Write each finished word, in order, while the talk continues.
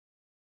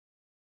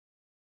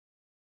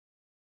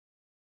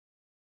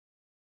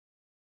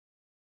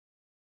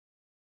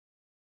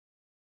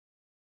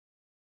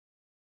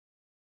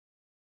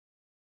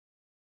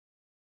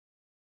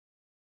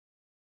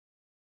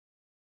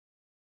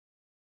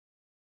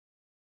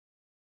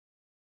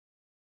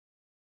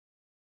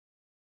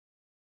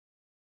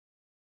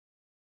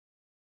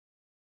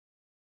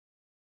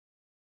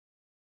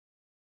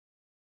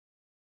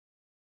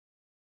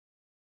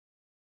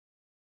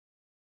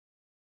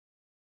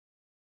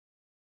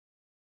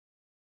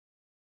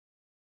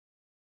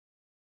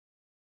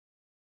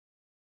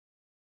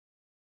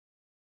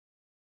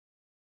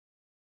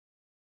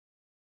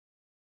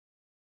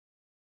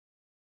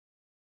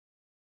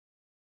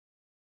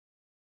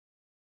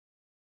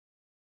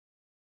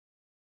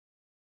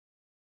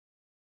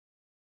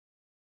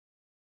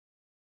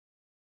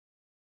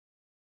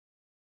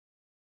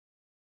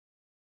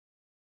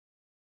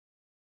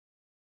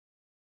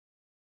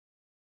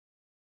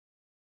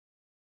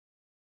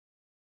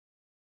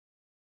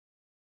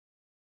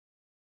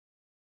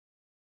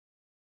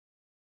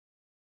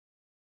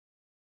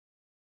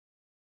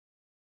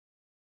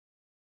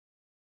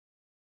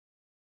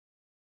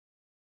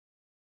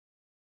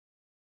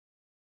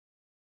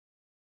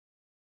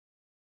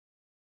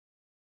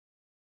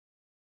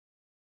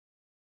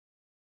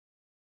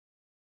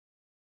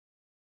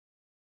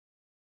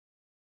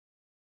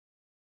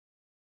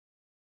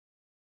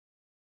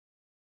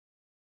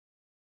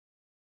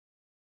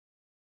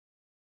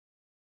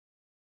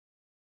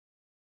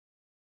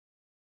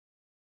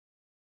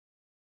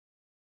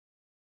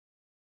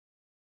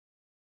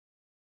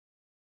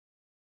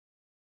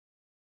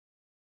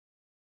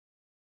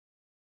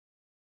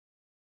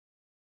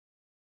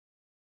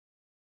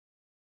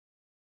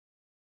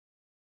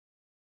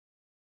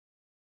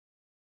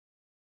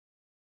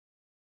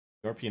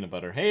Your peanut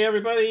butter. Hey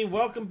everybody,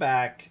 welcome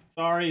back.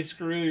 Sorry,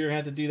 screw, you're gonna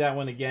have to do that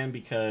one again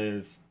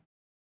because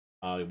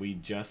we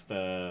just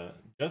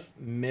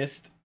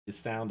missed the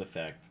sound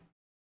effect.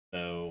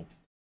 So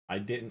I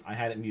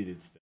had it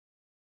muted still.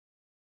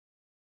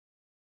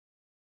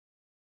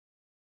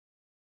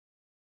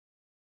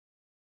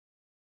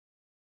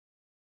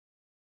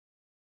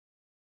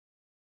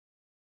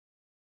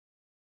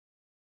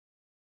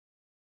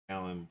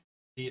 Now I'm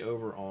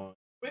over on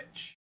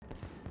Twitch.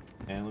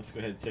 And let's go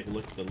ahead and take a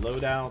look at the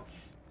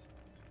loadouts.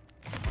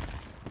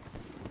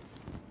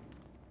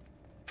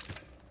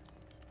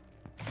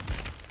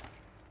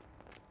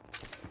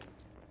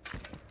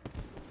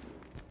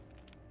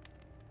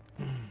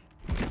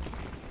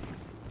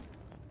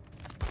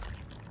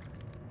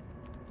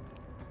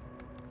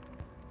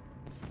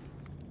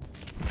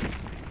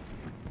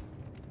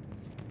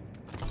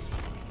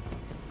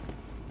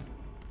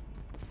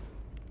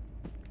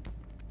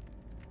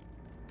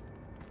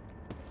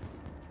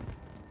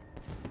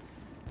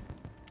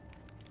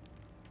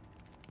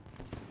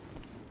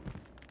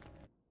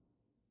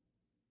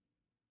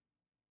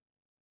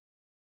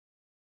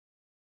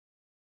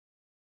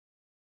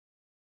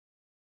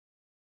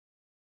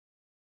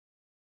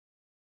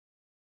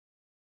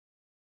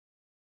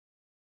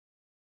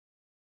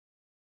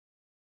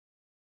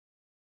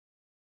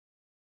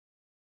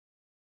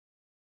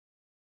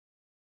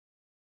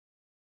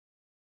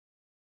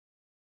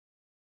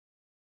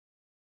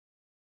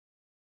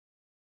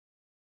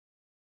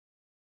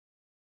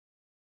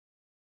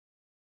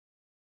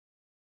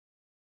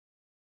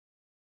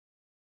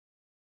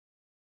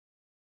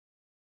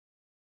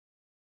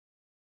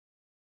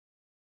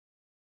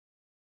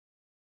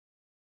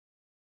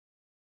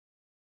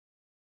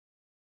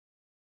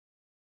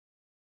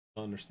 I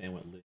don't understand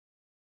what Liz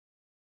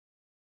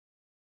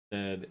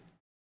said.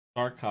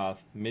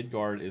 Sarcoth,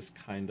 Midgard is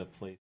kinda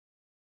place.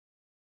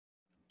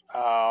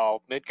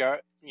 Oh,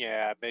 Midgard.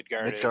 Yeah,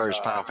 Midgard Midgard is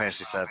Final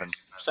Fantasy VII.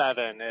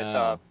 7. It's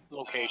a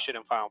location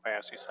in Final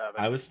Fantasy 7.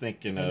 I was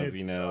thinking of,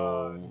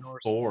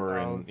 Thor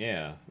and Thor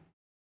yeah,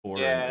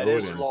 and it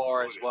is Odin.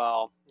 lore as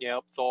well.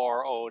 Yep,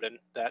 Thor, Odin,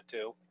 that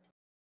too.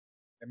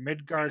 And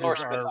Midgard Norse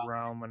is our mythology.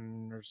 realm,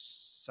 and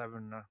there's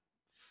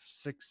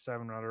 6,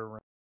 7 other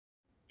realms.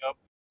 Yep.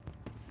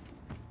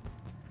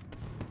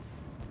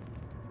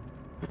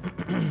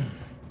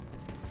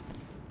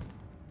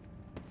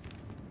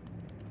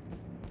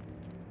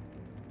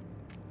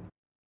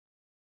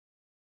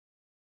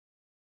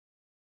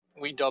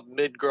 We dubbed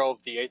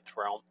Midgrove the 8th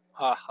realm.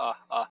 Ha ha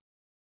ha.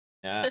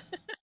 Yeah.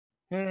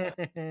 Yeah,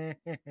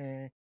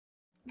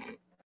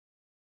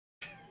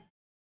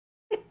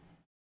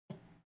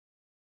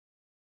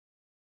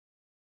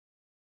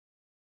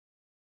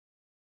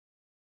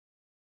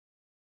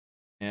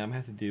 I'm gonna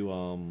have to do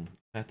I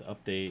have to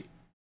update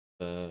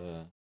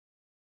the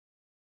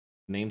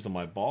names of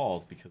my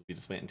balls because we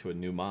just went into a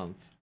new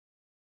month.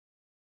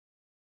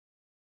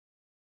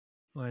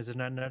 Why is it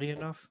not nutty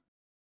enough?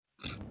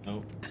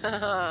 Nope.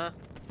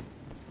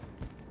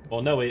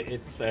 Well, no,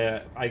 it's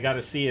I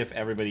gotta see if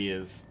everybody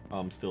is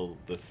still,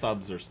 the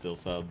subs are still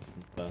subs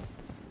and stuff.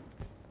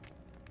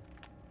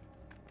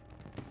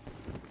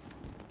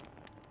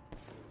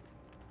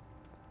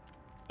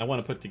 I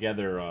want to put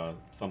together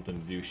something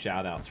to do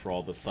shout outs for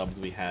all the subs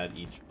we had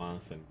each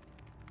month and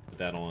put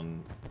that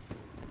on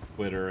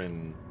Twitter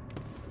and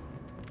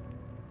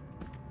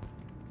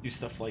do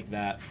stuff like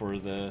that for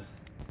the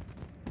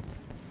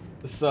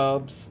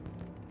subs.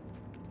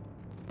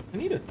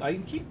 I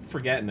keep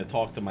forgetting to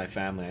talk to my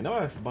family. I know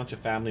I have a bunch of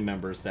family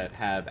members that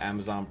have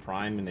Amazon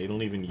Prime and they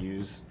don't even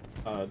use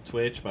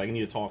Twitch, but I need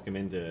to talk them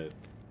into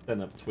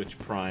setting up Twitch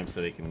Prime so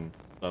they can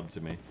sub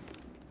to me.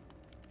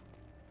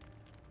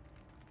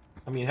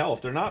 I mean, hell,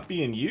 if they're not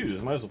being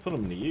used, might as well put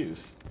them into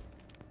use.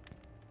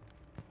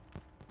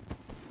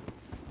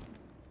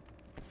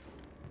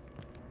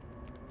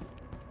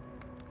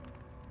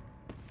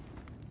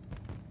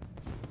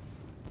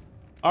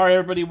 Alright,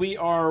 everybody, we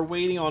are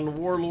waiting on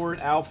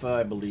Warlord Alpha,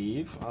 I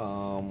believe.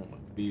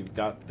 We've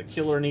got the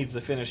killer needs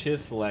to finish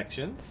his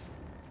selections.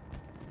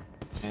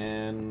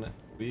 And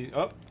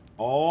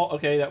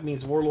okay, that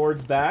means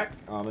Warlord's back.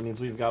 That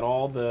means we've got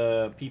all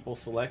the people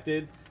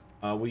selected.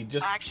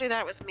 Actually,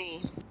 that was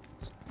me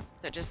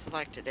that just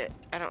selected it.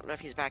 I don't know if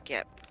he's back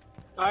yet.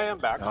 I am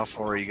back. All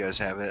four of you guys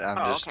have it.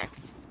 I'm just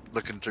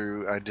looking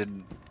through.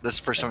 This is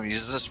the first time I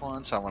use this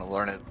one, so I want to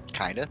learn it,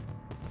 kinda.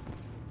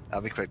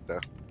 I'll be quick, though.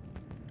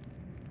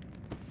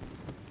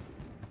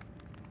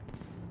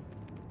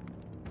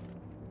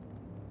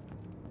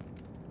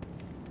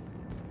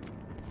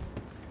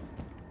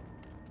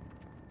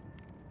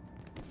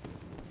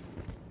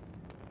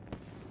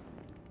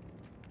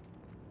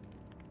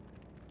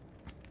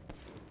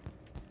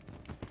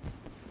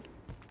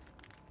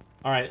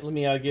 Alright, let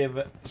me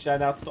give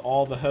shout outs to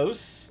all the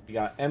hosts. We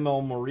got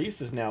ML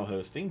Maurice is now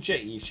hosting,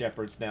 J.E.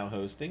 Shepard's now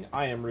hosting,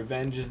 I Am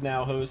Revenge is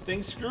now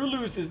hosting, Screw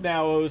Loose is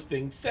now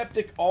hosting,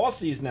 Septic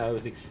Aussie is now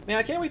hosting. Man,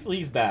 I can't wait till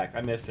he's back.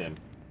 I miss him.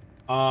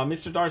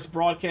 Mr. Dart's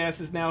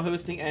Broadcast is now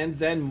hosting, and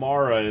Zen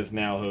Mara is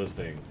now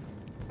hosting.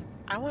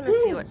 I want to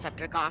see what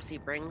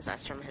Septigossi brings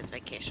us from his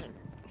vacation.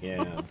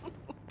 Yeah.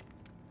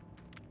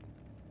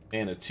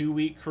 And a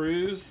 2-week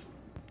cruise.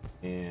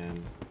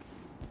 And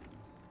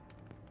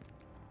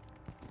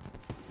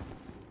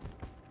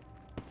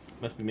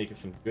must be making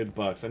some good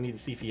bucks. I need to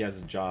see if he has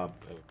a job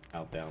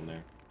out down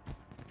there.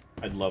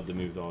 I'd love to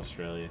move to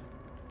Australia.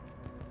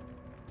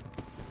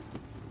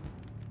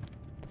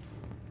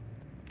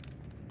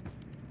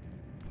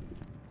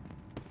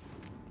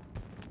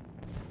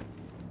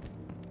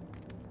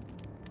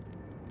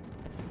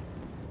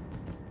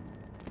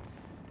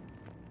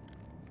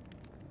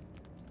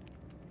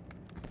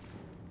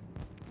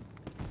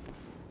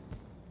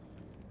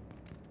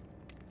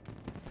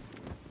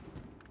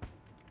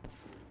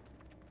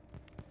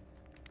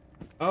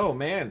 Oh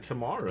man,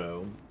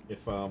 tomorrow,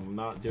 if I'm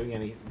not doing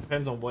any,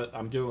 depends on what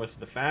I'm doing with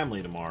the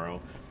family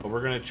tomorrow, but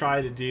we're going to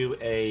try to do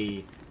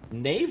a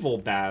naval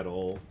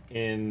battle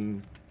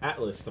in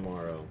Atlas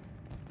tomorrow.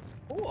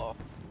 Cool.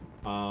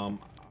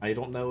 I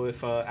don't know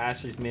if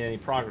Ashley's made any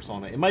progress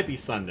on it. It might be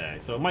Sunday,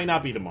 so it might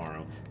not be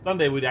tomorrow.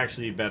 Sunday would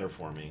actually be better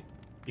for me,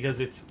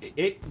 because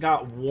it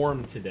got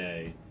warm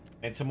today,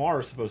 and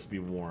tomorrow's supposed to be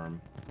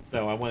warm,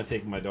 so I want to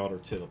take my daughter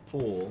to the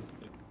pool.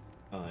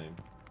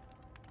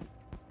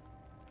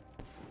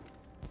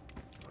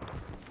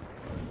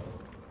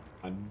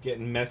 I'm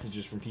getting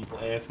messages from people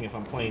asking if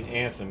I'm playing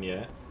Anthem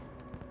yet.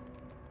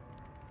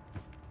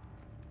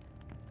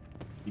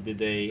 Did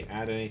they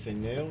add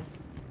anything new?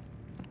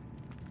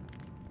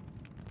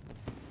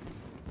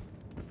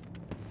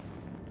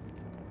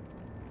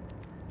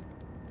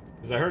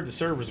 Because I heard the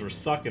servers were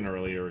sucking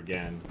earlier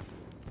again.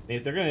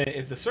 And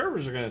if the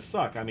servers are gonna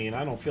suck, I mean,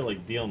 I don't feel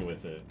like dealing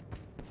with it.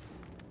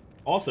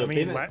 Also, I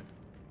mean,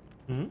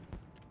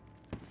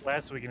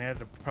 last weekend I had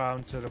the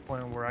problem to the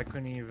point where I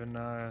couldn't even.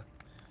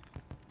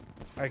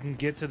 I can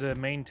get to the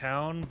main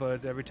town,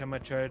 but every time I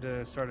tried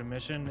to start a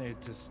mission, it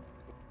just...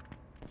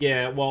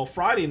 Yeah, well,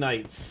 Friday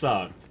night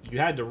sucked. You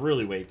had to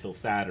really wait till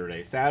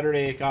Saturday.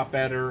 Saturday it got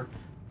better.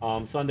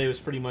 Sunday was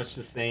pretty much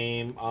the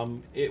same.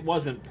 It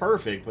wasn't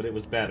perfect, but it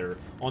was better.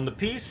 On the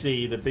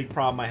PC, the big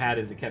problem I had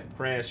is it kept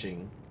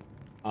crashing.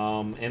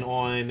 And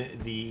on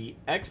the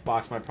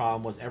Xbox, my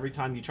problem was every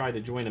time you tried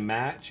to join a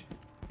match,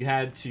 you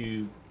had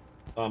to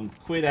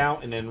quit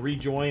out and then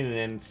rejoin and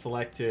then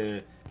select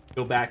to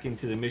go back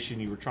into the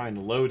mission you were trying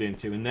to load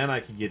into, and then I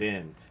could get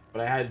in.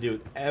 But I had to do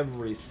it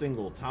every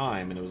single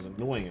time, and it was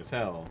annoying as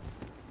hell.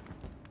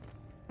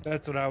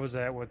 That's what I was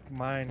at with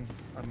mine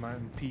on my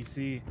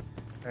PC.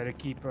 I had to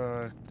keep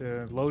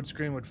the load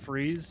screen would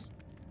freeze,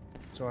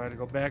 so I had to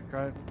go back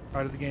out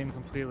of the game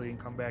completely and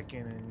come back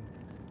in and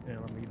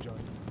let me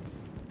join.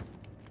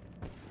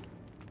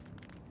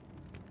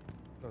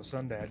 So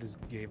Sunday I just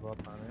gave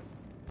up on it.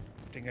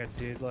 I think I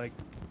did like...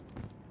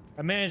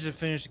 I managed to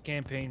finish the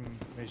campaign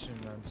mission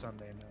on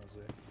Sunday, and that was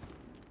it.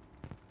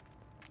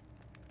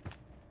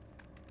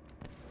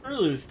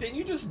 Erlus, didn't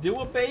you just do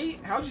a bait?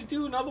 How'd you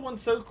do another one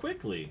so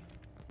quickly?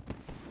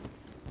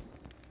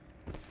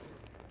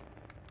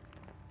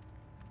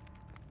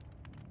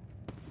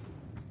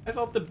 I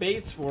thought the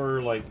baits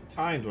were, like,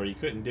 timed where you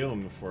couldn't do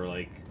them for,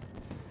 like,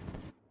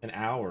 an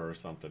hour or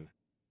something.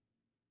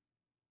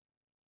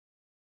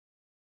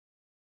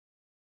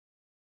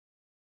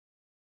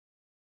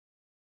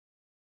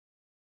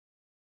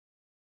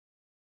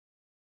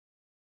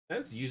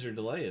 That's user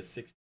delay is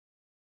 60.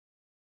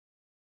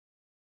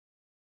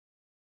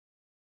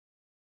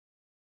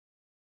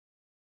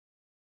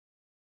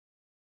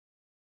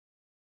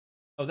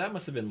 Oh, that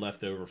must have been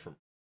left over from...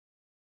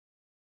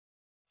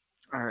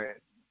 Alright,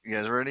 you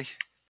guys ready?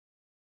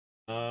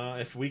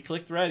 If we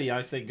clicked ready,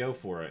 I say go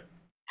for it.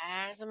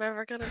 As I'm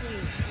ever gonna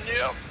be.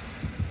 Yep.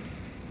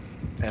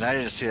 And I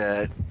didn't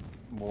see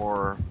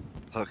more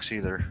hooks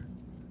either.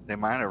 They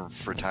might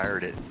have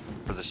retired it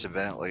for this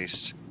event at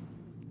least.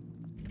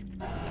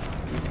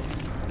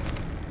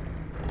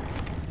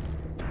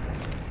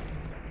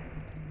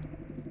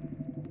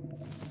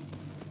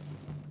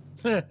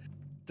 I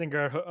think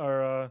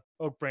our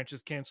oak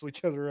branches cancel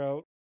each other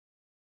out.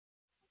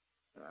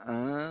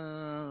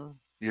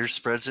 Your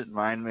spreads it,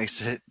 mine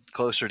makes it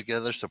closer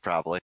together, so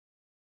probably.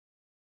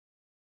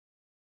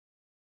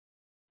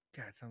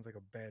 God, it sounds like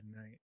a bad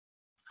night.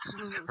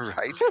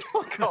 Right?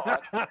 Oh, God.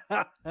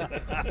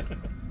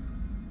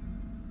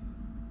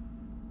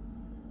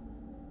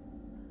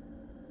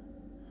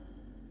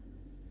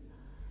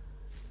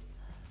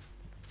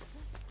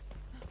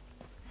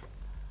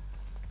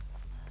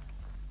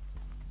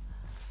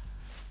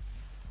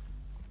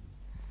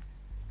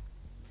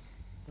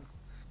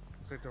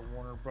 Looks like the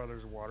Warner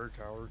Brothers water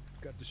tower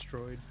got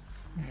destroyed.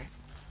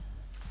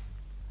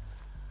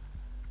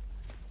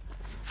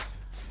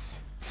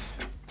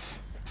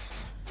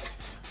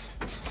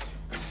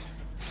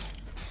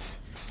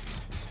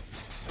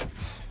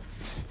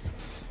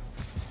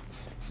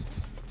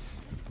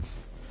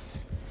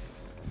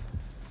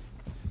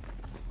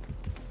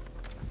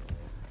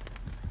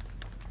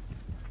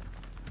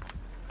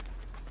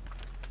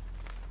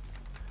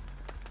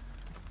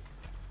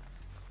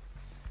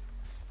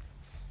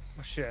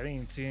 Oh shit, I didn't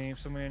even see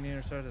somebody on the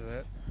other side of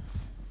that.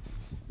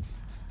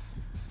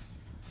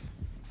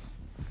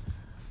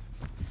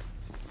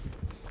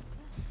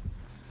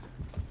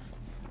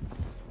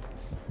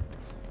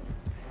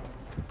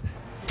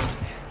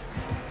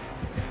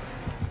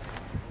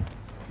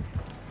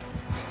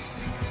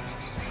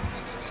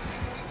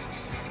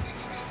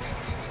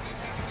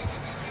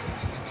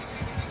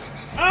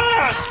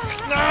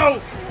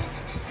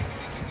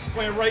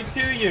 went right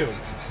to you.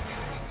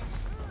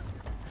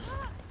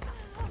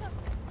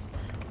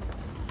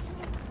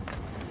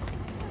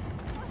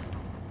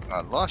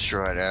 I lost you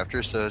right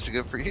after, so it's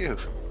good for you.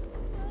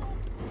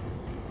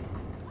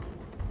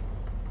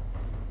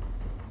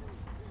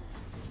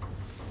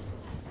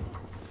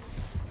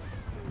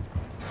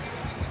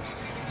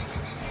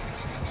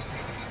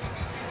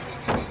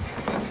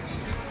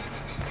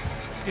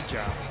 Good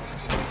job.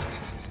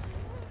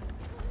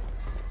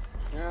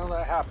 Yeah,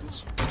 that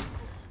happens.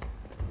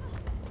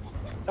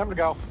 Time to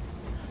go.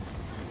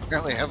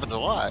 Apparently happens a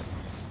lot.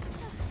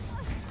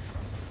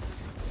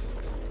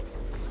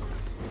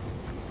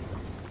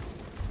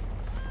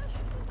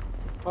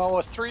 Well,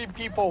 with 3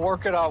 people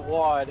working on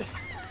one.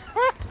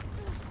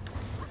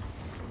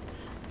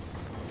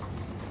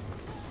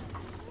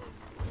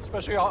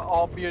 Especially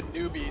all being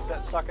newbies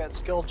that suck at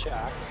skill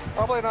checks.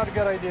 Probably not a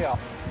good idea.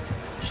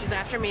 She's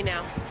after me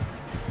now.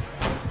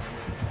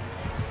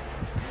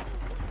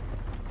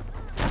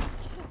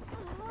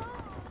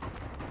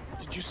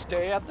 Did you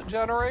stay at the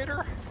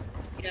generator?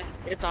 Yes.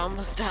 It's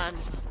almost done.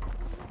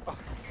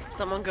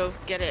 Someone go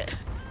get it.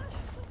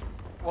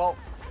 Well,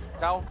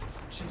 now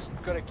she's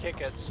gonna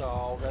kick it,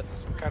 so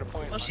that's kind of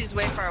pointless. Well, she's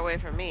way far away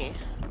from me.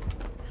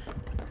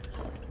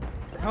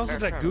 How's Or it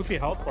that from- goofy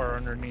health bar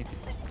underneath?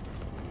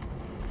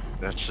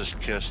 That's just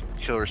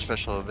killer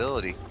special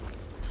ability.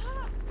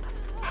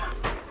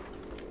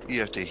 You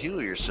have to heal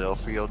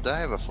yourself or you'll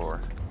die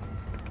before.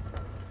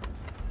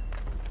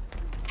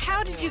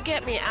 How did you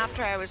get me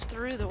after I was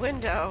through the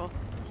window?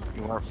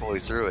 You weren't fully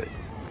through it.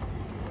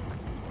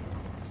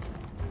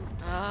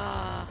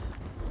 Ah.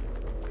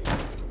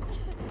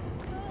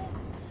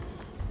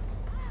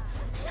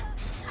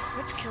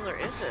 Which killer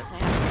is this? I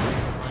haven't seen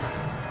this one.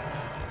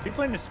 Are you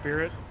playing the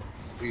spirit?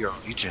 We are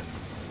Legion.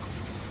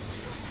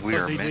 We Oh,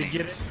 are so you many. did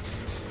get it?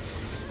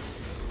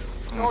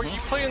 Oh, are you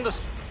playing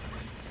this?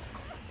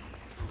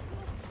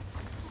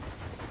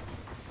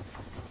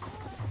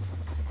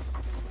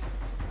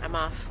 I'm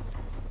off.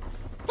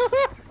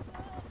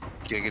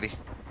 Giggity.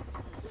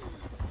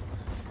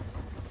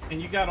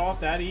 And you got off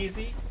that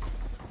easy?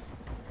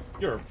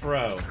 You're a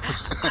pro. I'm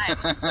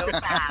so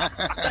fast.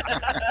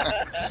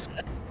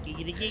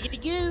 Giggity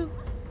giggity goo.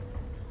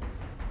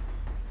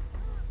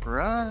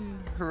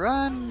 Run,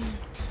 run.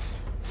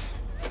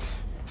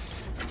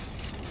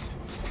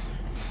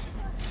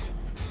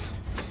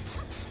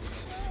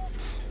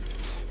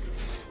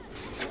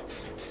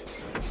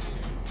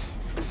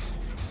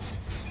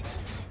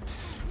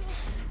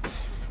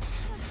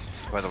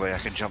 By the way, I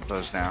can jump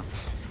those now.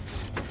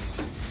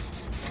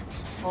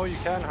 Oh, you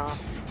can, huh?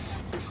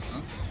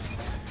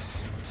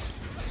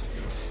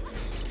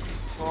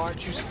 Well,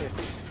 aren't you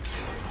stiffy?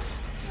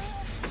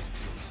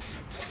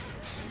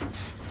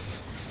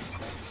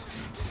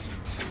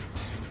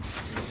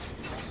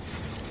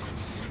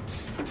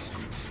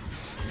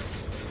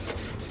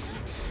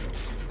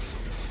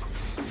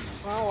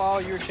 Well,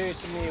 while you're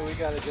chasing me, we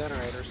got a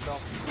generator, so.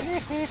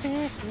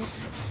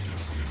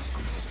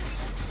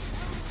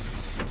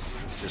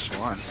 Just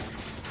one.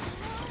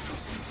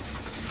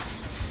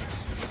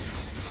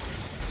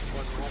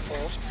 One real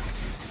close.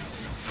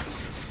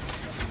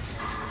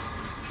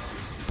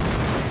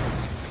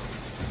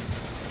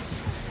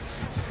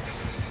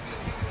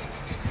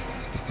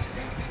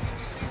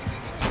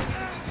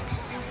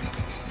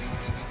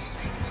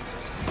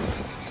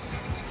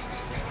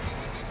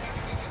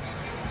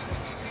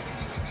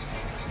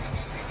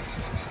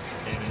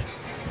 Damn it.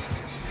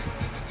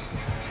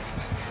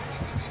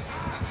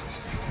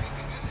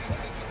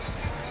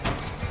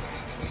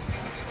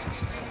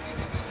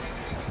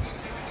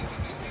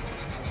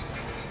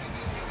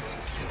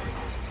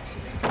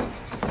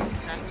 Is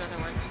that another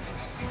one?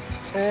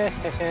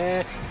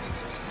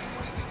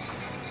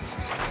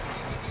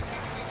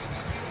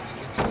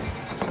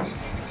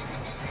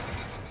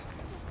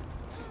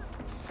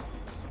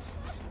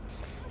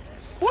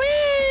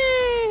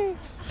 Whee!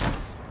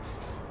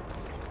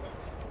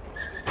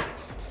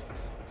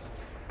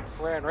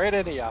 Ran right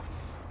into you.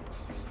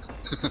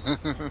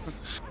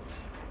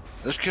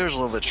 This killer's a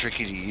little bit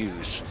tricky to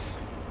use.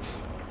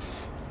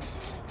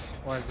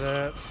 Why is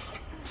that?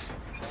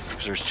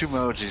 Because there's 2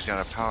 modes he's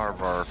got a power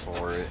bar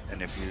for it,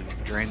 and if you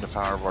drain the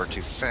power bar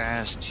too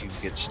fast, you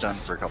get stunned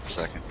for a couple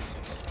seconds.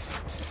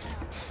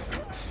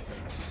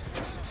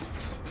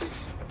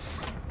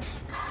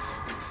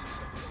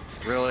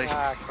 Really?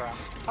 Ah, crap.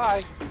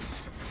 Hi.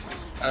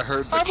 I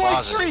heard the I'm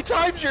closet. like 3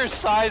 times your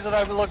size and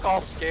I look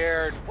all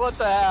scared. What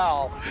the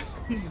hell?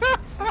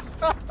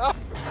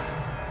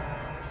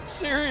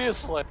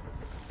 Seriously.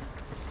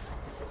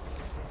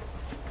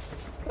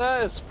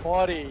 That is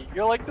funny.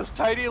 You're like this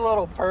tiny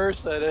little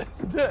person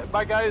and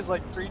my guy is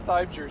like 3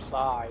 times your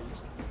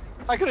size.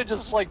 I could have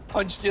just like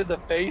punched you in the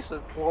face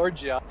and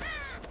floored you.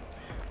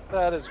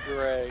 That is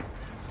great.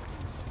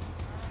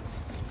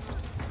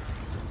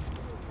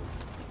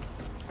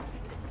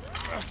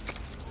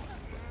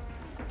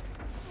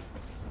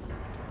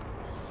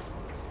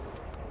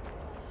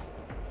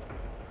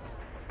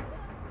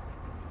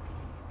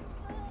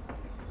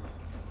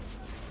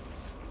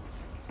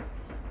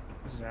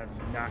 Is That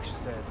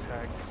obnoxious ass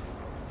hex.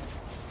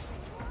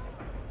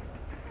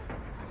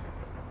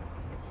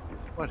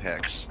 What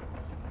hex?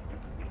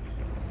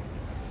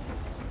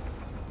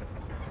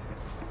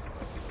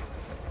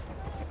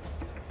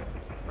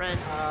 Run.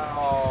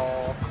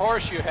 Oh, of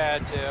course you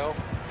had to.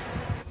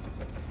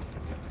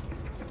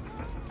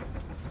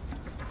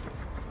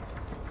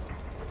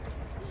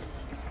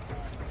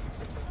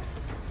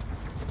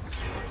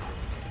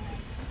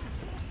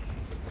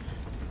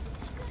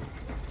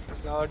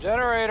 It's no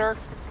generator.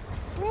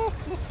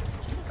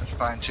 That's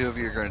fine. 2 of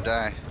you are going to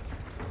die.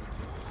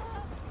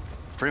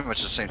 Pretty much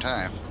at the same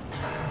time.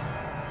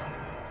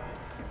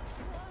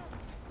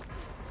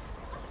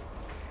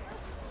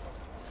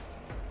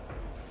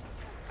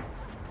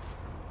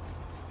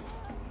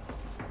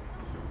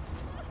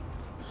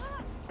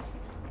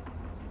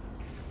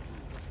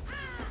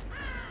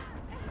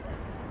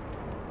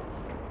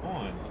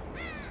 On.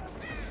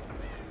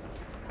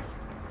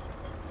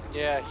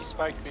 Yeah, he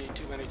spiked me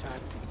too many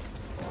times.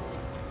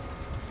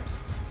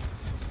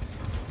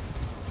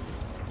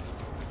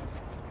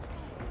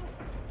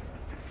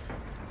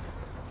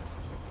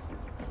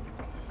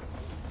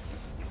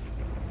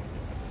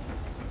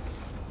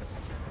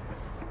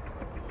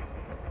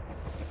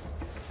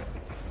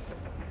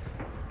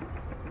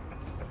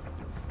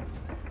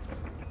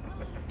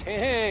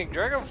 Dang,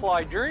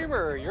 Dragonfly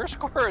Dreamer, your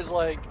score is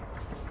like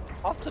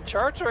off the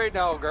charts right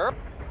now, girl.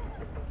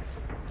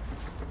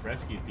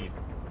 Rescued people.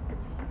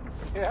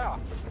 Yeah.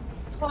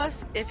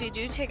 Plus, if you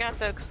do take out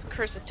those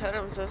cursed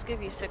totems, those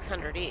give you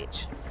 600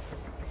 each.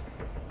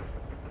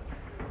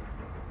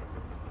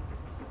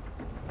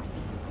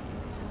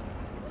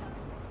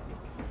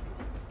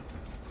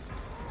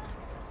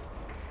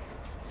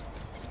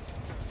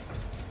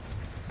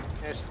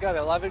 Yeah, she's got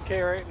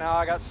 11K right now.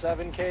 I got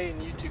 7K,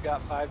 and you two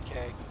got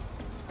 5K.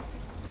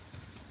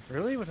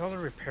 Really? With all the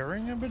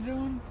repairing I've been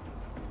doing?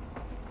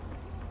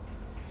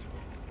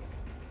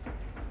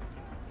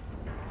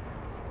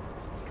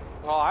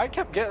 Well, I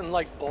kept getting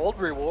like bold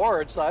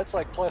rewards. That's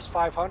like plus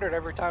 500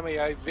 every time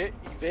I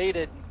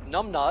evaded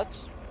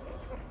numbnuts.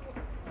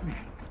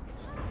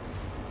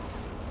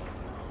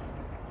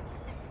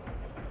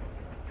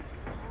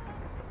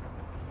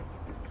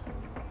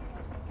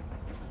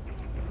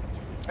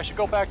 I should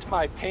go back to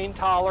my pain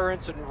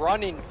tolerance and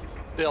running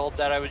build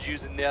that I was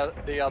using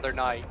the other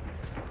night.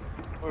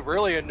 We're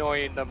really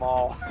annoying them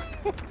all.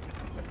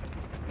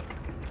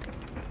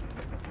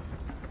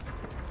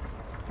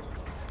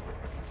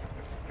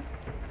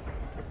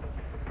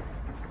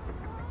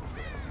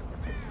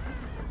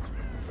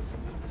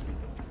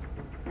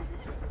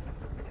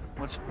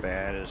 What's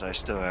bad is I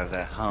still have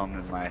that hum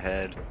in my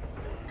head.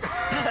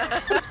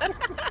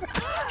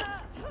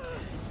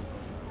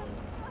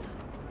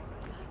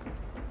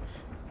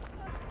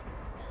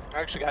 I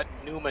actually got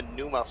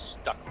Numa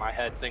stuck in my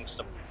head thanks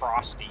to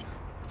Frosty.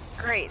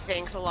 Great,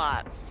 thanks a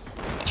lot.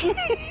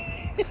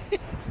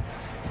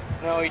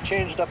 No, he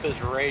changed up his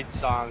raid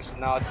song, so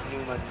now it's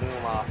Numa.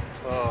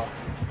 Ugh.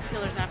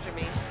 Killer's after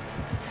me.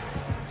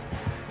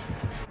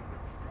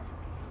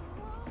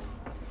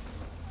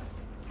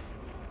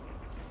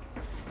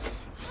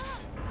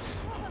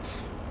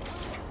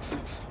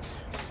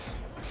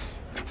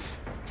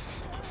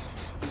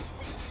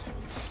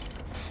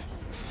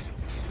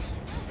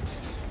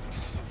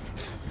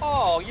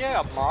 Oh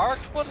yeah, Mark.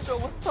 What's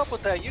up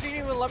with that? You didn't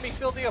even let me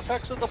feel the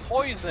effects of the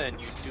poison,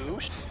 you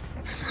douche.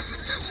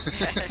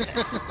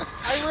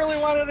 I really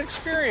wanted to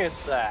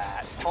experience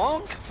that,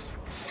 punk.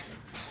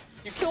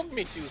 You killed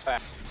me too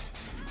fast.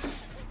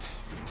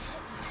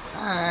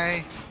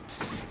 Hi.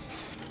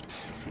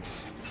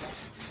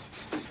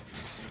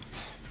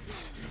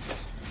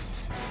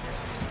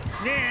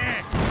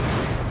 Yeah.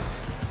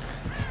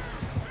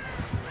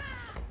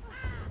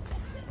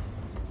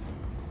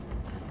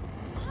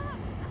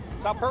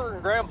 Stop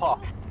hurting Grandpa.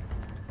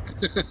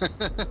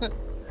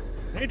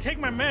 Hey, take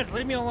my meds.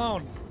 Leave me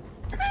alone.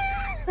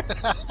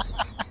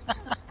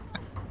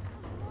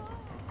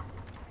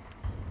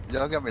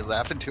 Y'all got me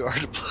laughing too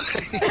hard to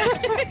play.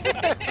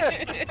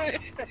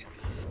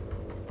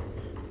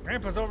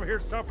 Grandpa's over here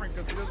suffering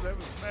because he doesn't have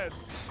his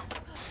meds.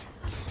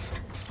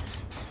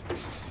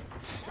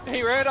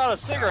 He ran out of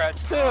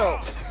cigarettes too.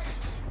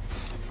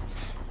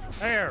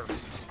 There.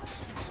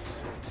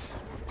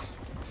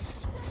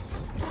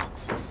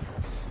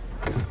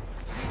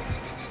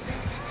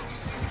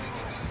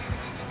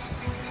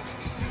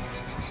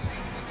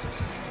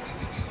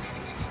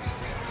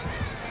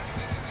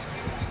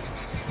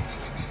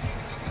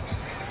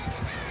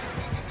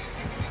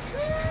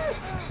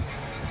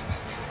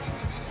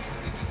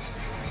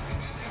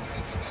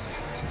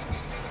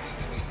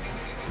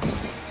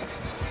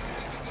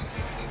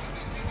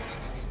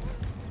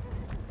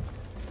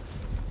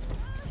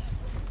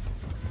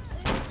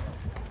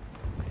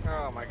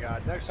 Oh my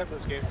god, next time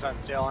this game's on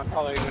sale, I'm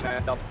probably gonna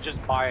end up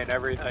just buying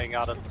everything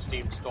out of the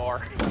Steam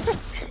store.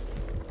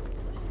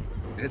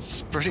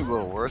 It's pretty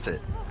well worth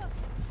it.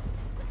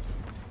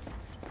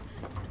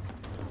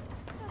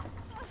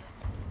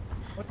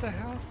 What the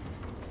hell?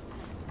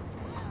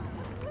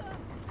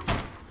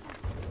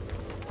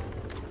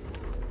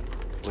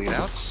 Bleed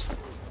outs.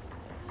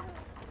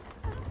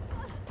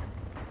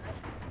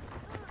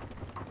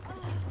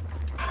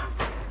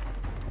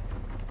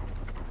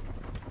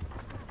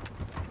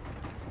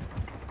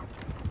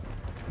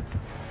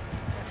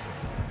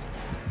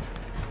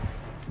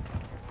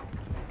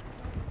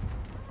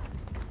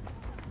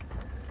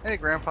 Hey,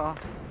 Grandpa.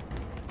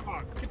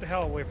 Oh, get the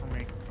hell away from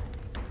me.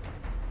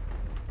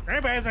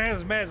 Grandpa hasn't had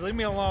his meds. Leave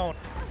me alone.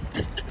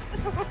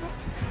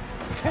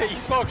 Hey, he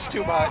smokes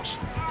too much.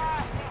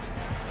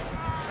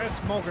 I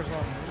smoke or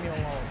something. Leave me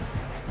alone.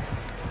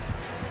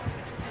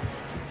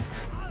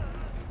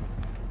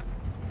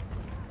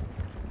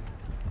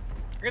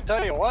 I can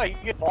tell you what, you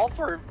get fault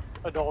for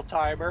an old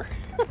timer.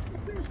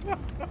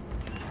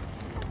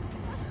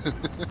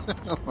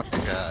 Oh my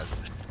god.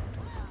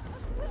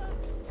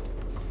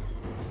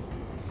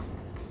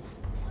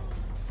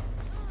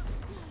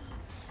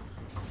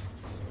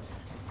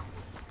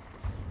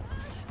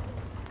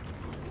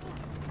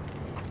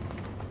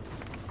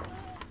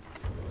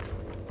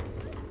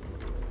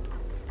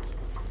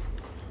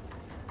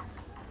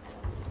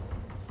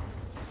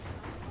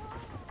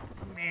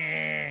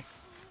 Meh.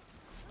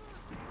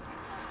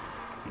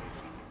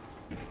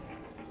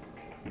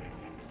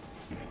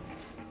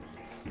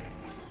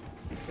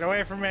 Get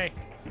away from me.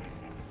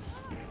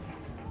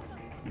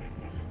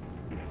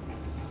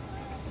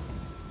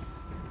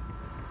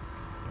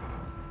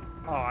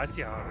 Oh, I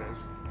see how it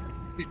is.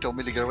 He told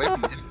me to get away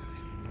from you.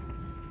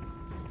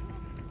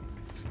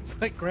 It's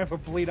like Grandpa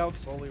bleed out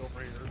slowly over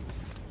here.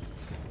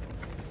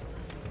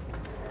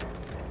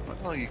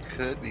 Well, you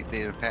could be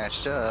being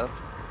patched up.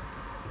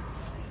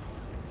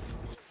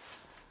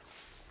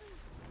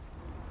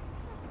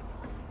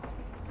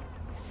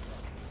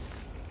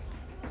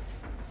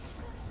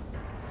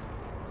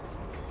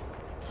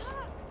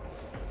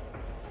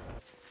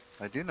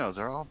 I do know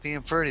they're all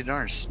being pretty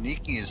darn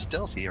sneaky and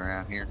stealthy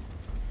around here.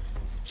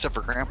 Except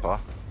for Grandpa.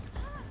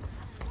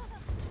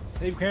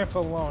 Leave Grandpa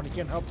alone. He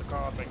can't help the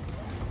coughing.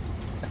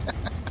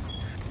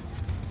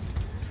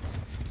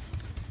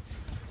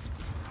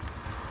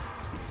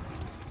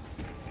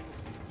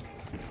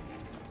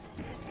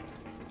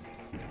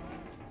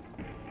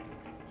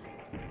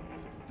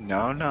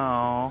 No,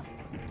 no.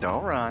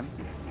 Don't run.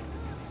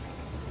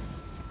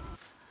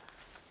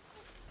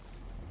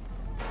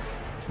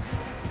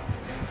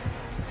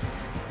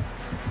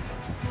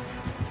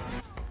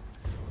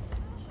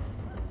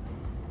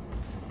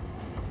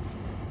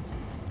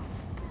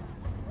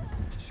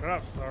 Shut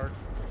up, Sark.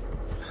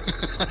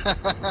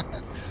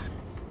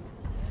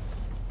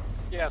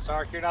 Yeah,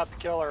 Sark, you're not the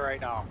killer right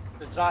now.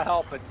 It's not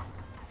helping.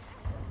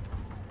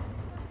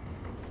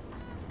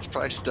 It's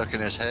probably stuck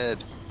in his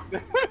head.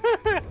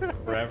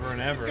 Forever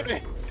and ever.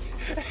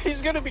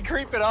 He's gonna be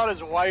creeping out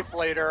his wife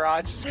later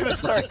on. She's gonna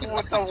start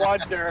with the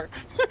wonder.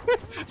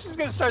 She's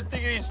gonna start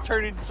thinking he's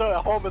turning so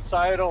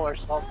homicidal or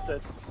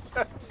something.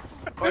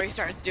 Or he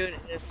starts doing it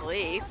in his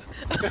sleep.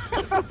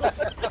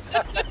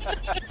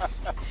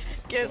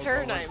 Gives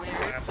her nightmares.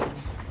 Slaps him.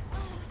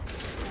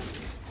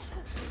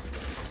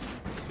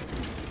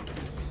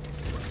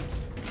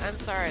 I'm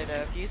sorry though,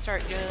 if you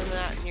start doing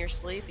that in your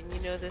sleep and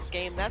you know this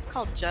game, that's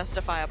called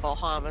justifiable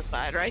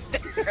homicide right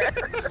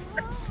there.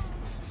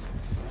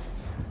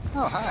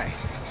 Oh, hi.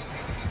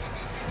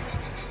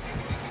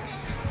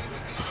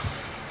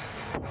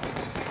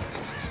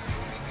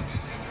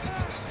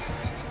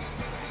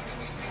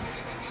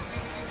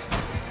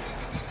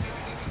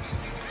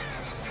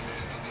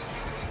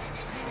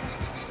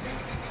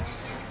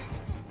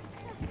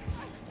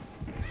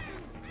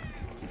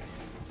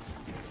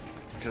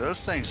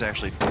 Those things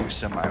actually do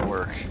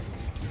semi-work.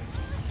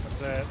 What's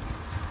that?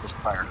 Those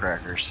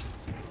firecrackers.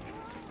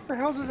 What the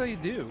hell do they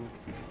do?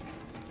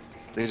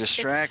 They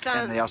distract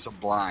stun. and they also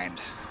blind.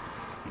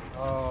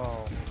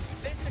 Oh.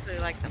 Basically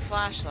like the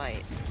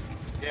flashlight.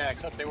 Yeah,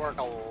 except they work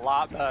a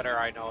lot better,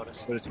 I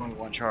noticed. But it's only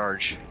one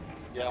charge.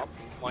 Yep,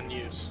 one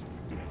use.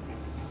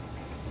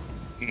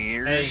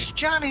 Here's Hey.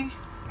 Johnny.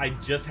 I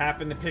just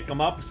happened to pick them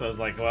up, so I was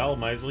like, well,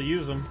 might as well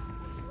use them.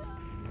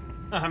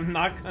 I'm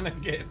not gonna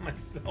get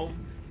myself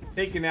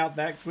taken out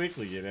that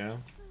quickly, you know?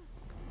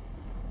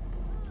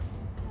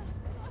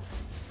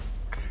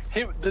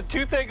 The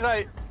two things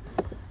I...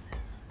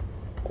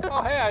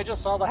 Oh, hey, I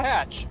just saw the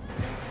hatch.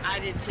 I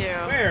did too.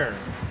 Where?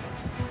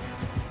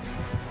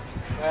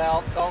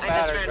 Well, don't I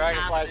just matter. ran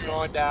Dragonfly's past it.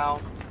 going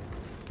down.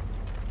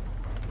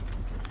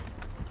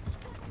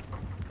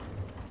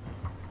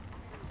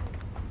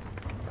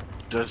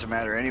 Doesn't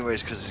matter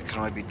anyways because it can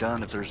only be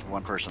done if there's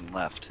one person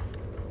left.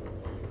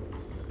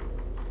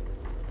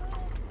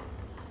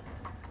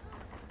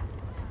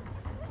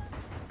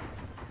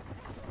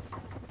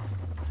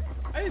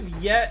 I have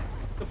yet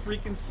to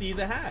freaking see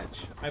the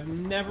hatch. I've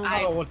never...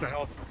 I- Oh, what the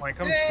hell's the point?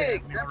 Come Hey,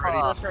 stab me Grandpa.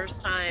 already. For the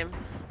first time.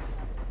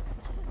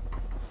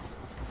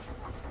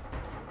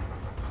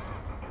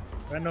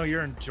 I know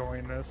you're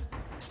enjoying this.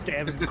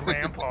 Stabbing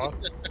Grandpa.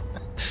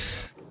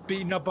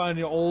 Beating up on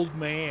the old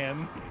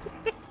man.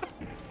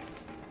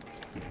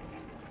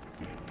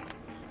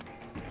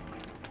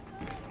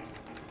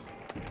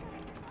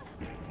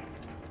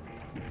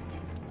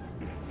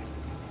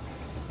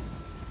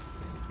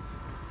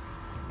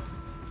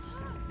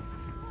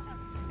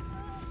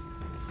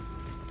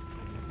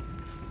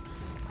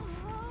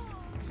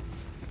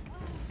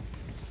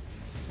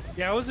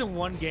 Yeah, I was in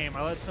one game.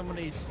 I let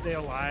somebody stay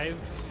alive,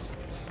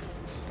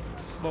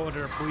 but when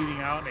they're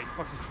bleeding out, and they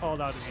fucking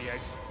crawled out of the egg.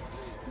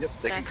 Yep,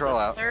 they can That's crawl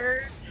the out.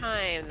 third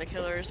time the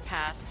killer's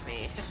passed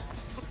me.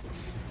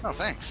 Oh,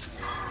 thanks.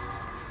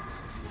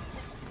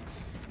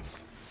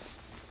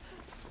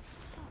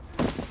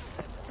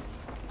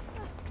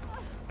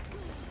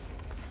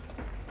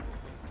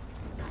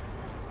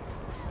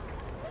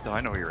 No,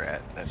 I know where you're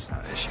at. That's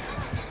not an issue.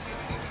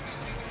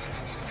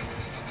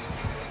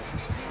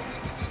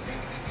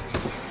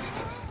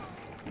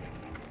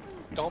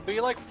 Don't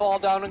be like fall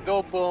down and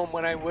go boom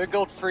when I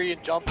wiggled free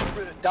and jumped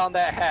down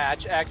that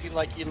hatch, acting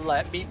like you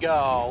let me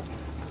go.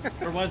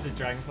 Where was it,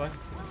 Dragonfly?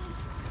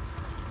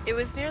 It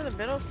was near the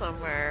middle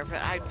somewhere,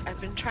 but I've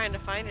been trying to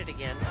find it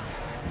again.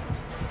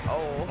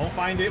 Oh. Don't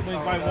find it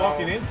by no.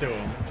 walking into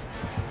him.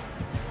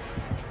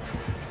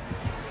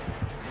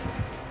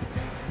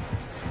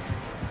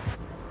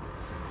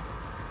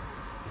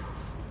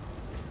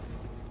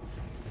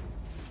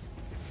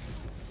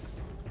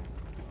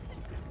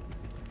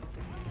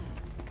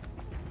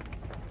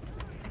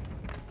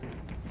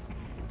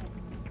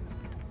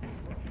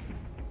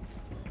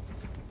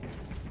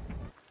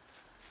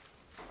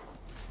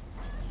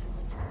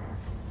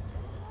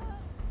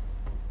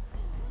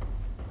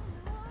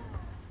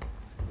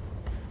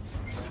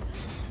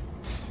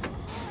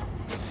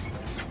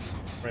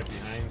 Right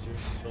behind you,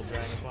 little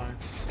Dragonfly.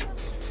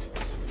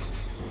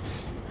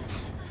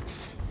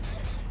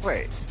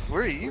 Wait,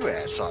 where are you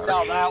at, Sark?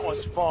 Now that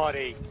was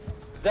funny.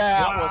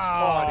 That was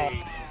Wow.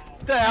 funny.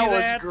 That See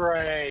was that?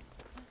 great.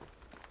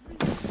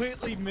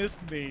 Completely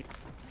missed me.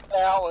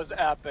 That was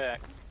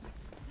epic.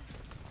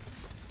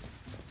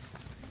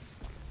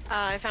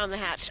 I found the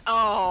hatch.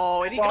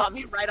 Oh, and he Well- got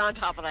me right on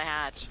top of the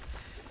hatch.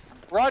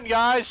 Run,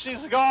 guys!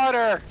 She's got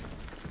her.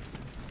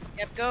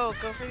 Yep, go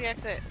for the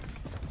exit.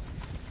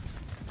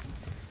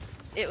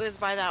 It was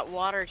by that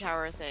water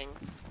tower thing.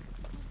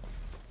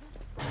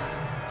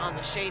 On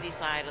the shady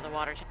side of the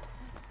water tower.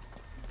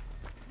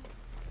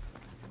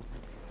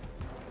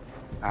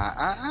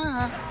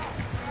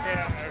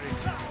 Yeah, I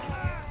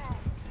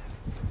already.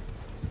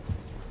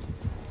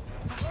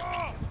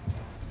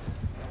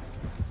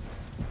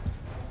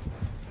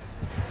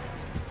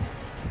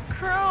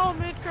 Crawl,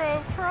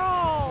 Midgrove,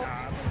 crawl!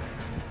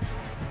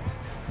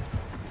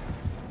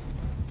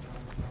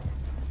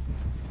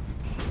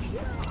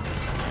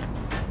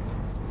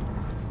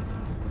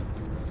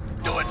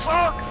 Do it,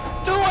 Sark!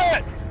 Do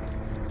it!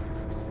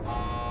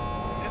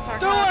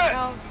 Do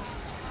it!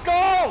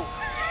 Go!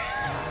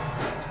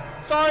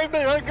 Sorry,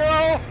 big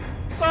girl.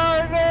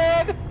 Sorry,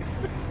 man.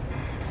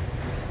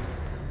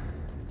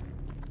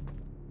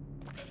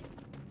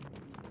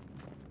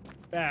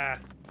 Ah, at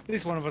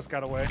least one of us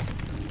got away.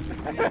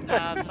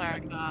 I'm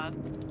sorry, God.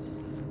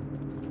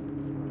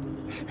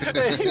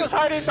 He was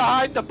hiding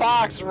behind the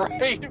box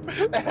right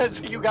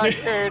as you got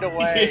carried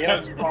away.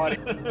 That's funny.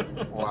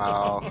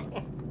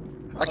 Wow.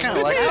 I kind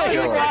of like this That was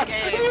a killer. good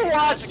game. He That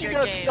watched was a you good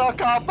get game.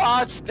 stuck up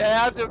on,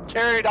 stabbed him,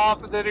 carried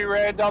off, and then he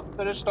ran up and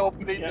finished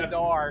opening the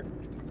door.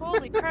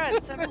 Holy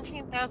crud,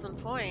 17,000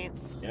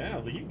 points. Yeah,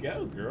 there you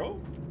go, girl.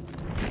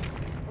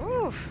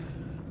 Oof.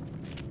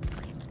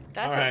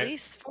 That's All right. at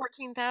least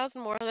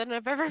 14,000 more than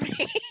I've ever made.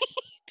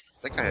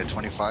 I think I had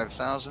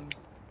 25,000.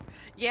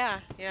 Yeah,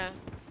 yeah.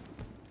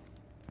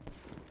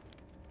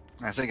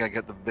 I think I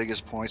got the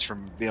biggest points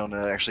from being able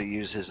to actually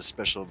use his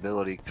special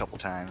ability a couple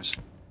times.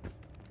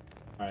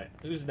 All right,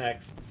 who's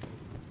next?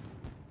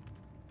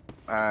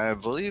 I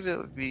believe it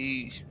would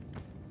be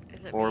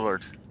Is it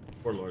Warlord.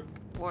 Warlord. me?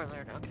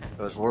 Warlord, okay.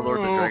 It was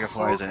Warlord, the Oh,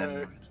 Dragonfly, okay.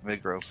 then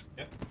Midgrove.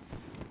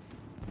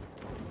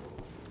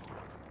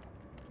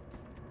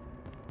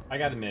 I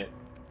gotta admit,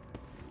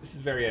 this is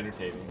very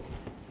entertaining.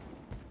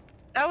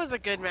 That was a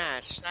good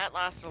match. That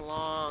lasted a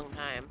long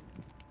time.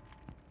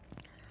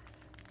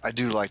 I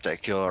do like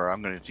that killer.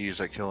 I'm going to use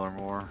that killer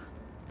more.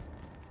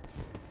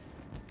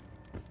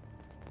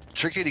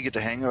 Tricky to get the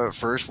hang of at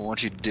first, but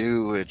once you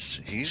do,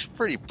 he's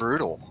pretty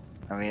brutal.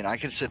 I mean, I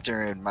can sit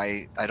there and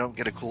I don't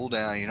get a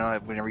cooldown. You know,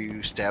 whenever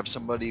you stab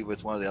somebody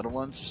with one of the other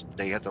ones,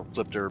 they have to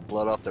flip their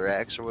blood off their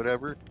axe or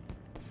whatever.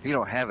 He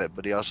don't have it,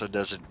 but he also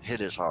doesn't hit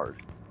as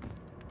hard.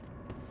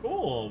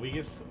 Cool. We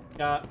just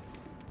got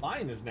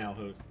Lion is now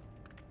host.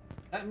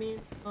 That means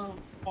fall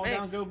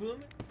down, Nice. go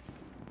boom.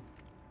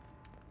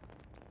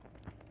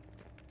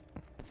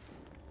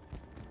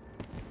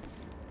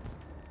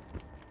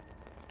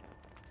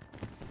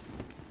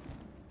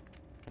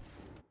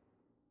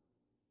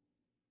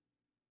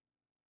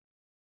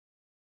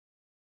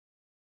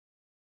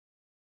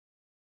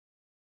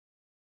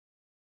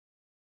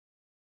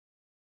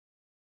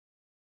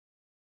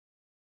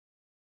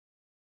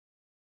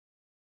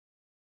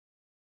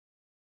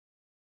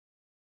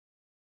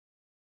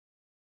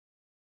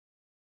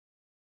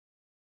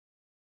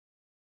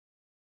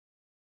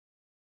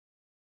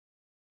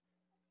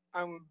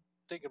 I'm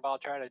thinking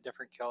about trying a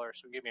different killer,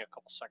 so give me a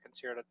couple seconds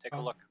here to take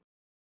a look.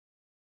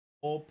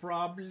 No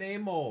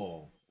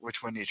problemo.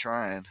 Which one are you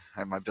trying?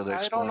 I might be able to I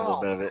explain don't a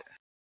little know. bit of it.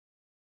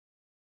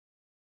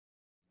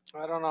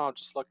 I don't know,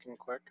 just looking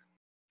quick.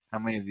 How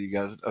many of you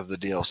got of the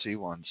DLC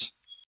ones?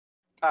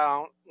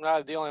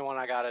 The only one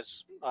I got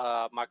is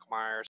Michael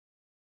Myers.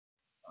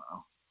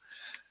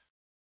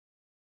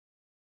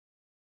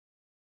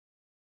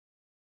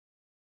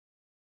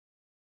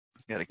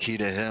 Yeah, the key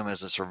to him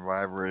as a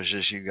survivor is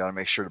just you got to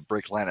make sure to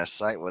break line of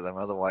sight with him.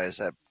 Otherwise,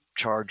 that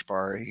charge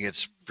bar, he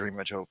gets pretty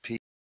much OP.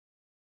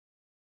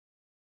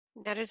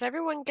 Now, does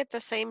everyone get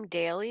the same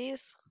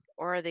dailies,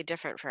 or are they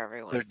different for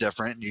everyone? They're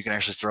different. You can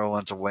actually throw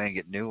ones away and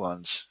get new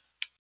ones.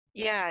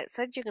 Yeah, it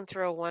said you can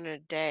throw one a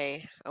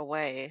day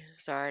away,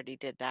 so I already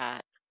did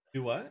that.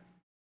 Do what?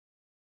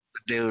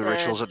 The daily The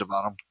rituals at the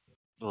bottom,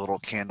 the little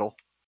candle.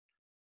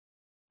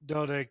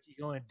 No, you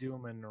can only do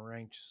them in the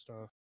ranked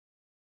stuff.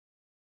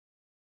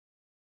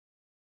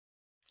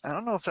 I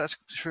don't know if that's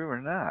true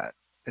or not.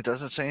 It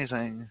doesn't say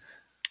anything.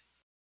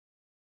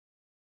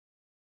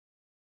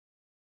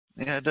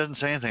 Yeah, it doesn't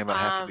say anything about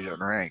having to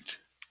be ranked.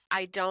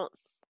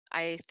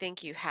 I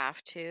think you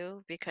have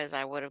to, because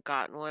I would have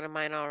gotten one of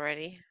mine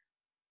already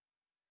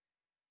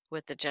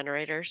with the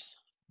generators.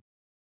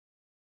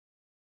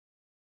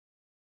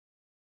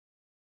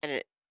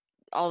 And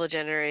all the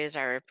generators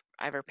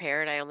I've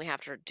repaired. I only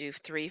have to do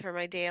 3 for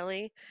my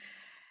daily.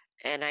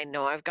 And I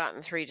know I've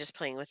gotten 3 just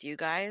playing with you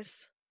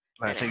guys.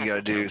 I think you got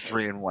to do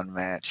 3 in 1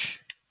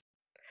 match.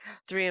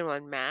 3 in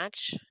 1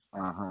 match?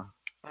 Uh-huh.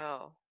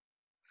 Oh.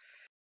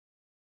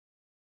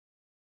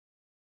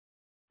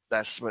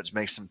 That's what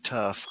makes them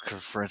tough.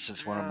 For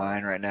instance, one of No.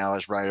 mine right now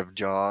is Rite of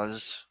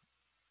Jaws,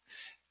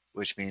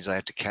 which means I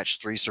have to catch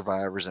 3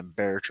 survivors and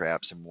bear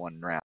traps in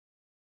 1 round.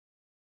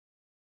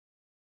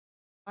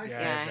 I Yeah, see. I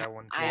have that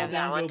one too. I have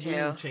that one Dango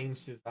Bloom too.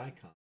 changed his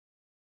icon.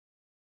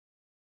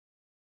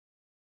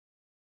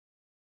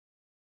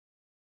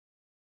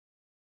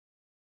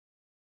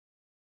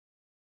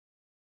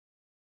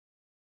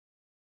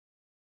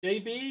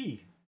 JB!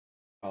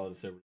 Follow the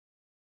server.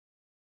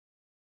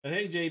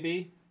 Hey,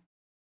 JB.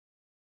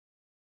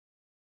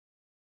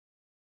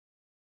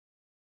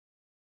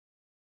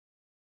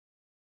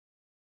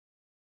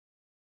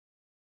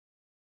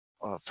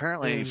 Well,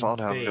 apparently,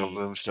 Fallout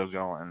Boom's still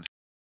going.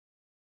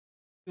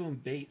 Doing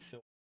bait,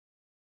 so.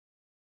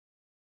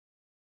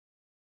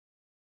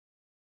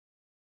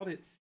 Thought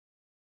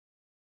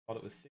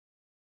it was 6.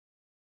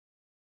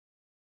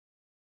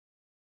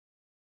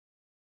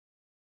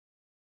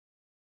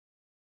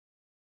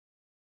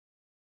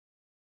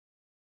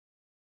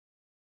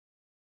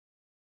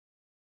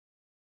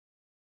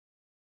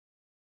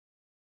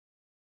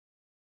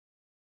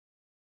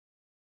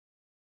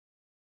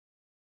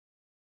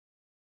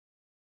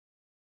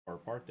 Or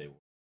apart they were.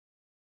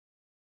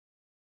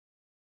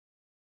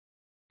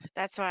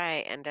 That's why I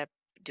end up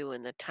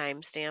doing the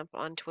timestamp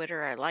on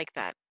Twitter. I like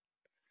that.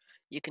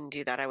 You can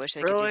do that. I wish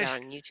they could do Really? that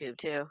on YouTube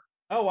too.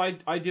 Oh,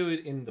 I do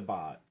it in the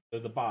bot. So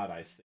the bot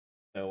I see.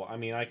 So I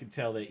mean I could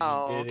tell that he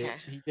Oh, did okay. it.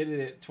 He did it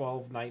at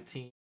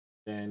 12:19,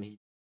 then he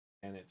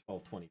and at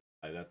 12:25.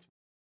 That's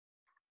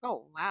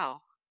Oh,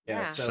 wow.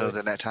 yeah. Yeah. So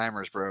then it's- that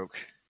timer's broke.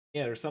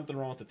 yeah. There's something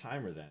wrong with the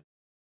timer then.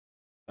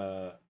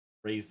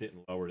 Raised it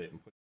and lowered it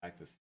and put it back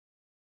to.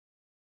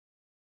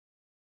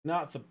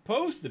 Not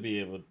supposed to be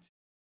able to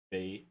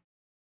bait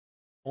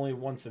only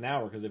once an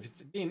hour because if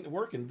it's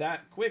working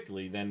that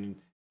quickly,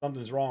 then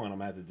something's wrong and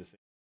I'm at the disable.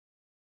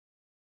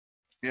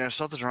 Yeah,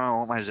 something's wrong. I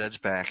want my Zeds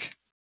back.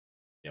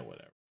 Yeah,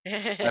 whatever.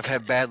 I've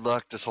had bad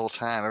luck this whole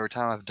time. Every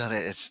time I've done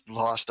it, it's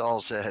lost all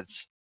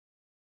Zeds.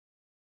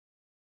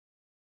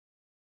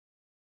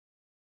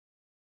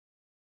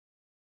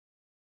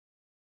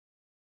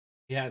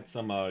 He had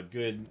some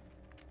good.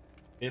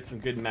 He had some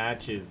good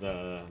matches.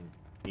 The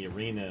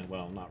arena.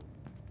 Well, not.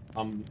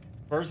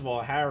 First of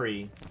all,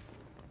 Harry.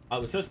 I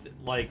was just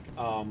like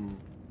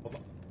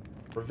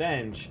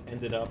Revenge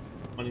ended up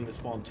wanting to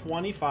spawn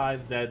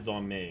 25 Zeds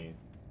on me,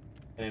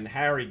 and then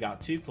Harry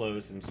got too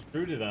close and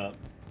screwed it up.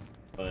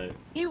 But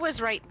He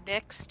was right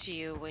next to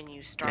you when you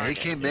Yeah, started. he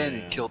came in Yeah.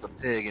 and killed the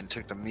pig and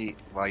took the meat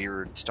while you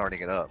were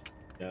starting it up.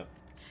 yeah,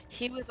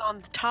 He was on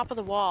the top of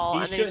the wall,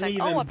 he and then he's shouldn't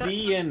like, "Oh, even I'm not be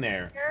supposed in to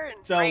there. be here,"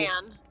 and So-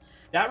 ran.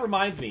 That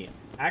reminds me.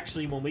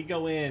 Actually, when we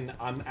go in,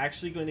 I'm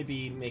actually going to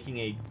be making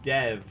a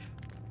dev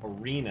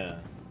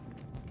arena.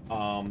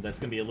 That's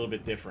going to be a little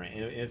bit different,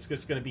 and it's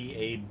just going to be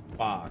a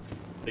box.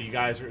 So you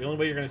guys, the only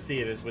way you're going to see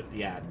it is with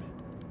the admin.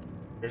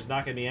 There's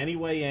not going to be any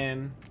way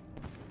in,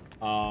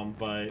 and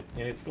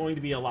it's going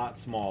to be a lot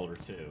smaller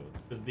too,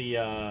 because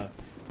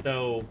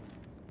so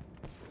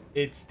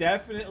it's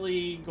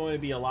definitely going to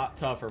be a lot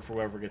tougher for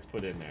whoever gets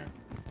put in there.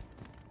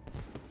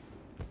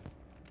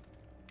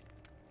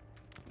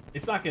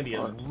 It's not going to be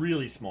a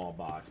really small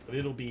box, but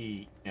it'll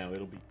be,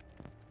 it'll be.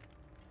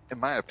 In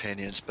my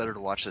opinion, it's better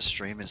to watch the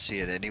stream and see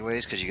it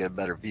anyways, because you get a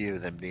better view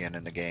than being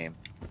in the game.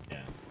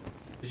 Yeah,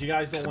 because you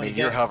guys don't I want mean, to.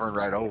 you're hovering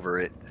right over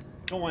it.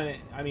 Don't want to.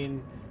 I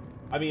mean,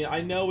 I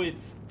know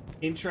it's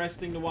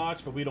interesting to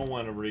watch, but we don't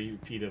want a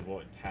repeat of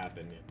what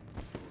happened.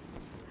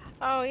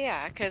 Oh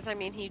yeah, because I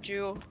mean, he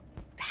drew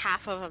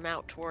half of them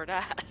out toward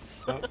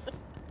us. Yep.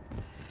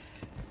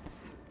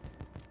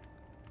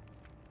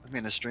 I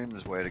mean, the stream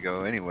is the way to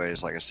go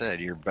anyways. Like I said,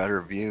 your better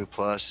view,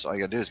 plus all you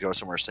gotta do is go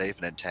somewhere safe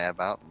and then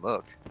tab out and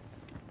look.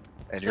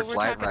 And So you're we're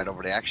flying talking- right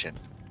over the action.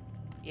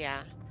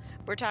 Yeah.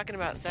 We're talking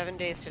about 7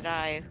 Days to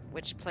Die,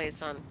 which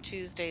plays on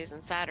Tuesdays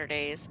and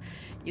Saturdays.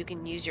 You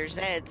can use your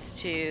Zeds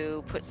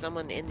to put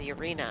someone in the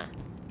arena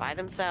by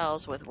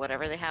themselves with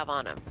whatever they have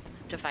on them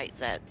to fight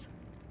Zeds.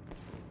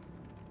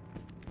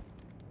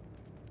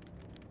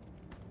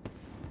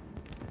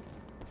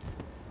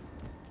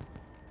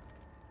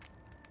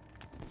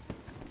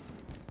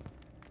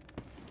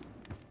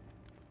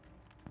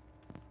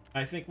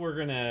 I think we're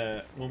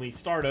gonna, when we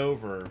start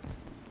over,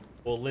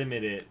 we'll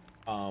limit it,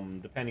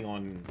 depending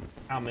on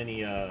how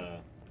many,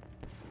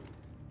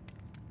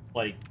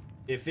 like,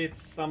 if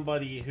it's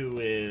somebody who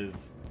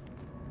is,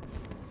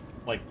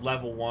 like,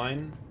 level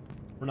 1,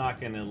 we're not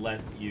gonna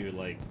let you,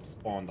 like,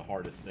 spawn the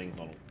hardest things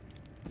on them.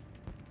 I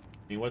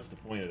mean, what's the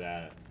point of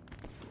that?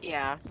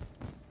 Yeah.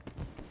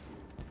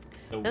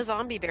 So, Those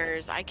zombie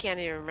bears, I can't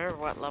even remember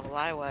what level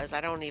I was.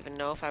 I don't even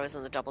know if I was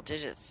in the double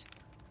digits.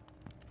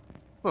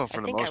 Well,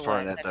 for the think I most part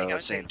of was. that, I think though, I at the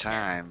was same doing 10.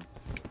 time,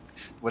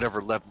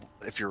 whatever level,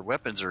 if your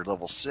weapons are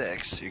level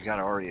 6, you got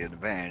already an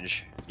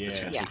advantage. It's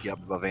yeah. going to take you up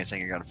above anything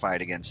you're going to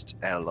fight against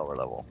at a lower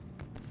level.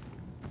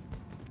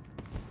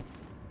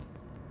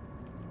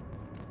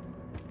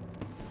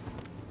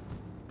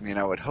 I mean,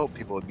 I would hope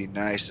people would be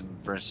nice and,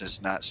 for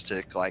instance, not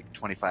stick like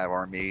 25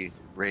 army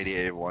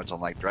radiated ones on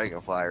like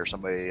Dragonfly or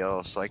somebody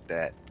else like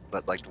that.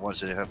 But like the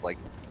ones that have like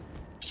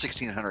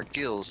 1,600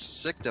 kills,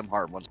 stick them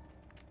hard ones.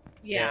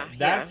 Yeah,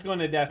 That's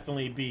gonna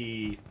definitely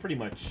be pretty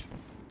much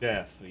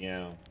death, you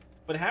know.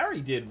 But Harry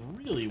did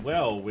really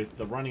well with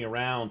the running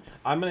around.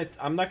 I'm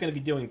not gonna be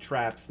doing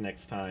traps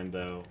next time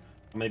though.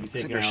 I'm gonna be I think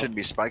taking there out. shouldn't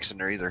be spikes in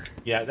there either.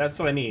 Yeah, that's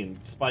what I mean.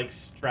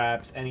 Spikes,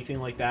 traps, anything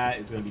like that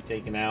is gonna be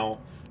taken out.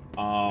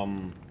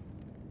 I'm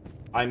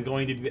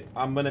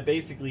gonna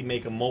basically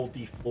make a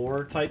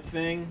multi-floor type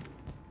thing,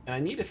 and I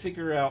need to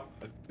figure out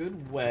a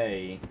good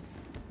way.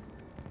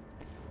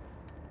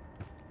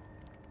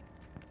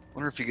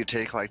 Wonder if you could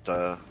take like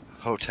the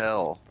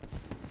hotel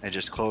and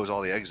just close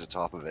all the exits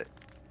off of it.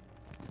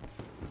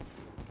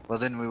 Well,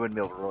 then we wouldn't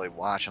be able to really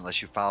watch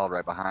unless you followed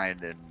right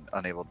behind and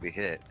unable to be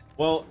hit.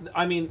 Well,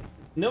 I mean,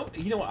 no,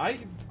 you know,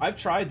 I've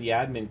tried the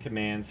admin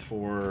commands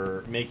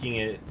for making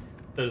it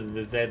so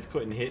the Zeds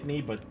couldn't hit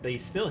me, but they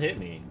still hit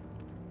me.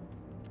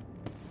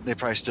 They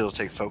probably still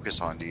take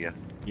focus onto you.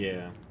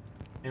 Yeah,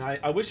 and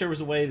I wish there was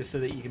a way so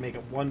that you can make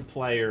it one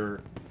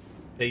player,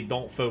 they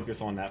don't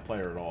focus on that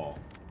player at all.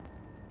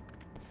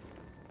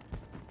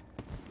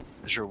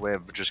 Is there a way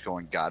of just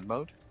going God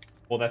mode?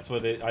 Well, that's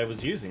what I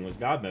was using, was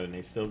God mode, and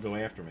they still go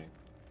after me.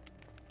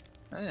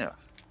 Yeah.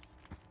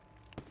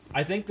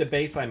 I think the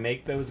base I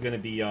make, though, is going to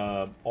be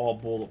all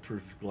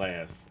bulletproof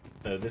glass.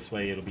 So this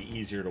way it'll be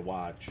easier to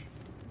watch.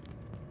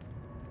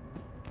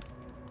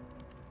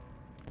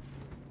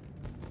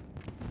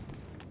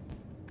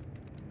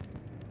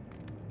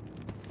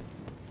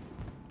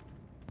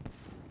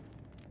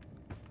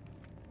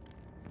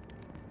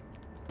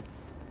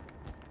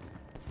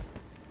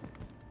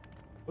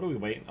 What are we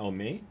waiting? Oh,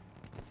 me?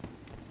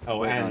 Oh,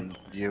 Wait and on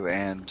you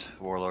and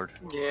Warlord.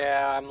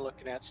 Yeah, I'm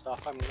looking at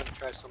stuff. I'm gonna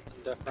try something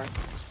different.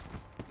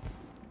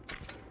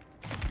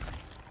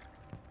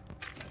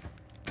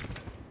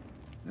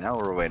 Now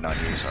we're waiting on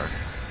you, Sark.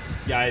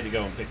 yeah, I had to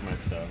go and pick my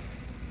stuff.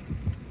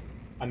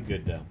 I'm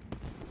good, though.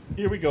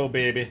 Here we go,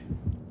 baby.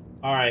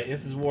 Alright,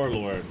 this is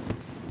Warlord.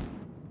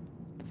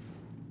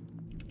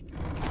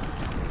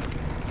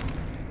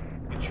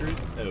 Pictured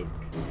Oak.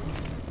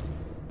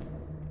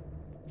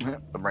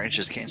 The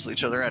branches cancel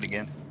each other out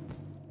again.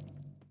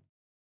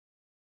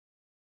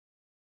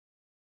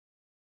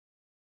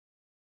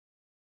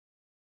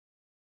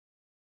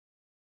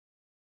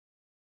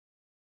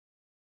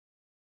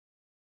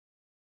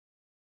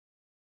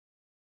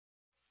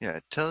 Yeah,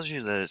 it tells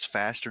you that it's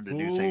faster to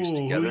do things Ooh,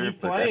 who together, you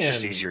but that's just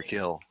playing? easier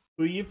kill.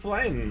 Who you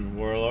playing,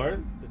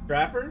 Warlord? The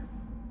Trapper?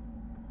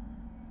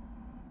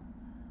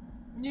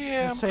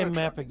 Yeah, The I'm same gonna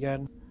try- map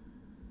again.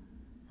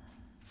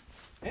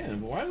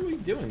 Man, what are we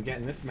doing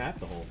getting this map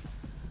the whole time?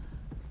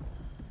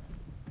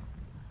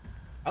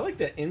 I like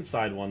the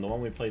inside one, the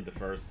one we played the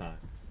first time.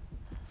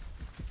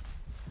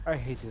 I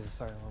hate the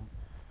Asylum.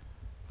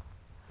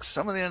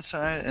 Some of the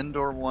inside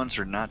indoor ones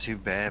are not too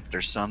bad, but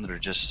there's some that are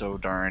just so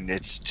darn.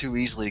 It's too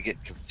easily to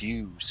get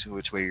confused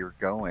which way you're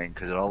going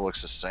because it all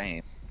looks the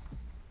same.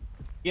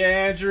 Yeah,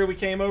 Andrew, we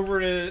came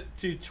over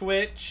to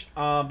Twitch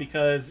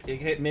because it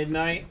hit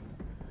midnight,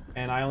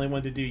 and I only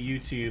wanted to do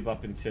YouTube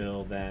up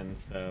until then,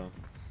 so...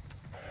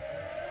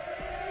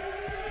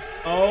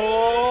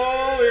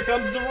 Oh, here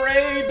comes the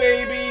raid,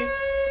 baby!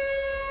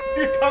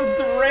 Here comes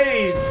the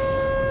raid!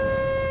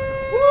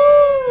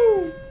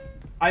 Woo!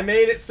 I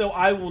made it so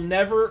I will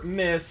never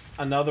miss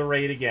another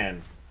raid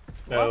again.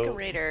 So Welcome,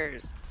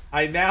 Raiders.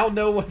 I now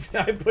know what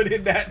I put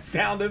in that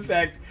sound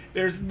effect.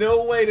 There's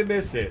no way to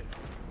miss it.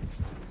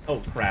 Oh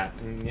crap!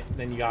 And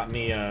then you got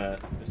me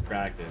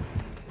distracted.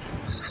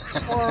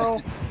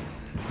 Well,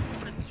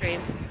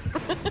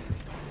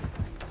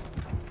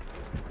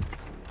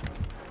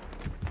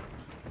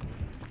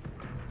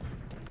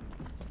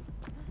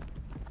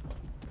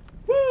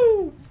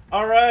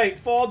 All right,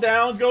 Fall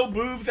Down, Go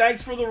Boob,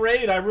 thanks for the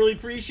raid. I really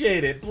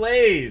appreciate it.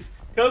 Blaze,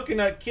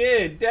 Coconut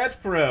Kid,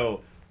 Death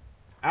Crow.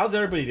 How's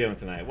everybody doing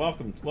tonight?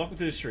 Welcome to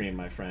the stream,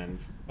 my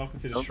friends. Welcome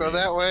to the Don't stream. go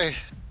that way.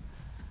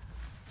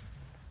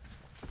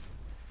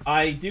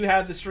 I do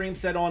have the stream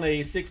set on a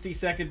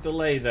 60-second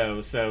delay,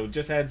 though, so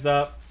just heads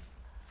up.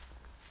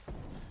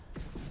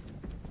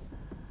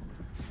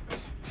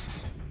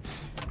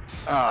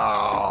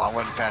 Oh, I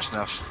wasn't fast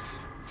enough.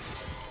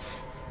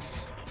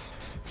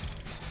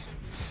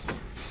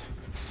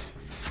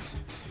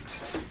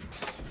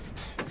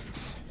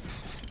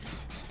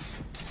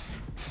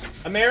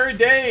 Mary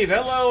Dave,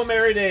 hello,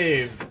 Mary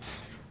Dave.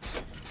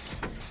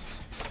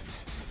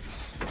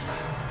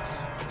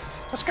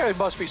 This guy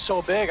must be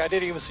so big. I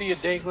didn't even see you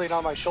dangling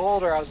on my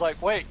shoulder. I was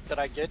like, wait, did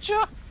I get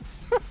you?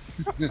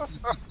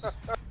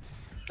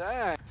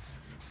 Dang. I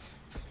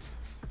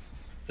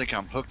think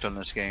I'm hooked on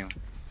this game.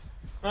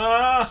 You're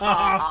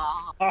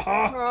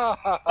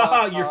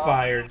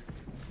fired.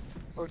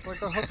 Looks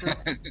like a hooker.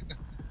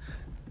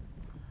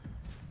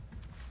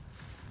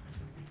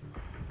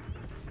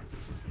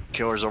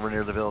 Killer's over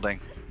near the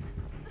building.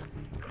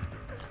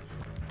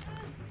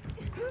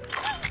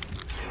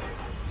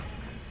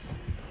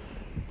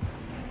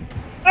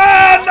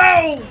 Ah,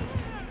 no!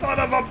 Son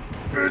of a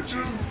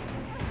bitches!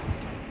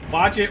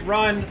 Watch it,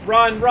 run,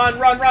 run, run,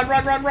 run, run,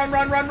 run, run, run,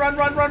 run, run, run,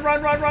 run, run,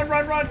 run, run, run,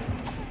 run, run.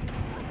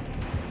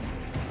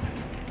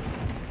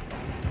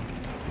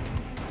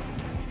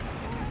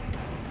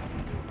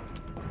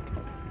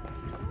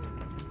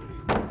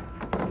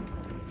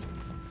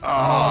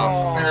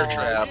 Oh, bear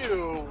trap.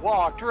 You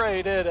walked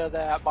right into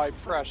that, my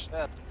precious.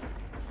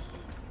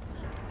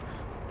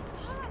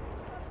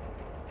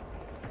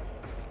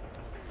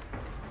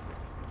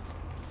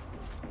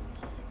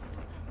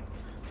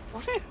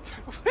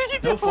 What are you No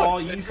doing,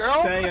 fall, you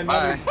girl? say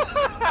another.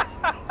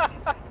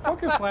 Bye.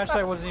 Fucking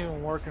flashlight wasn't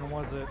even working,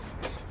 was it?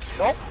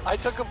 Nope, I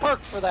took a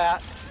perk for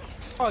that.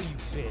 Oh, you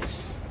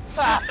bitch.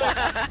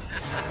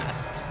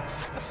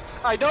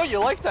 I know you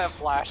like that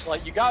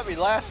flashlight. You got me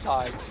last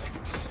time.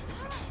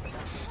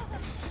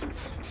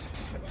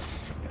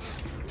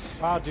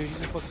 Wow, dude, you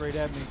just looked right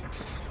at me.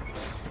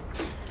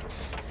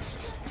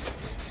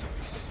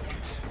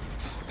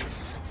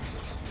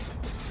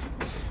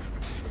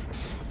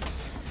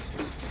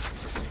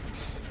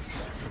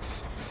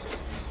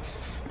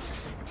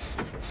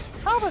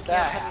 How did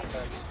that Camp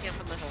happen? Camp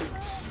on the hook.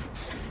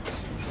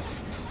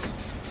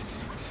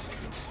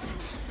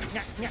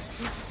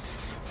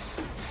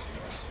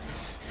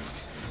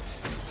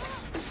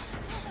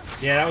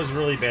 Yeah, that was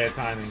really bad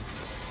timing.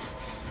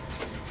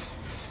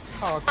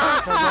 Oh, of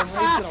course, I ran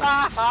right into the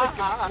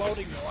freaking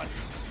floating one.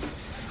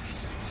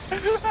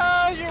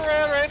 You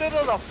ran right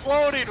into the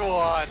floating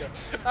one.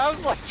 I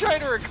was like trying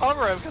to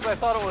recover him because I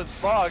thought it was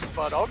bugged,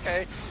 but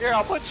okay. Here,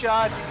 I'll put you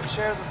on. You can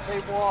share the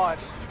same one.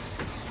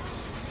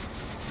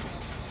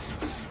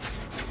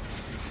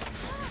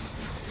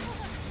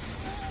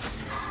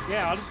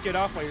 Yeah, I'll just get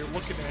off while you're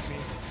looking at me.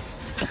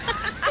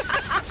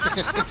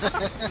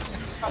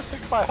 I was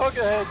picking my hook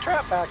and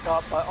trap back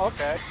up, but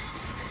okay.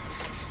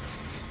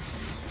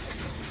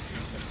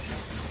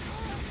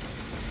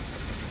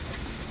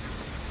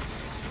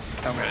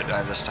 I'm gonna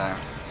die this time.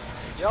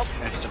 Yep,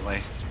 Instantly.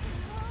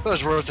 It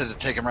was worth it to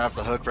take him right off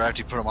the hook right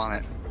after you put him on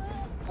it.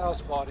 that was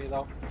funny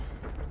though.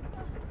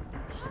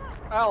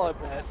 I'll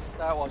admit,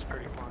 that was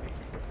pretty funny.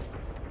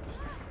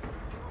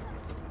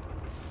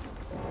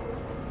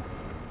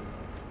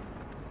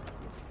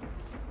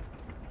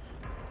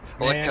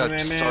 I like how Man.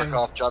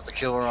 Sarcoth dropped the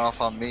killer off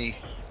on me.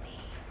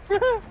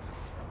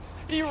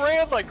 He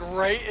ran like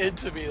right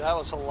into me. That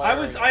was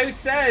hilarious. I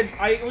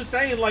was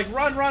saying like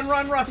run, run,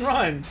 run, run,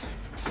 run.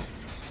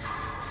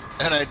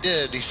 And I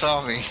did, he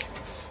saw me.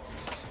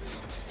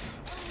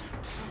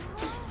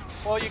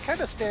 Well, you kind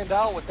of stand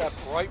out with that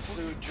bright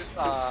blue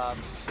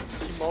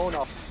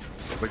kimono.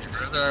 Would you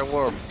rather I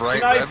wore a bright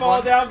Can I red fall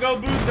one? down? Go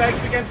boost.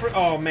 Thanks again for.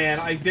 Oh man,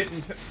 I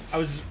didn't. I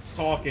was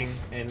talking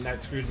and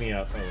that screwed me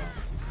up. Oh well.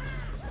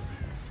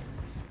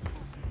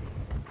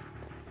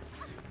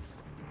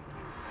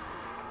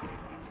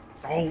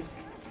 Oh.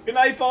 Good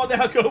night, fall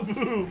down, go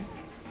boom.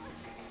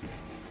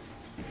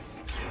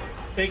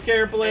 Take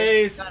care,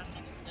 Blaze. Got a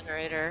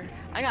generator.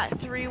 I got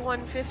 3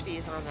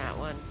 150s on that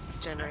one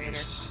generator.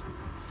 Nice.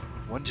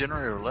 One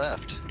generator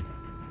left.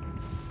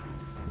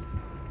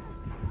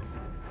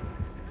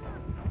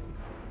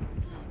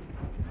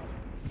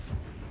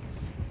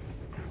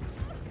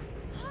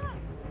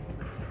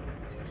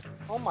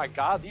 Oh my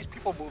god, these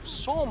people move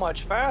so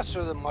much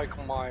faster than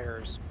Michael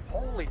Myers.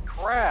 Holy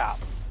crap.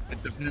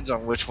 It depends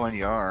on which one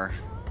you are.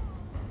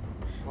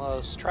 Well,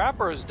 this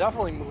Trapper is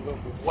definitely moving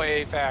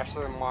way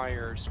faster than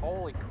Myers.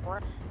 Holy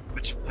crap.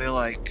 But you play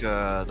like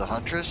the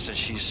Huntress, and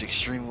she's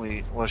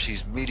extremely, well,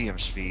 she's medium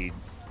speed.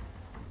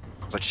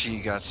 But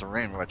she got some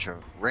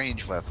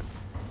range weapon.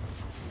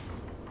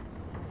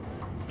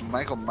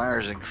 Michael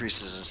Myers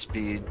increases in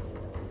speed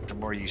the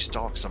more you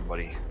stalk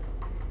somebody.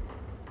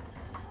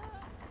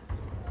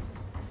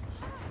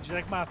 Did you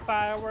like my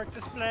firework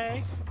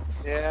display?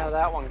 Yeah,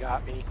 that one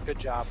got me. Good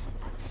job.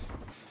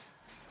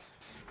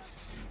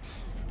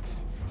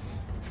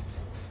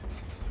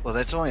 Well,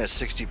 that's only a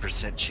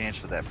 60% chance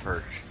for that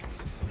perk.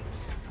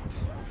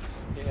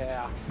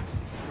 Yeah.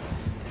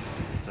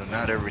 So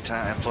not every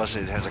time, and plus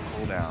it has a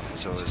cooldown.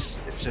 So as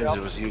soon as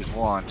it was used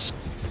once.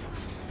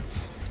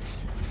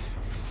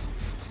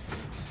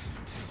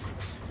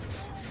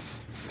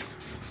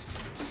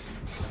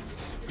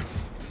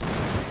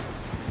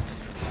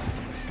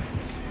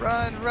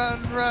 Run,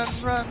 run, run,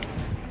 run.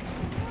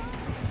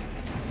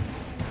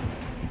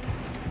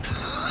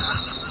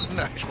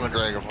 Nice one,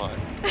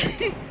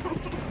 Dragonfly.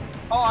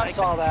 Oh, I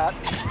saw that.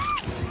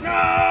 No!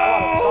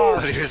 Oh,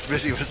 But sorry. he was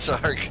busy with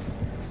Sark.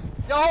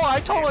 No, I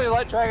totally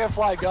let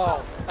Dragonfly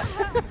go.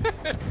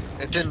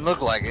 It didn't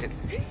look like it.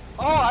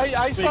 Oh,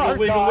 I saw her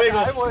Wiggle, dog. wiggle,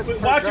 I went wiggle.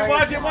 for Watch it,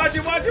 watch it, Dragonfly. watch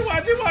it, watch it,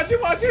 watch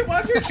it, watch it, watch it,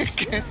 watch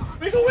it.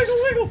 Wiggle, wiggle,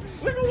 wiggle,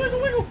 wiggle,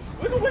 wiggle, wiggle,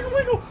 wiggle, wiggle,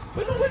 wiggle,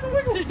 wiggle,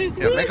 wiggle, wiggle.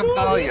 Yeah, make him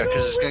follow you,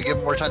 because it's going to give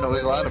him more time to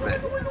wiggle out of it.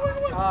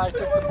 I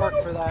took the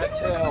perk for that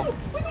too.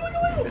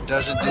 It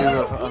doesn't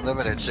do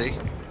unlimited, see?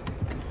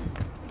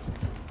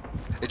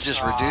 It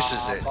just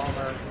reduces it.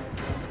 Bummer.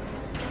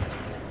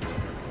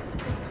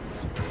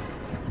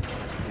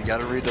 You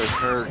gotta read those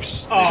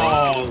perks. They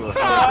Oh, don't do the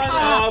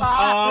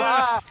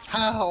up.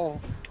 How?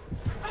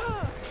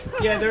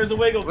 Yeah, there's a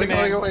wiggle Wiggle,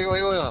 command. wiggle, wiggle,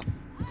 wiggle, wiggle.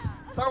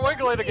 Start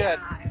wiggling again.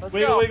 Let's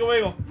Wiggle, go. wiggle,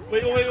 wiggle,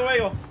 wiggle, wiggle,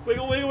 wiggle, wiggle,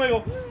 wiggle,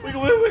 wiggle,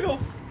 wiggle, wiggle, wiggle.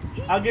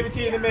 I'll give it to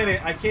you in a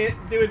minute. I can't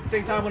do it at the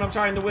same time when I'm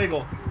trying to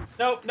wiggle.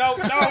 No, no,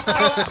 no, no. All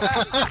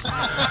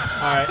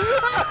right. I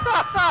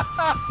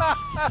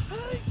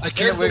There's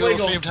can't the wiggle at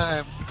the wiggle. same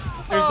time.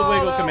 There's the Oh,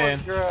 wiggle that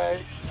command. was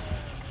great.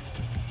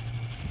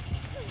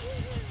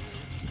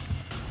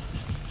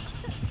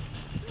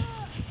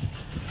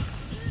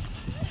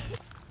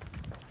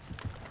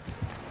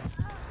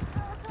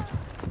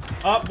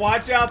 Up,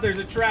 watch out. There's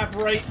a trap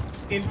right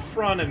in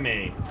front of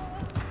me.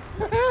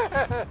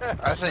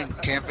 I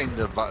think camping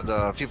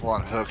the people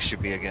on hooks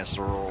should be against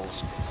the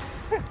rules.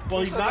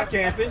 Well, he's not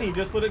camping. He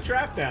just put a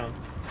trap down.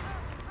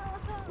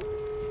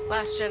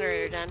 Last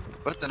generator done.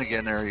 But then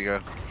again, there you go.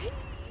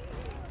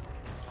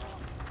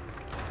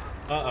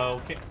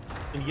 Uh-oh. Can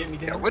you get me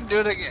Yeah, down? wouldn't do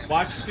it again.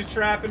 Watch the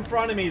trap in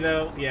front of me,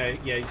 though. Yeah,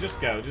 yeah, just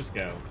go, just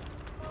go.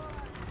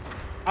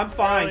 I'm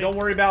fine. Really? Don't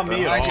worry about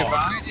me Behind at you, all.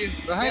 behind you,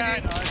 behind Yeah, I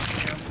you. know, I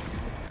see him.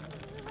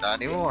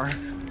 Not anymore.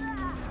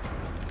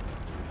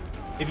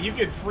 If you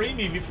could free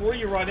me before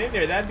you run in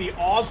there, that'd be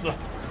awesome.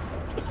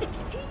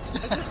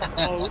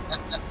 Oh,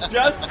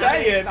 just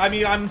saying. I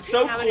mean, I'm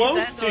so How many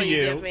close Zeds to will you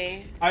you. give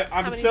me? I'm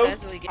How many so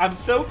Zeds will you give I'm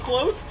so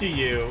close to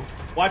you.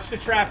 Watch the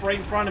trap right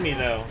in front of me,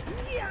 though.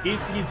 He's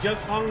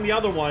just hung the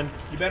other one.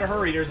 You better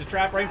hurry. There's a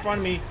trap right in front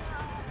of me.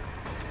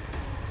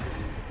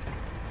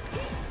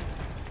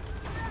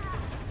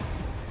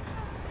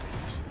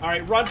 All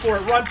right, run for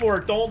it. Run for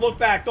it. Don't look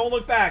back. Don't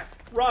look back.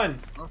 Run.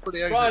 Run for the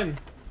exit. Run.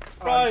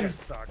 Oh, you Run. guys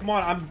suck. Come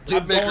on. I'm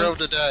Leave Big going. Grove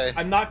to die.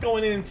 I'm not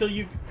going in until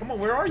you. Come on.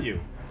 Where are you?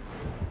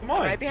 Come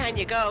on. Right behind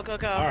you. Go, go,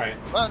 go. All right.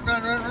 Run,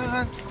 run, run, run,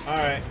 run. All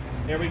right.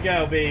 There we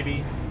go,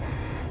 baby.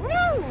 Woo!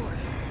 Oh,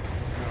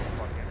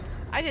 fuck it.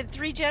 I did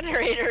 3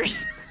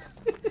 generators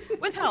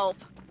with help.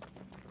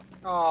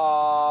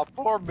 Aw,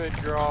 poor Oh,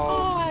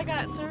 Midgrove. I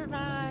got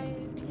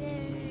survived.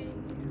 Yay.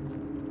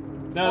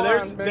 No, Hold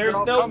there's on, Big there's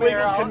Girl, no come here,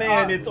 wiggle I'll-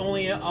 command. It's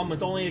only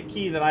a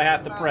key that I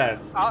have to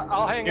press.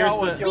 I'll hang Here's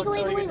out with the- you Wiggle,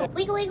 until wiggle, you wiggle,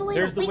 wiggle, wiggle, wiggle,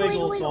 There's the wiggle,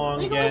 wiggle wiggle, song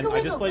wiggle, again. wiggle,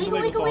 I just played the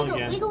wiggle, wiggle wiggle, song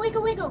again. wiggle,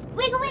 wiggle, wiggle,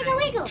 wiggle, wiggle, wiggle, wiggle,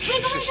 wiggle, wiggle,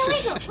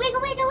 wiggle,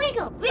 wiggle, wiggle,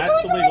 wiggle,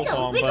 That's the wiggle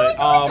song, wiggle, but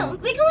wiggle,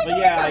 wiggle, but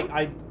yeah,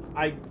 wiggle.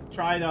 I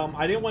tried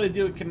I didn't want to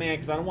do a command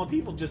because I don't want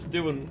people just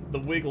doing the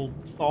wiggle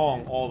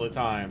song all the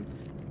time.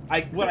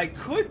 What I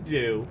could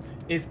do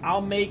is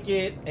I'll make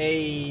it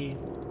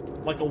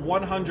like a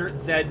 100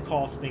 Zed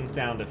costing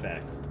sound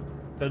effect.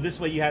 So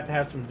this way you have to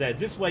have some Zeds.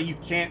 This way you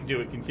can't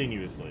do it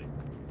continuously.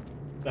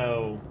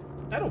 So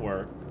that'll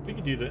work. We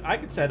could do that. I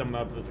could set them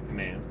up as a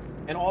command.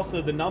 And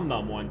also the num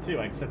num one too.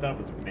 I can set that up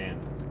as a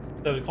command.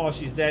 So it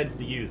costs you Zeds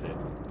to use it.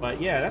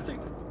 But yeah,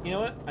 you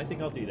know what? I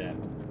think I'll do that.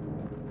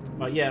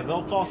 But yeah,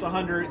 they'll cost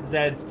 100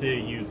 Zeds to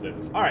use those.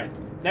 Alright.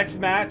 Next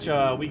match,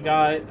 we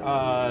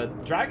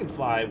got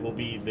Dragonfly will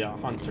be the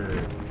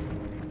hunter.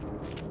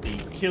 The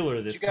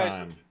killer this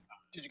time.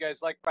 Did you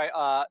guys like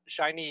my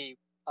shiny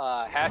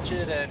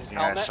hatchet and Yeah,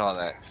 I helmet? saw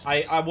that.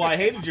 I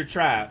hated your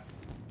trap.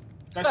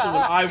 Especially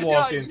when I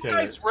walked into You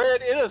guys it.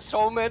 ran into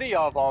so many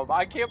of them.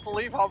 I can't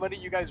believe how many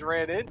you guys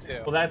ran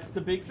into. Well, that's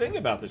the big thing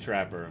about the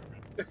trapper.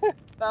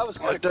 That was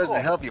Well, pretty it doesn't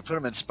cool. help. You put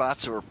them in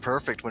spots that were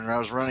perfect. When I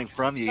was running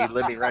from you, you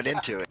let me right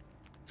into it.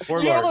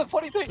 Warlord. You know, the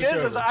funny thing Switch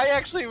is over. I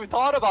actually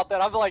thought about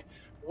that. I'm like,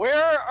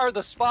 where are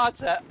the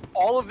spots that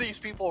all of these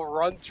people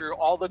run through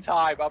all the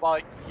time? I'm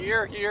like,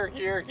 here, here,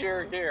 here,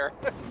 here, here.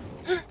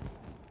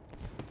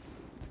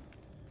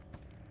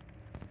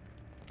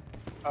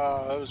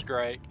 It was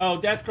great. Oh,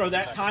 Death Crow,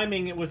 that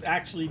timing,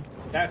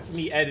 that's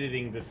me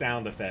editing the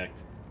sound effect.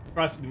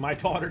 Trust me, my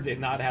daughter did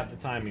not have the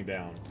timing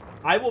down.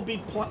 I'll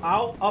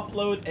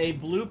upload a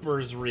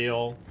bloopers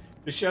reel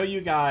to show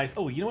you guys.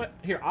 Oh, you know what?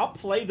 Here, I'll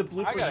play the I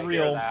bloopers gotta hear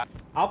reel. that.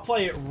 I'll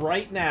play it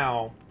right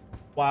now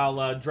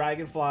while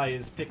Dragonfly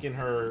is picking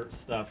her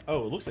stuff.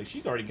 Oh, it looks like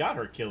she's already got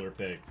her killer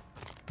picked.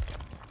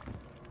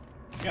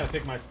 I gotta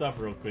pick my stuff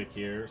real quick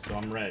here, so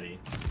I'm ready.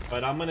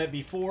 But I'm gonna,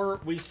 before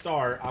we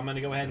start, I'm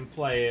gonna go ahead and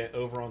play it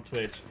over on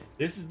Twitch.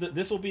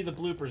 This will be the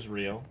bloopers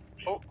reel.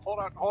 Oh, hold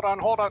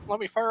on. Let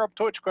me fire up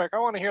Twitch quick. I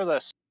want to hear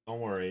this.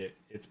 Don't worry,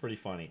 it's pretty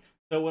funny.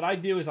 So what I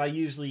do is I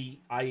usually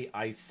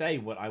I say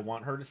what I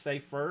want her to say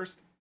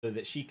first, so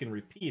that she can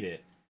repeat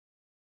it.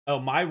 Oh,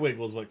 my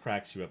wiggle is what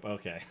cracks you up.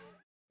 Okay,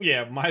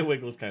 yeah, my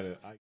wiggle is kind of.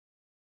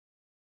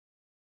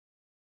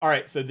 All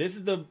right, so this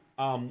is the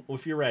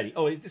if you're ready.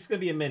 Oh, it's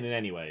gonna be a minute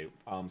anyway.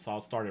 So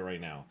I'll start it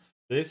right now.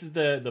 This is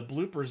the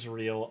bloopers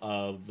reel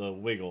of the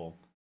wiggle.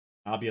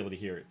 I'll be able to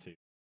hear it too. It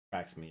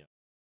cracks me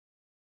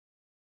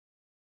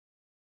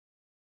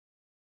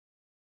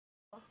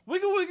up.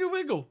 Wiggle, wiggle,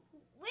 wiggle.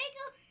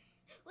 Wiggle,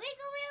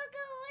 wiggle,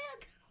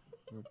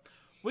 wiggle, wiggle.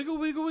 Wiggle,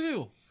 wiggle,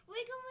 wiggle.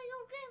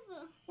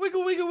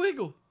 Wiggle, wiggle,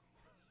 wiggle.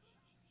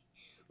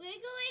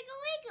 Wiggle, wiggle,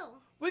 wiggle.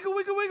 Wiggle,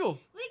 wiggle, wiggle.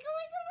 Wiggle,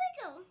 wiggle,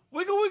 wiggle.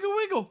 Wiggle, wiggle,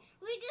 wiggle.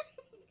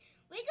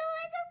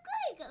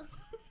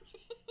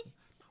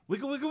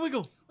 Wiggle, wiggle,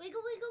 wiggle.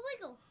 Wiggle, wiggle, wiggle,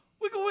 wiggle.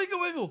 Wiggle,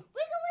 wiggle, wiggle.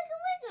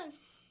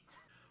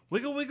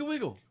 Wiggle, wiggle, wiggle. Wiggle, wiggle, wiggle. Wiggle, wiggle,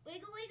 wiggle.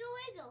 Wiggle, wiggle, wiggle. Wiggle,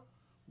 wiggle, wiggle.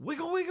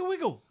 Wiggle, wiggle, wiggle. Wiggle, wiggle,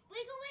 wiggle.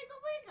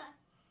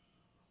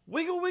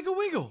 Wiggle, wiggle,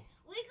 wiggle.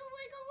 Wiggle,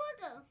 wiggle,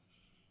 wiggle.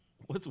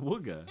 What's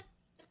wooga?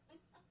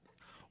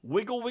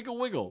 Wiggle, wiggle,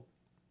 wiggle.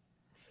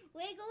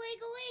 Wiggle,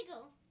 wiggle,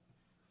 wiggle.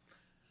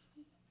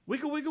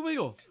 Wiggle, wiggle,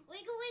 wiggle.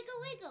 Wiggle,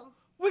 wiggle, wiggle.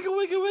 Wiggle,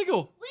 wiggle,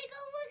 wiggle.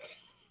 Wiggle, wiggle.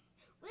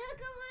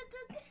 Wiggle,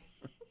 wiggle.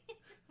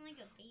 Like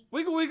a baby.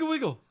 Wiggle, wiggle,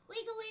 wiggle.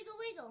 Wiggle, wiggle,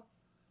 wiggle.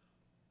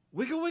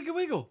 Wiggle, wiggle,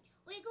 wiggle.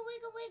 Wiggle,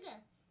 wiggle,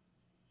 wiggle.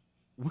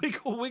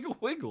 Wiggle, wiggle,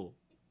 wiggle.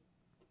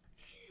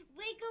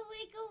 Wiggle,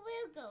 wiggle, wiggle.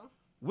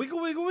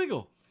 Wiggle, wiggle,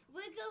 wiggle.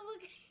 Wiggle,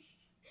 wiggle.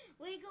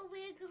 Wiggle,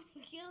 wiggle,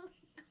 wiggle.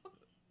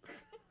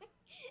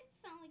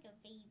 Sound like a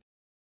baby.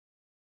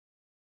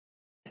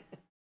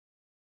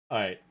 All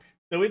right,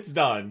 so it's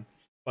done.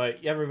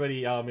 But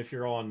everybody, if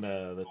you're on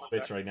the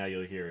Twitch right now,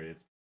 you'll hear it.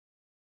 It's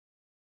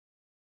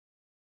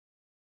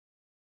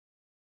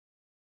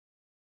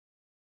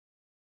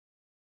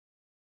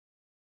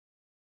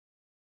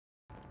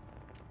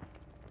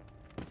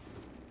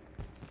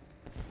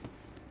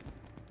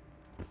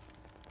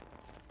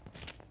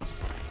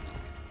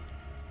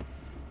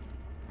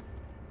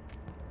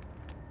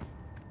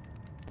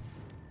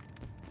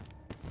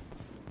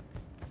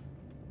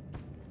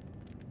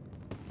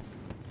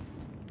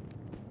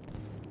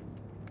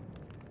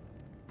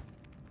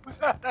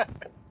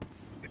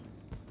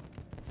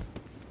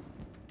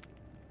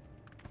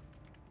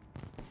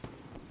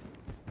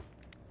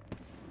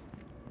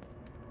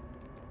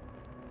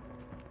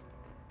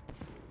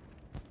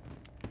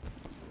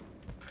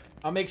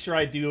I'll make sure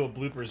I do a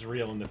bloopers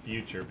reel in the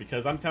future,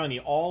 because I'm telling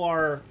you, all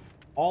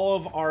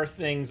of our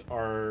things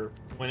are,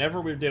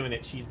 whenever we're doing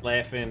it, she's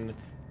laughing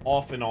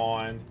off and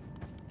on.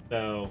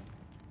 So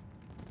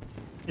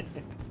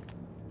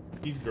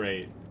she's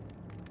great.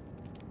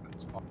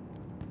 That's fun.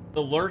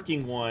 The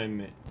lurking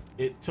one,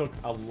 it took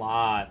a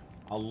lot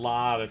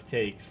of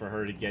takes for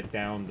her to get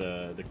down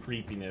the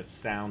creepiness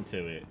sound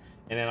to it.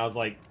 And then I was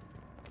like,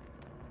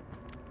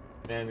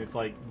 and it's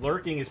like,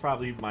 lurking is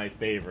probably my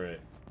favorite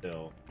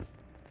still.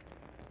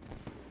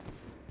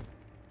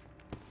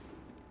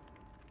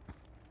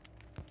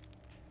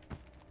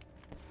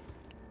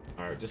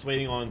 Alright, just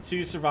waiting on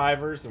 2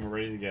 survivors and we're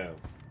ready to go.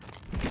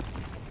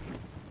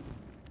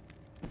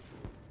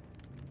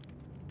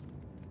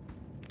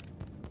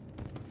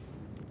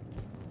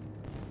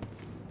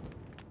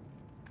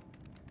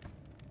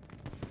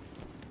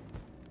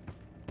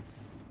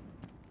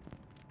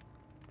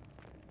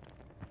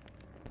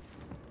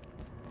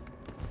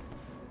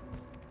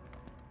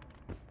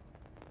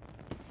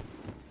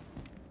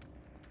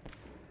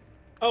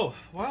 Oh,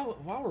 while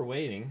we're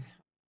waiting,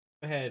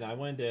 go ahead. I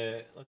wanted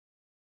to.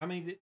 How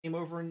many came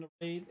over in the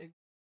raid?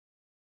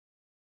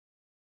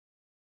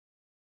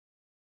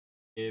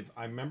 If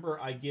I remember,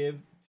 I give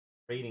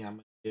rating. I'm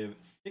gonna give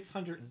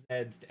 600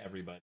 Zeds to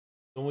everybody.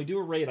 So when we do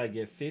a raid, I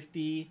give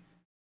 50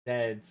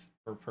 Zeds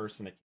per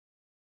person.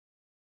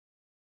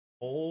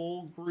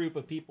 Whole group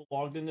of people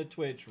logged into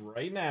Twitch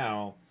right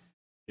now.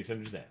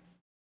 600 Zeds.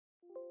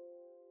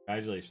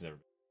 Congratulations,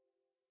 everybody.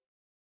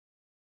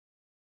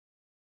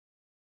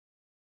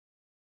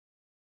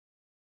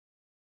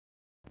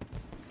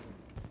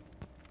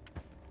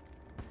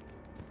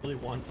 Really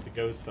wants to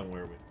go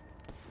somewhere with.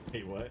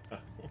 Hey, what?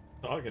 What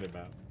are you talking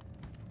about?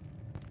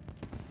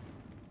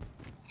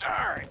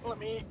 Alright, let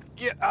me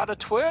get out of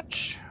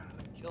Twitch,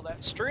 kill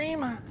that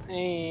stream,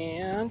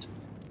 and...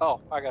 Oh,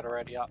 I got it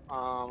ready up.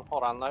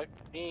 Hold on, let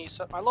me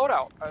set my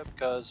loadout,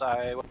 because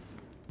I...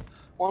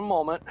 One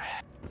moment.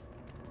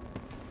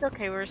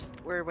 Okay,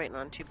 we're waiting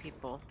on 2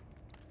 people.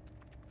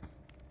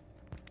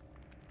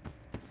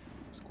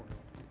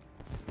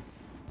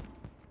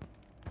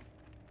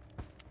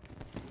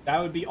 That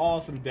would be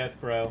awesome, Death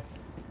Crow.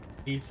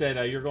 He said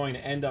you're going to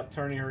end up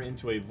turning her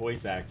into a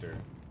voice actor.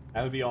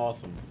 That would be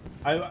awesome.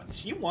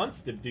 She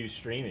wants to do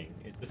streaming.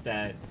 It's just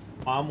that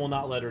Mom will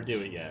not let her do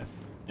it yet.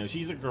 You know,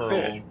 she's a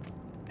girl,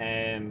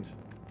 and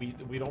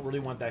we don't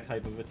really want that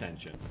type of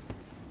attention.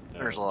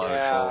 There's a lot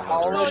Yeah, of trolls how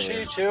out old there.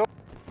 is she too?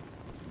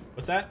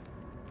 What's that?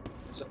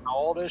 How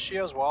old is she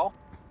as well?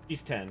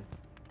 She's 10.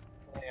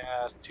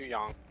 Yeah, too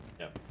young.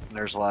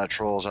 There's a lot of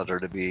trolls out there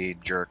to be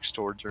jerks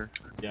towards her.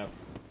 Yep.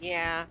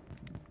 Yeah.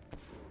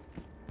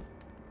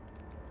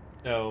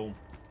 So,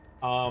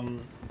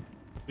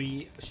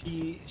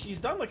 she's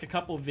done like a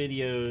couple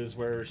videos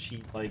where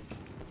she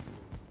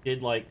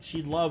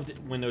she loved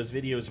when those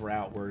videos were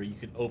out where you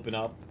could open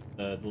up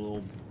the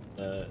little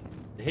the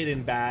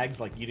hidden bags,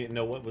 like you didn't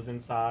know what was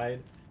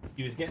inside.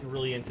 She was getting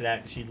really into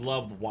that. She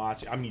loved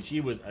watching. I mean, she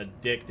was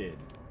addicted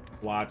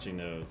watching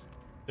those.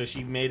 So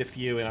she made a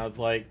few, and I was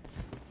like,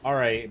 all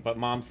right, but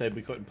Mom said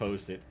we couldn't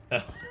post it.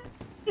 So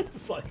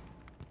it's like,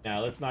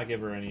 no, let's not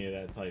give her any of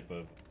that type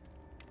of.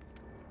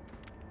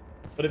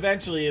 But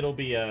eventually, it'll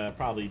be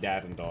probably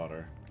dad and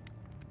daughter.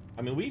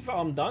 I mean, we've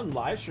done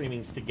live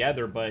streamings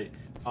together, but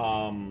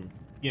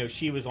you know,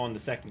 she was on the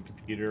second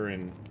computer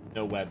and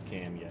no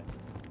webcam yet.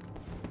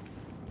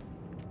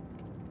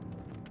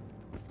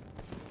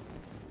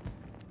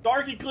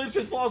 Dark Eclipse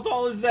just lost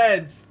all his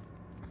Zeds.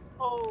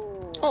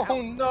 Oh.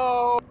 Oh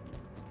no!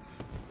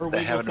 Or we That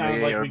just happened to sound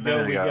me like a we go,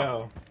 minute we ago.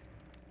 go.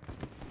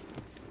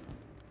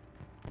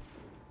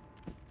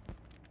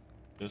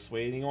 Just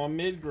waiting on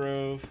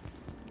Midgrove.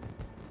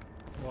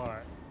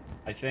 What?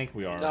 I think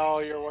we are. No,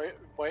 you're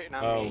waiting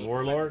on Oh, me.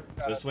 Warlord.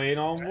 Just waiting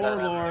on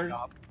Warlord.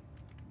 Up.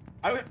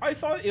 I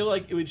thought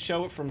it would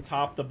show it from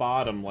top to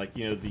bottom, like,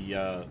 you know,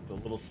 the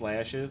little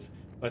slashes.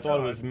 But I thought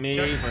it was it's me.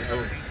 just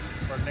Oh,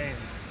 for names.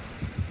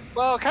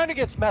 Well, it kind of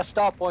gets messed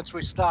up once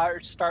we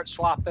start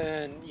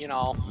swapping, you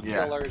know,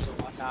 Yeah. killers and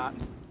whatnot.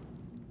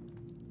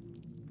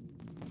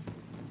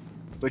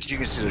 But you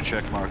can see the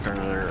check mark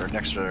under their, or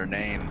next to their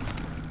name.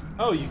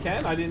 oh, you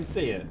can? I didn't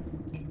see it.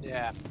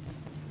 Yeah.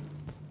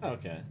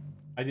 Okay.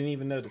 I didn't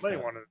even notice Somebody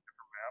that. wanted.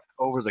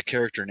 Over the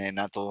character name,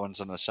 not the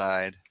ones on the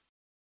side.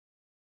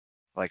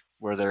 Like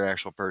where their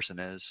actual person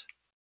is.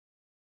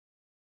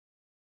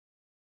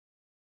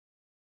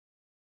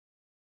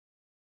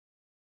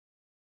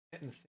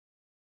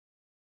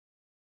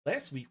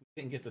 Last week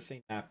we didn't get the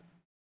same map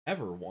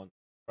ever once,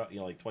 you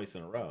know, like twice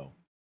in a row.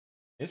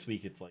 This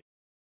week it's like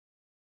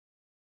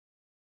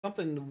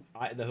something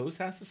the host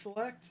has to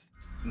select.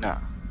 No.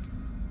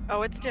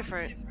 Oh, it's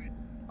different.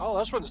 Oh,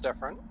 this one's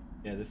different.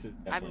 Yeah, this is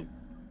definitely.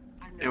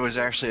 It was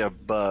actually a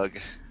bug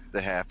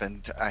that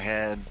happened. I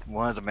had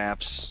one of the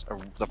maps, or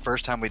the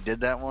first time we did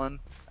that one,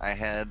 I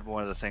had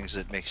one of the things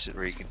that makes it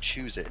where you can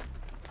choose it.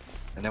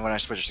 And then when I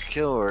switched to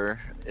killer,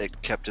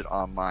 it kept it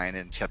on mine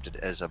and kept it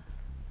as a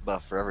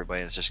buff for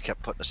everybody, and it just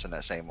kept putting us in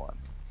that same one.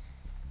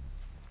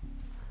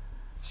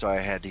 So I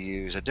had to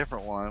use a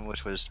different one,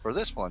 which was for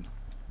this one.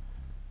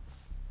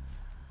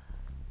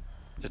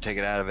 To take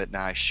it out of it,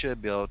 now I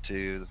should be able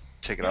to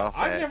take it Yeah,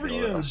 off I've that. never and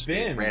even it'll be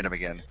been. random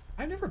again.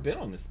 I've never been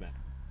on this map.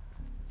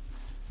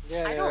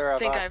 Yeah, I neither don't have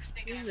think I. I've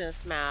seen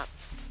this map,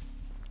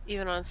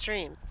 even on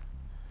stream.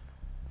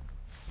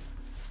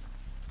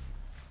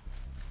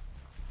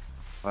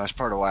 Well, that's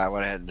part of why I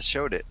went ahead and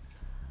showed it.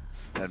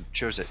 And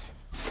chose it.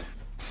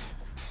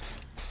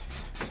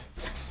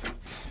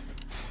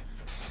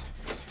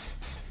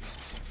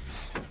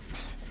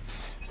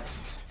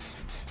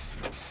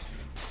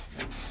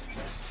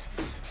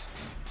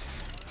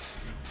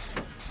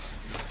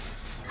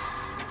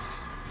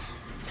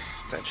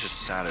 That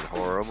just sounded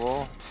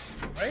horrible.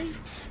 Right?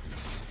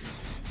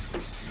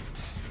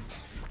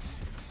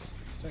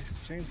 Texas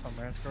Chainsaw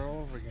Massacre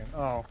all over again.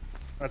 Oh,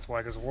 that's why,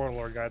 because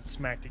Warlord got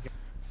smacked again.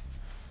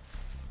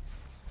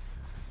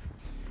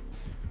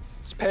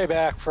 It's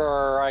payback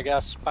for, I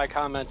guess, my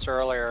comments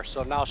earlier.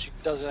 So now she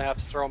doesn't have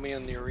to throw me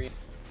in the arena.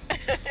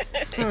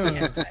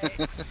 Yeah,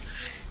 right.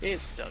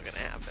 It's still gonna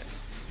happen.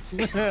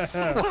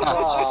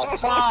 Oh,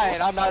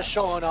 fine. I'm not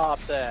showing up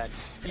then.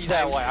 Be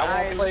that way.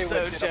 I I'm won't play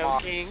so with you tomorrow.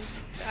 joking.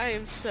 I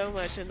am so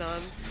much a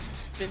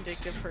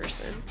non-vindictive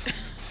person.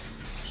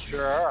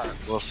 Sure.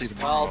 We'll see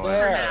tomorrow. Well,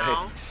 there.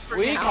 Now, for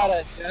We now. got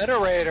a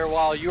generator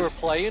while you were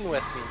playing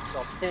with me,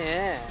 so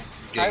I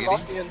Giggity.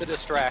 love being the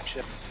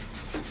distraction.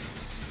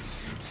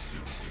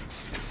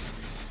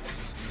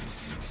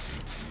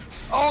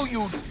 Oh,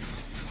 you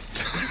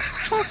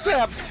took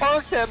that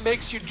perk that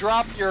makes you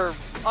drop your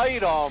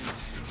item.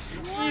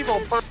 You evil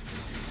perk.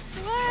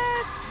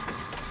 What?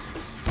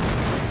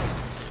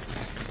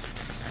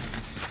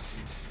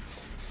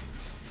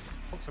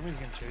 Oh, somebody's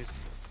getting chased.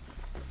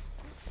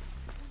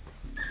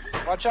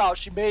 Watch out!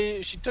 She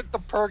took the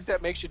perk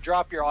that makes you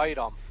drop your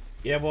item.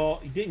 Yeah,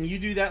 well, didn't you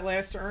do that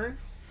last turn?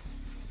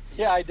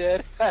 Yeah, I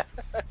did.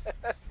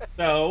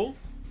 No,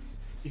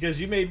 because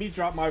you made me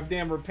drop my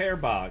damn repair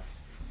box.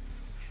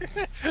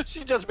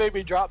 She just made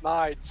me drop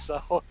mine,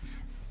 so.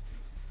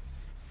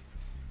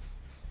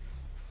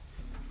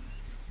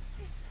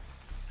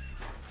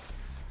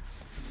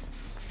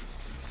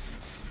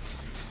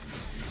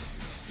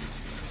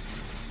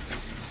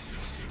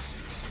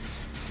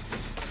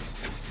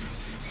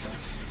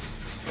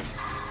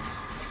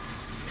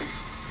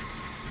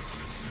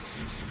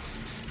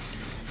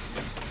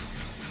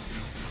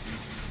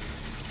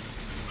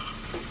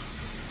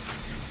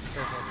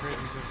 Careful, crazy's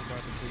over by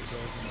the big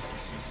building.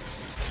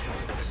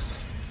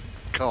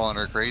 calling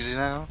her crazy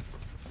now?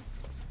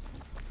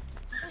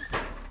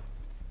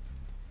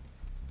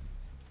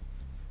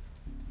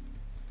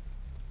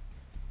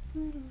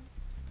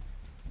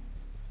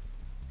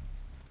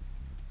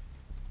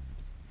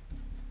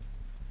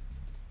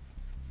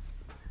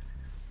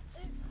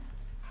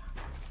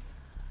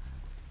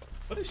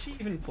 What is she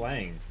even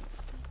playing?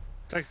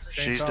 Texas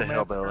She's Chainsaw the Massacre.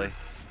 hillbilly.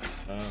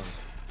 Oh.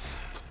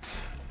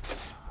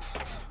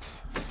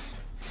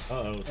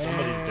 Uh-oh,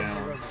 somebody's And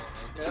down.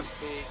 Yep,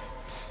 me.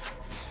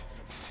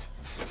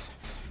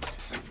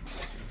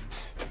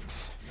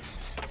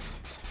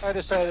 I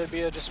decided it'd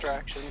be a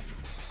distraction.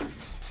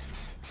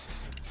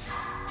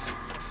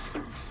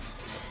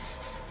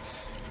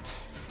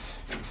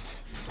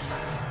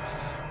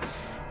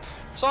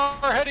 Saw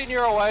her heading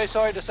your way,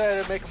 so I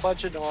decided to make a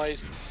bunch of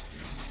noise.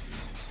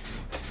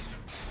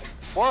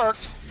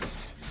 Worked.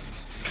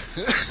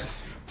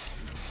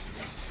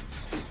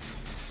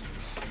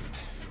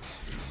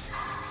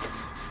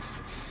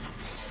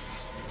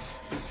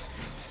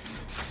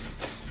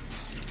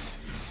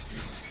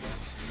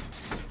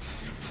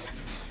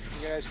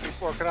 You guys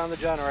keep working on the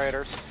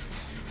generators.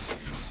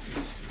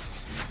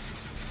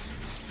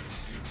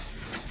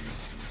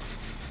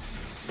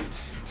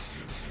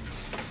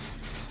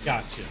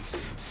 Gotcha.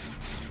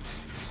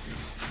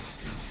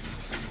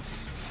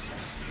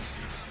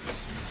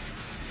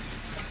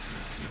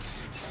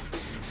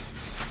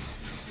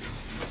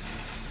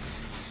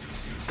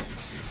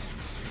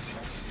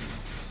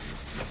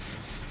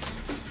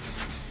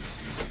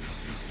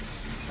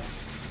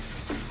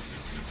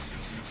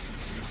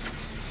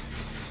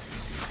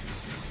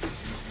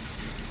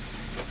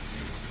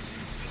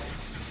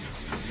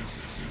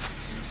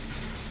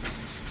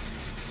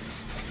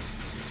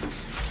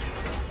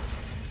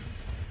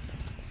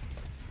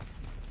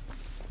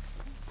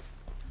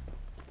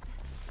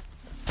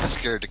 That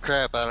scared the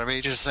crap out of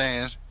me, just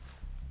saying.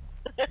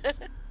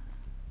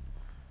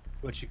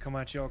 Would she come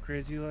at you all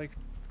crazy like?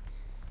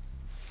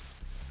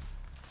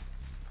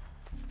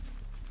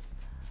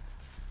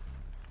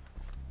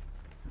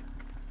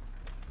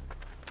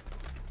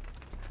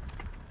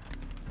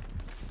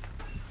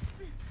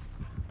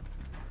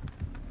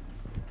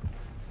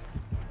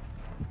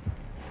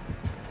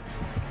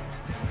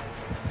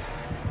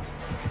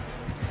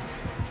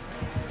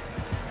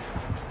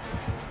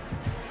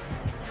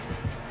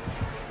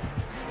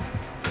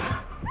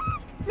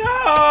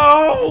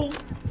 No!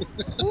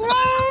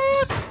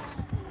 What?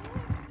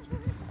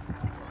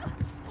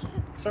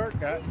 Sark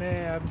got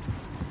mad.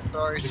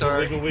 Sorry, Wiggle, sorry.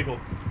 wiggle, wiggle.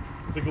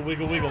 Wiggle,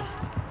 wiggle, wiggle.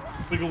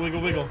 Wiggle,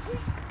 wiggle, wiggle.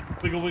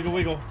 Wiggle, wiggle,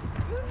 wiggle.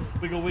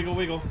 Wiggle, wiggle,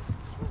 wiggle.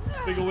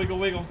 Wiggle, wiggle,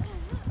 wiggle.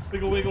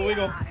 Wiggle, wiggle, wiggle.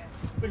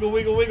 Wiggle,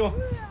 wiggle, wiggle.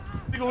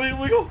 Wiggle, wiggle,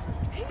 wiggle.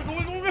 Wiggle,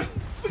 wiggle, wiggle.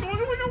 Wiggle,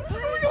 wiggle, wiggle.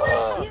 Wiggle, wiggle,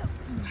 wiggle.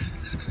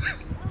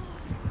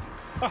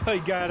 Oh, he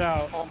got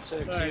out.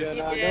 Homesick, Nice. you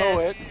and I Yeah. know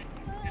it.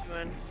 Good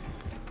one.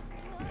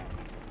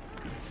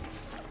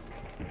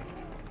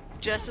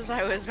 Just as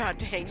I was about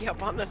to hang you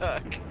up on the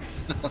hook.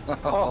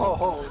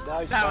 Oh,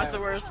 nice. That was the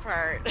time. worst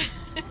part.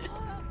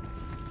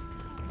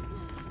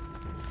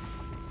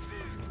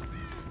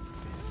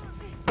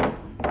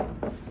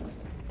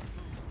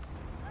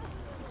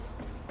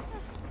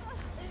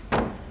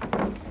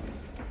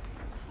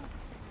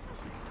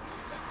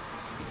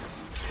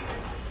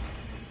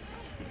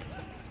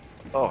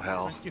 Oh,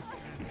 hell. Thank you,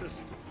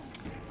 Francis.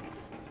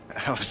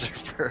 I was there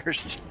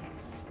first.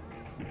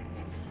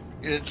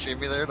 You didn't see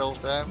me there the whole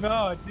time?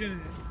 No, it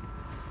didn't.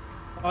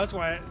 Oh, that's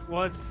why it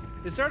was.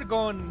 It started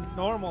going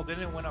normal,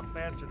 then it went up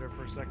faster there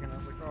for a second. I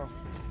was like, oh,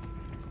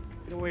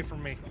 get away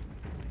from me.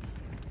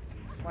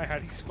 My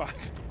hiding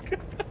spot.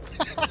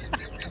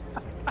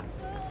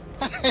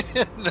 I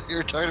didn't know you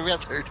were talking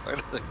about the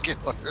talking to the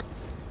killer.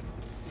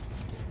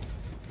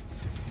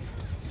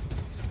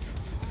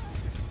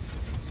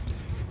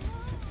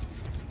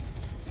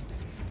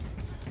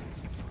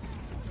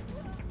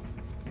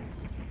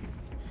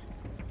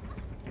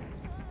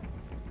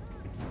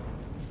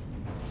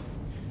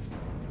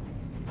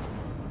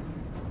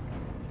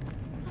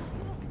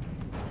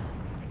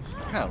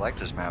 I kind of like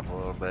this map a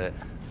little bit.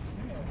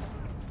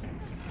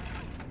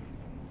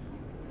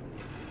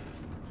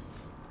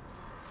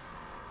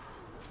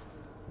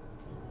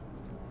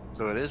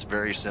 So it is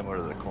very similar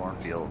to the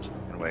cornfield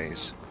in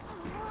ways.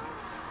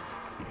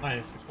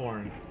 Minus the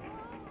corn.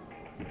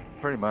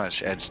 Pretty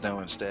much, add snow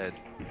instead.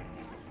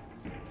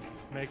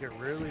 Make it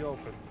really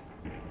open.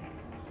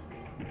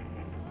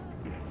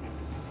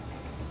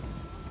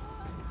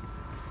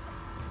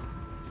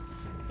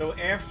 So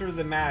after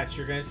the match,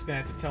 you're just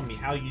gonna have to tell me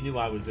how you knew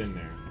I was in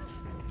there.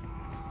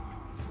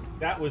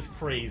 That was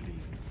crazy.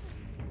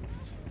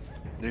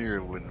 Knew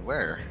you wouldn't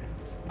wear.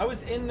 I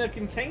was in the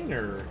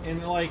container,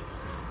 and like,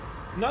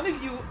 none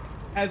of you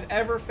have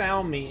ever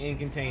found me in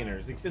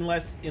containers,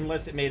 unless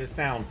it made a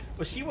sound.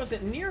 But she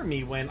wasn't near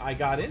me when I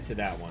got into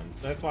that one.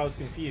 So that's why I was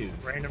confused.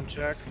 Random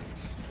check.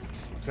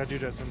 Because I do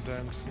that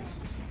sometimes.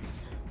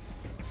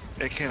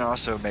 It can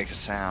also make a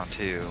sound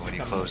too when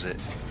you close it.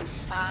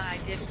 I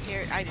didn't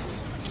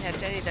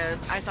catch any of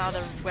those. I saw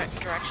the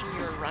direction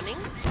you were running,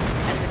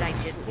 and then I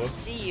didn't Whoops.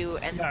 see you,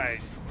 and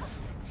Nice.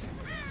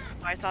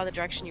 I saw the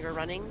direction you were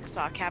running,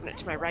 saw a cabinet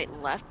to my right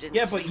and left. Didn't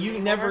Yeah, see but you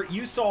anymore.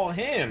 you saw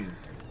him.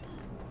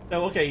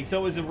 So, okay, so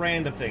it was a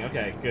random thing.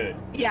 Okay, good.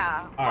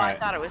 Yeah. All Well, I right.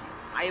 thought it was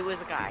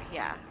a guy.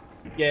 Yeah.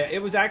 Yeah,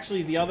 it was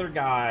actually the other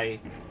guy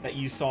that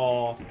you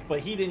saw, but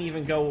he didn't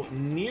even go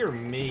near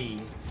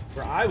me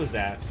where I was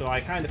at, so I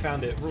kind of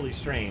found it really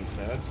strange,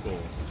 so that's cool.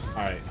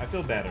 Alright, I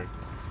feel better.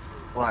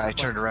 Well, I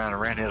turned around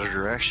and ran the other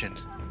direction,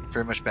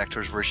 very much back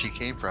towards where she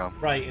came from.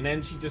 Right, and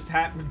then she just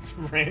happened to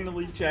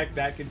randomly check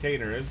that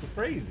container. It's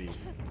crazy.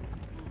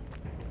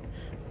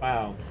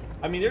 Wow.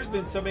 I mean, there's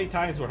been so many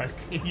times where I've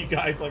seen you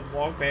guys, like,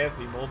 walk past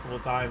me multiple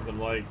times. I'm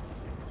like,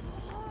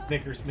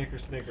 snicker, snicker,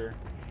 snicker.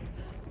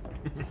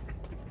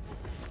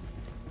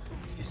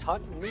 She's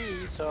hunting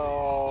me,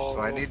 so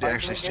I need to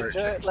actually start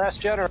checking. last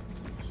general.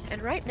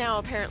 And right now,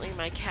 apparently,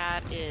 my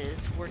cat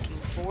is working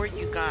for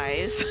you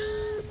guys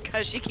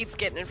because she keeps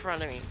getting in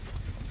front of me.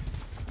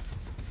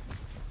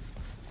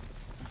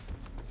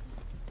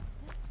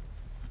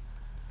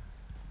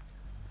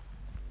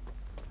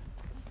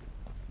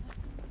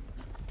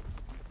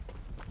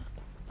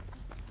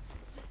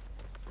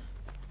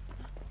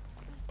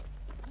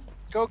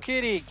 Go,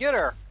 kitty, get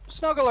her,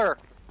 snuggle her.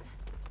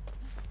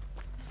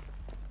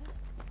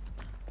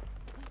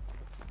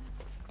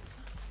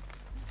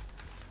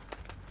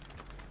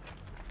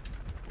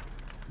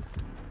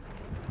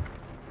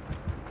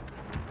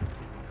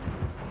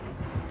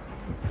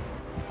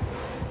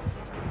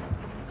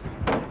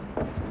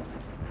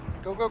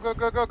 Go, go, go,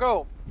 go, go,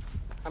 go.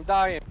 I'm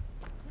dying.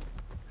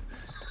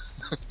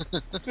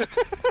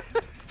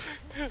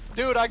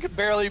 Dude, I could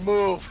barely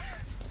move.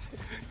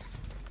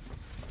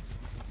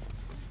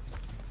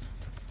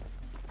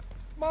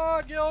 Come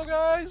on, Gil,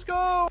 guys,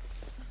 go.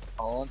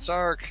 All on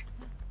Sark.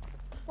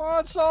 Come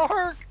on,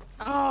 Sark.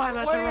 Oh, I'm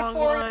at the Waiting wrong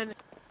for it. one.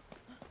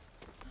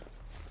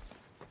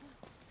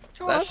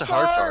 Come That's on, the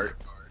hard Sark.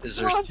 part. Is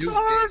Come there's on, two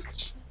Sark.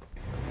 gates.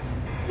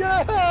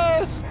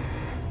 Yes.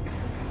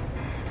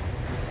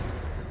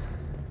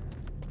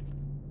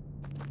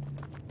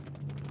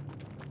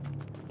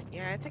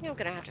 Yeah, I think I'm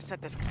gonna have to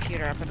set this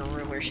computer up in a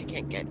room where she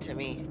can't get to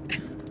me.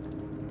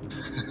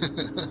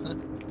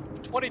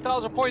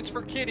 20,000 points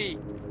for Kitty.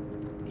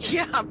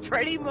 Yeah,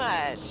 pretty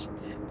much.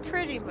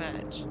 Pretty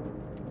much.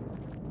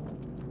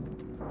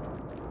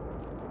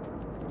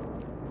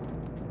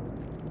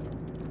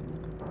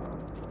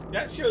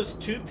 That shows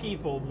two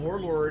people,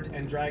 Warlord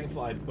and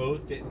Dragonfly,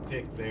 both didn't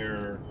pick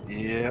their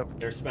Yep.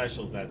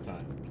 specials that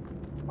time.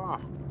 Huh.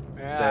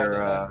 Yeah.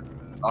 Their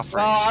offerings.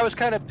 Well, I was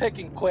kind of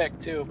picking quick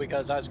too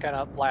because I was kind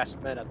of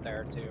last minute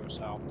there too.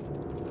 So.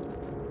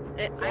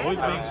 I Always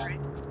have an makes- offering.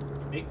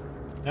 Hey,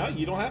 no,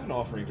 you don't have an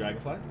offering,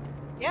 Dragonfly.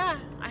 Yeah,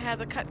 I have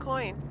the cut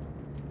coin.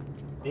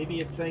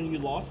 Maybe it's saying you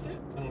lost it?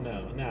 I don't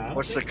know. No, I don't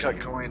What's the think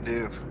cut so. coin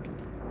do?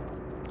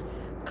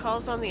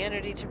 Calls on the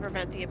entity to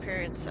prevent the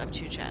appearance of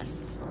two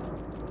chests.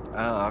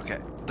 Oh, okay.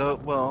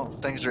 Well,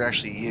 things are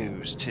actually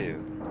used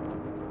too.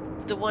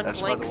 The one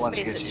That's why blank the ones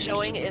space get it's used.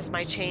 showing is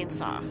my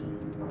chainsaw.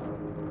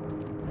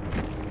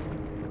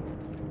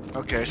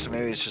 Okay, so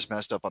maybe it's just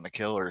messed up on the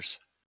killers.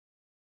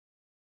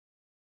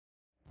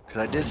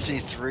 Because I did see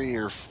three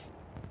or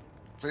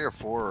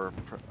four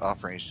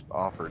offerings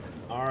offered.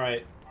 All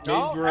right.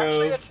 No,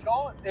 Mid-Grove.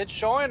 actually, it's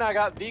showing I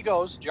got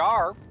Vigo's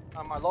jar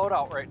on my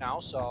loadout right now,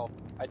 so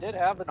I did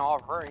have an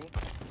offering.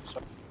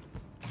 So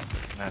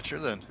Not sure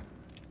then.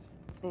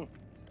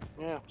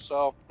 yeah,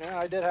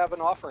 I did have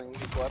an offering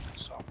equipped.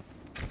 So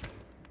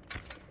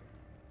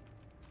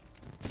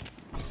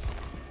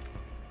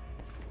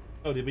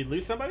Oh, did we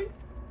lose somebody?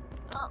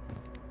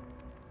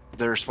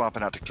 They're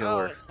swapping out the Oh,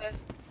 killer. it says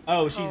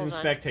Oh, she's Hold in on.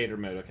 spectator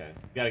mode. Okay.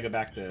 You gotta go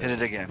back to... Hit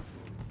it again.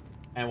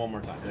 And one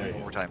more time. There you One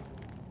go. more time.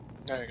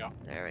 there you go.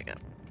 there we go.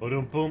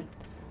 Boom, boom.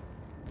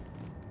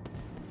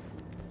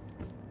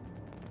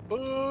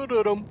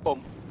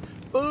 Ba-da-dum-bum.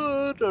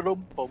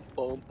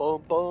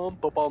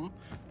 Ba-da-dum-bum-bum-bum-bum-bum.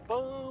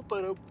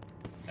 Ba-ba-dum.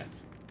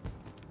 That's...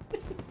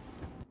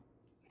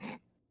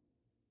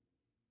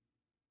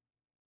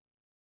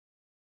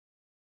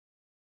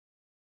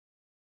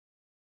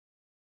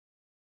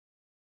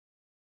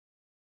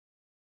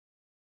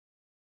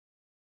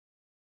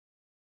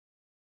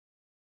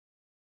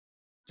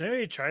 Did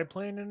anybody try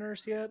playing a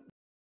nurse yet?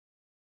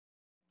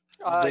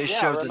 They Yeah,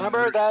 showed the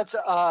remember nurse- that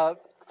Fall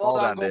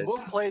Hold Down on, Go dude.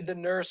 Boom played the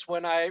nurse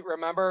when I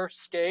remember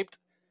escaped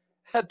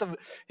at the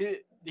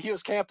he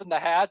was camping the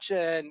hatch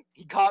and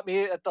he caught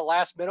me at the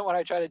last minute when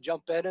I tried to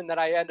jump in and then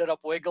I ended up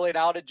wiggling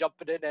out and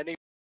jumping in anyway.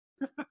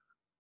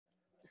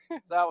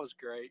 That was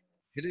great.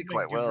 He did They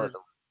quite give well. her- At the,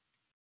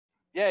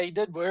 Yeah, he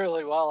did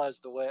really well as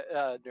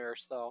the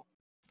nurse though.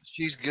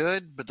 she's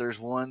good, but there's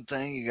one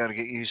thing you got to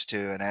get used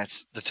to, and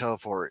that's the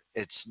teleport.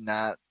 It's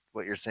not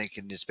what you're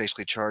thinking. It's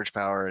basically charge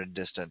power and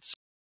distance.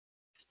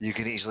 You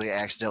can easily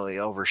accidentally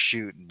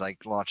overshoot and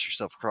like launch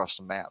yourself across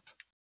the map.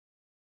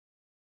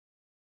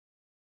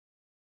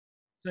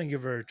 Then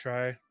give her a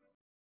try.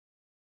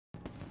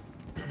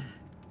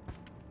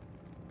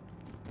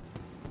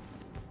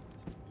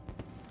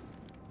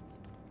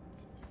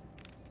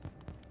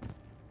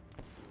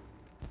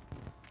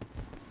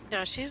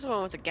 Now she's the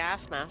one with the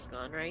gas mask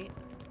on, right?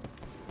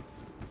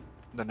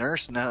 The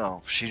nurse?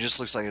 No. She just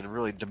looks like a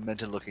really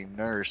demented-looking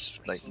nurse,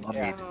 like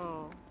mummied.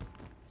 Oh.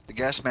 The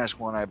gas mask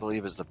one, I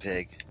believe, is the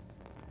pig.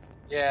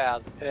 Yeah,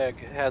 the pig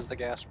has the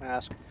gas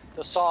mask.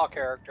 The Saw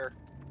character.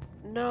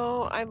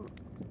 No,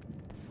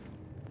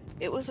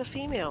 it was a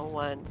female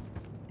one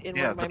in one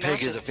Yeah, of my the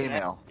pig is matches a today.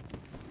 female.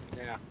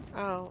 Yeah.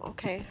 Oh,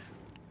 okay.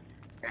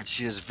 And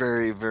she is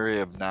very,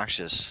 very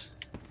obnoxious.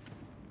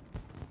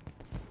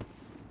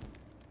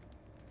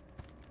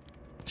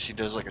 She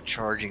does like a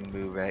charging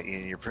move at you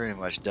and you're pretty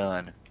much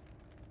done.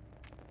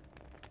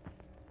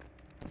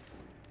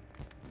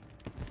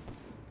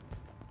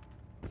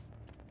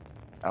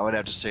 I would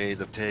have to say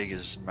the pig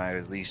is my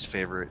least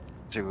favorite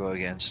to go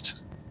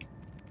against.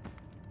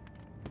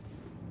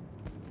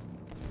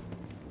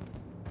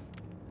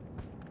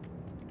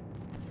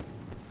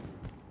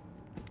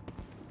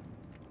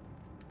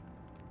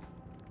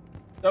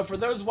 So for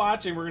those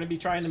watching, we're going to be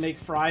trying to make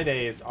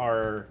Fridays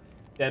our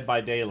Dead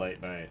by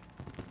Daylight night.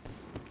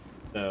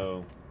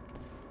 So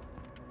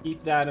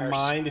keep that in Our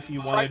mind if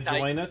you want to Friday.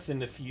 join us in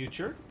the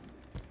future.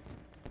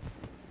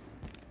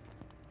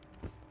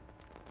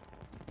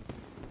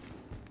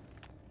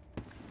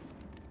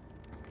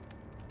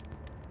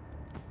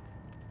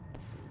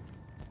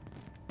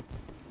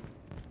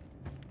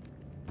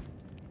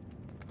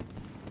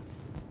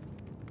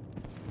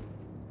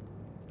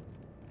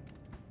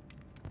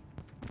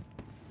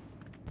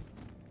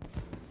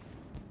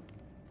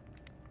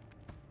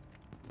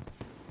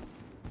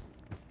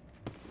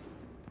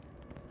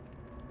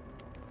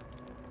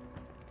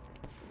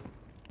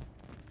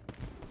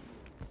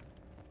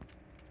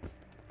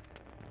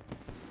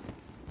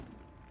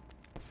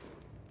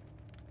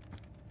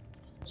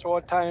 So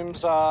what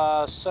time's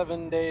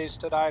 7 days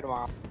to die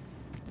tomorrow?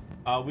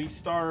 We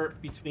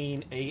start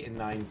between 8 and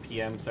 9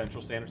 p.m.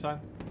 Central Standard Time.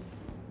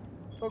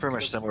 Pretty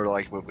much similar to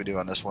like what we do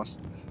on this one.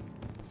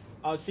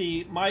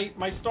 See,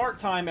 my start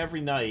time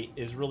every night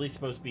is really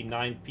supposed to be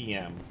 9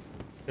 p.m.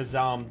 because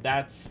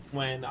that's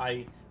when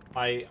I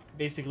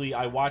basically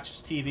I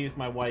watch TV with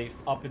my wife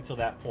up until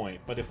that point.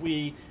 But if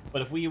we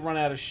run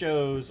out of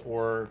shows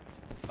or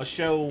a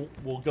show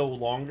will go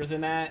longer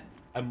than that,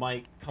 I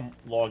might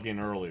log in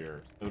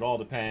earlier. So it all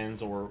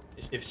depends. Or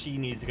if she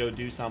needs to go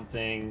do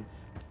something,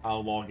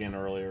 I'll log in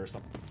earlier or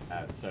something like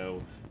that.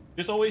 So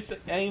just always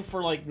aim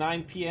for like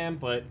 9 p.m.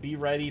 but be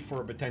ready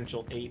for a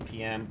potential 8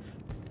 p.m.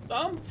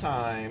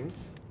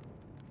 Sometimes,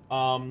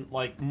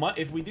 like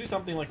if we do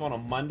something like on a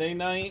Monday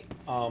night,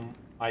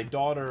 my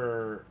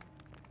daughter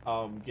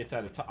gets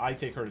out of I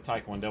take her to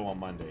Taekwondo on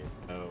Mondays.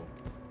 So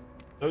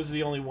those are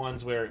the only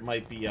ones where it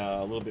might be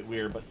a little bit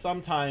weird. But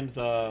sometimes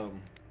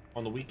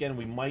on the weekend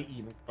we might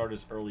even start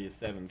as early as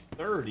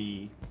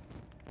 7:30,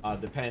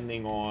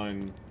 depending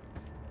on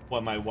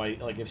what my wife,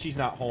 like if she's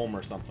not home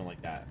or something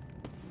like that.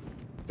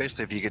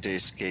 Basically, if you get to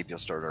escape, you'll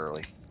start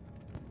early.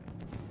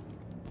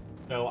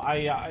 So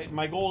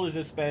my goal is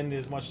to spend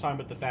as much time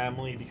with the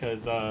family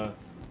because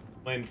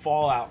when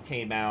Fallout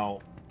came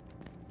out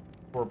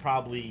for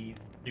probably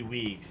 3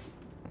 weeks,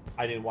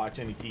 I didn't watch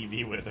any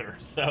TV with her.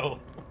 So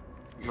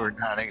You were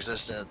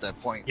non-existent at that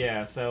point.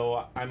 yeah,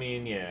 so I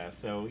mean, yeah,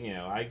 so you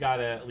know, I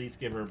gotta at least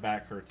give her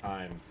back her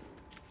time.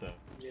 So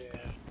Yeah.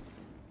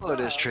 Well, it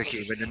is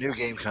tricky. When a new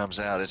game comes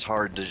out, it's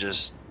hard to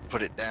just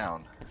put it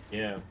down.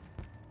 yeah.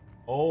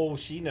 Oh,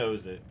 she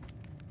knows it.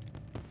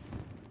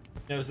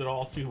 Knows it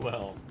all too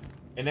well.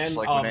 And then It's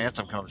like when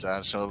Anthem comes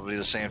out, so it'll be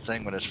the same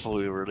thing when it's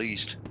fully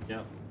released.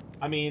 yeah.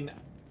 I mean,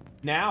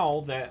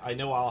 now that I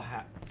know I'll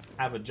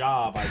have a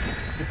job, I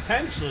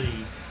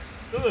potentially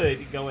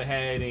could go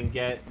ahead and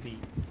get the.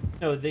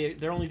 No,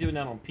 they're only doing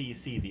that on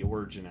PC, the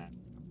Origin app.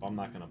 So I'm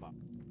not gonna buy.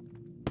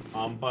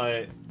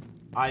 But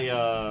I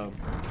You're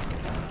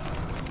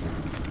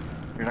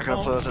not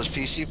gonna play with those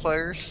PC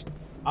players?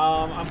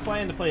 I'm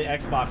planning to play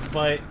Xbox,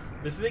 but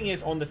the thing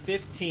is, on the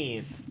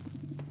 15th,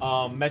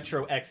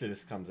 Metro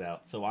Exodus comes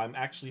out, so I'm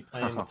actually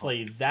planning to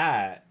play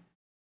that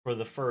for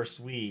the first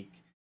week.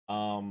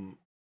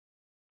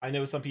 I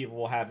know some people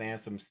will have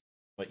Anthems,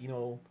 but you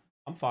know,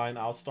 I'm fine.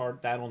 I'll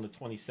start that on the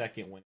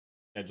 22nd when it's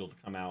scheduled to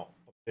come out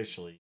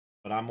officially.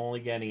 But I'm only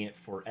getting it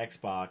for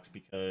Xbox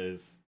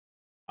because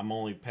I'm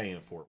only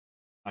paying for it.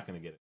 I'm not gonna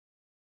get it.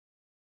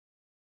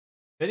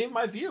 Any of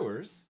my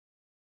viewers.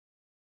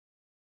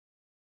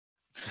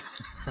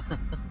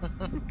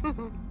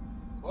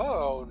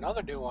 Whoa,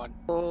 another new one.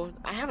 Oh,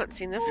 I haven't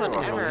seen this one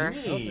Oh, ever.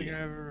 I don't think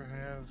I ever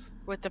have.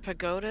 With the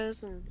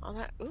pagodas and all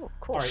that. Ooh,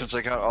 cool. Alright. Since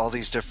I got all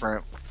these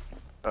different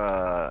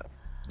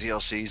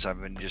DLCs,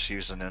 I've been just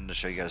using them to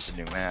show you guys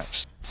the new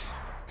maps.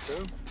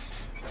 True.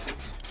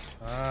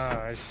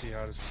 Ah, I see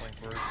how this plank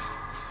works.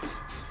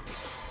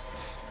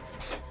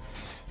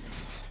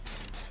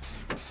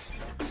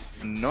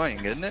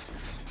 Annoying, isn't it?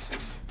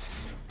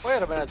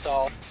 Wait a minute,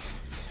 though.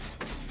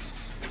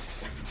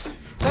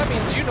 That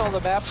means you know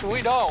the maps and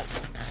we don't.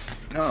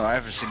 No, I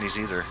haven't seen these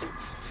either.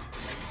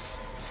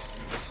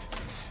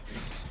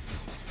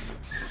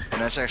 And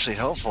that's actually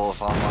helpful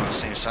if I'm on the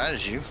same side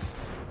as you.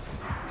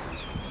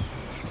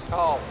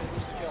 Oh,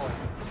 who's the killer?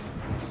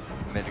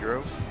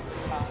 Midgrove.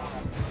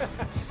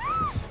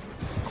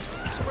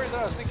 some reason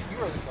I was thinking you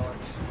were the killer.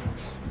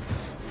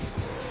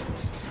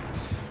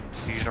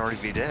 He can already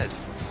be dead.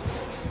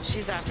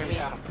 She's after me.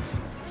 Yeah.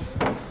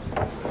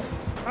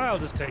 I'll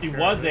just take He care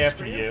was of this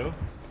after for you.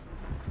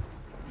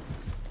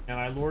 And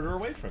I lured her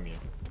away from you.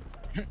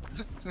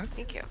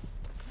 Thank you.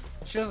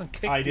 She doesn't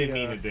kick I the, didn't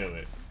mean to do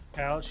it.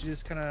 out. She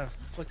just kind of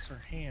flicks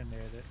her hand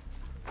at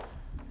it.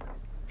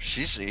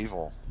 She's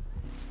evil.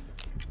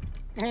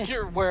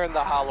 You're wearing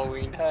the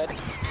Halloween head.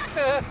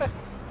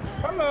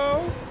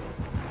 Hello.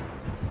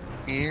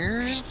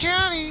 Here's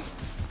Johnny.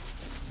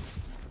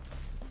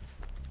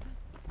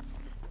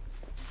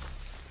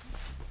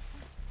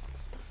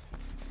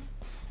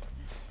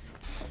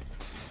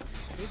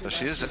 But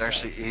she is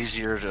actually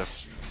easier to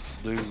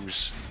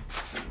lose.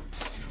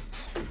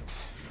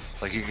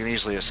 Like you can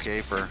easily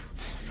escape her.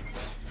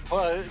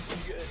 Well,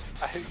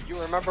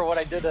 you remember what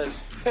I did to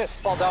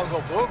fall down,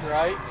 go boom,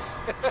 right?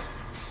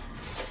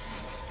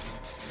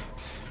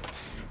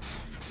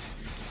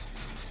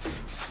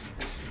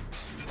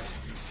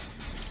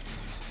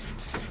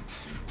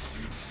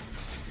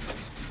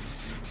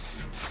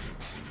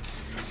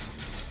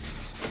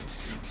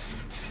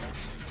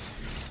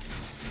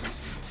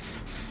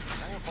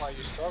 Dragonfly,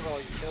 you struggle,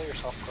 you kill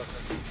yourself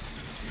quicker.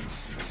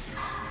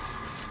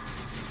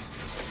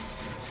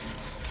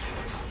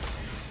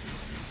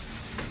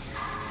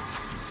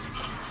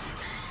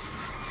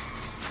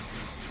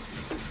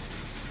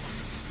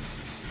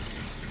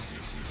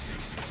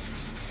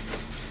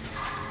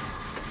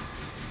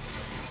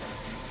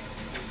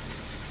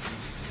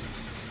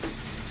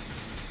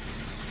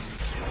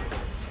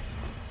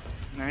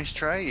 Nice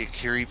try, you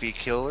creepy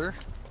killer.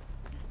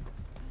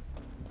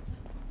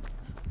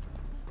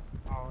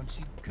 Oh, and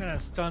she kind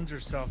of stuns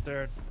herself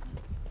there at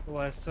the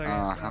last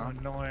second.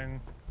 Annoying.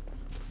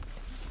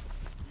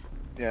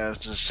 Yeah,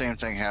 it's the same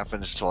thing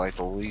happens to like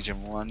the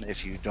Legion one.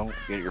 If you don't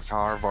get your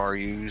power bar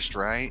used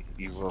right,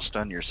 you will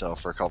stun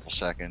yourself for a couple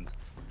seconds.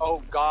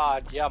 Oh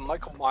god, yeah,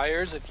 Michael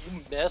Myers, if you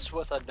miss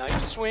with a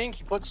knife swing,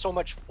 he puts so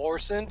much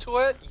force into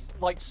it, he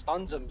like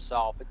stuns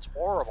himself. It's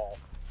horrible.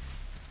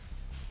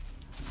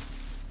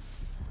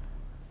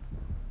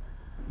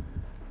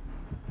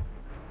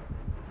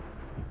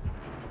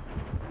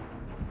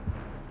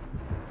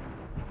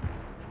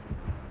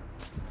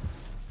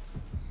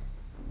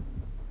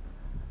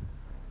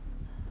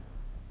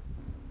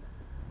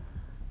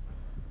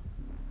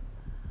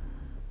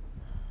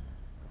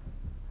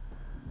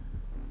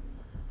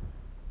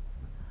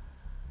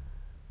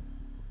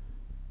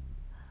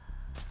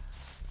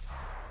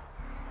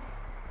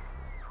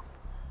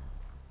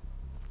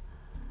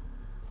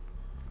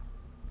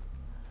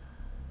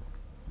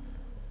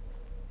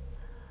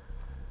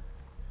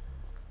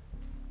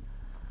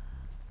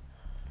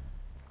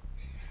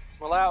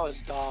 Well, that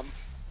was dumb.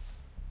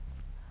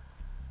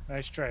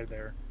 Nice try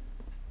there.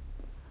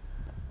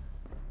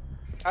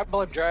 I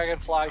blame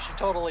Dragonfly, she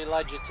totally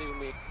led you to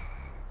me.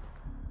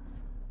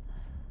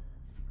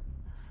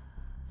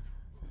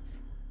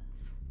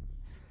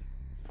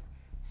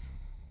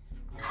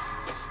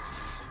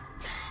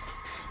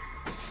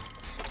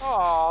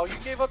 Oh, you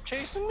gave up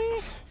chasing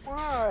me?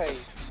 Why?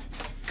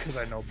 Because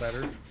I know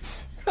better.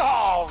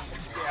 Oh,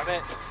 damn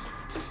it.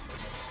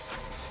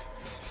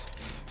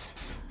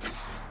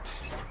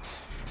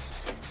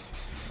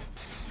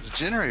 The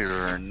generator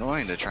are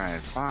annoying to try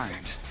and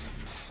find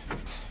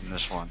in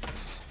this one.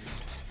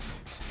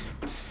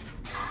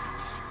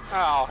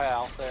 Oh,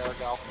 hell, there we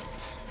go.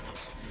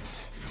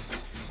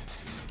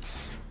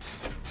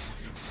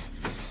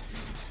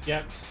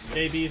 Yep,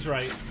 JB's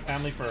right.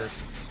 Family first.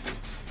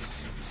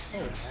 Oh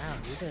wow,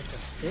 you guys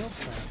have steel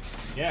plan.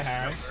 Yeah,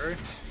 Harry.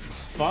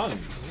 It's fun.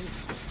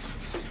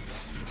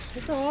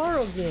 It's a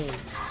horror game.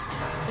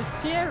 It's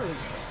scary.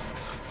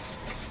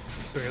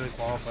 Barely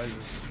qualifies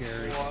as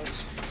scary. It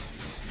was.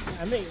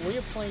 I mean, when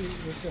you're playing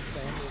with your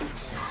family, it's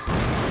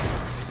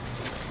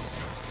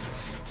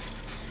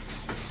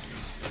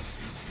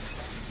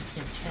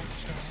you can chat.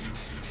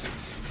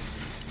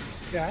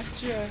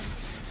 Gotcha.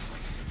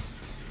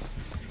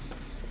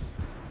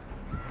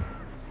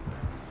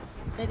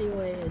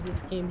 Anyway, I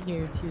just came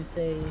here to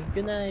say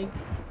good night.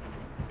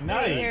 Good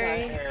night.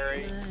 Harry.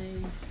 Harry.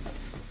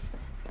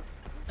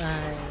 Good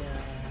night.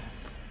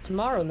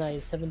 Tomorrow night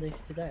is 7 days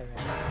to die,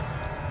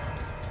 right?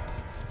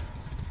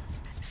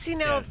 See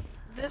now, Yes.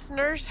 this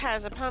nurse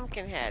has a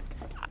pumpkin head.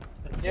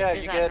 Yeah,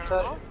 Is you that get.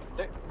 normal?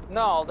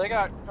 No, they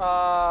got.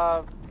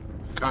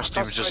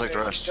 Costumes just like the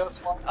rest.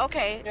 Just like,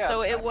 Okay, Yeah.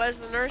 so it was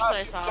the nurse that I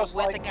Just saw with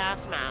like- a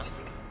gas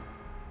mask.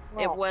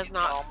 no, It was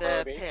not no,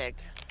 the maybe. pig.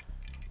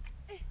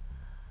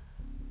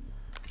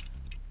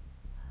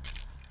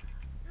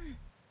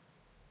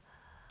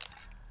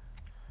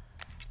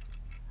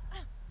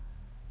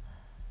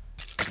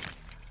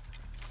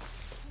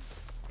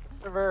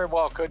 There very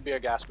well could be a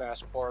gas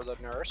mask for the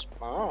nurse.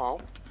 I don't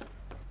know.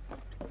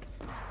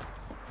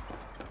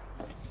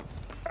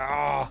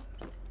 Ah.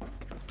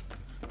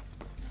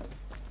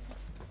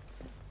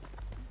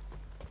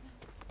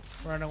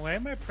 Run away,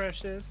 my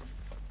precious.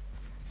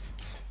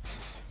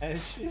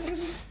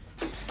 Ashes.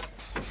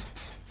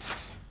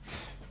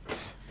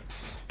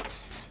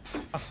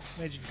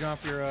 Made you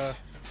drop your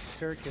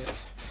care kit.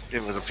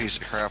 It was a piece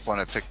of crap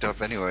one I picked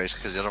up anyways,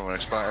 because the other one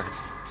expired.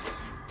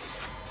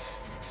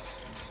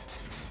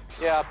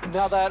 Yeah,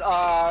 now that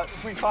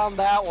we found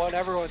that one,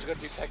 everyone's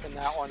gonna be picking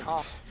that one,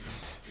 huh?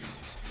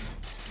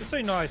 Just so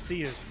you know, I see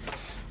you.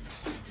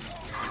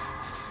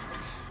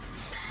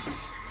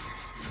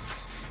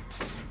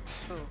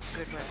 Oh,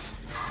 good one.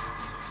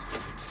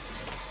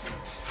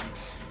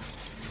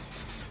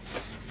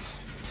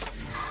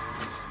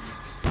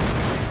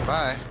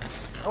 Bye.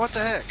 Oh, what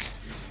the heck?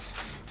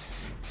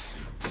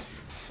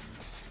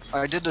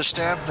 I did the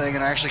stab thing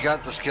and I actually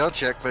got the skill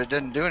check, but it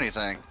didn't do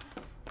anything.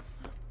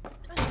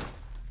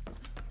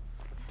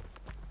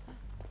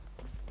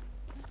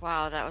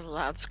 Wow, that was a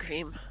loud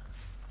scream.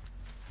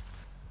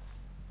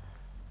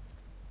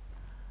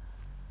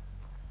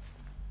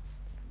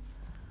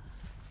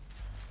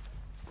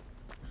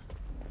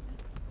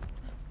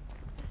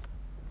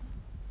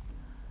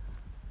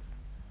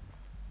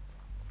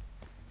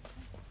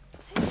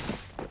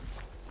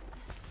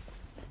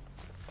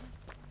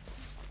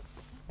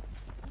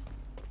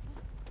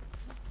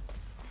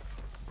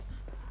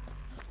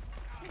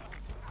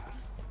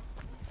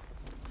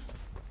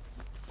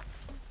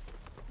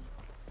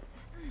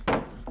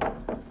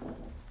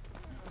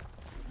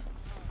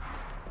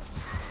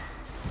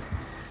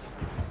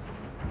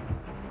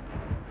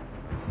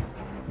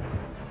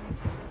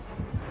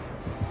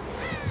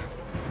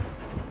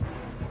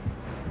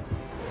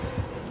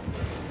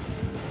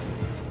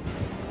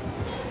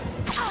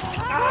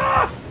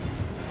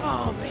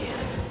 Oh man.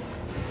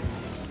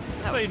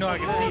 Just so you know, I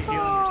can see you healing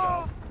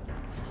yourself.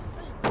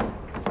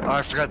 Oh,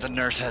 I forgot the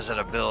nurse has that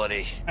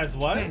ability. As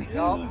what?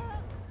 Yup.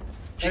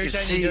 She Every can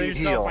time see you you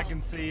yourself, heal. I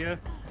can see you.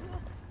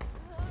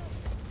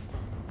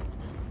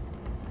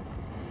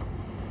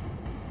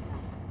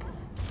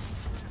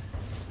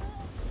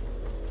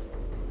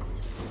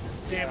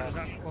 Damn it, it's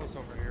not close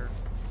over here.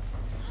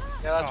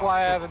 Yeah, that's Oh,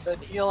 why I good. haven't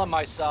been healing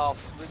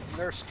myself. The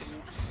nurse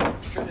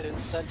can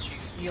sense you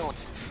healing.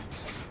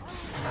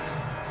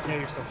 Yeah,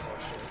 you're so full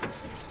of shit.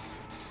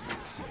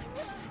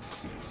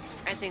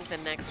 I think the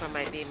next one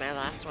might be my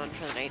last one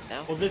for the night,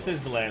 though. Well, this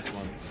is the last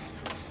one.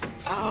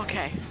 Oh,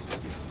 okay.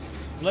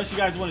 Unless you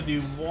guys want to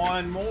do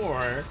one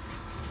more.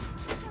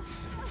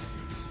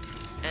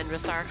 And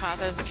with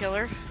Sarcoth as the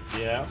killer?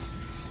 Yeah.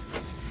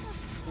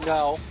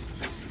 No.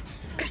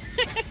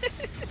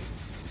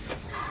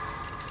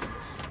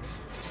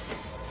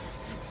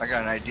 I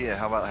got an idea.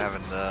 How about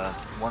having the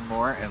one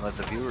more and let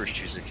the viewers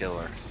choose the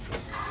killer?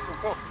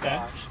 Oh Okay.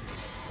 gosh.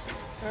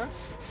 Huh?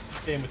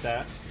 Same with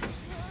that.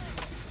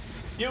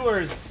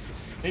 Viewers,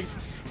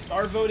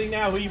 start voting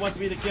now who you want to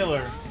be the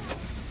killer.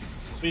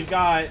 We've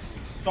got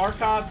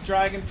Sarcoth,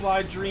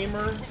 Dragonfly,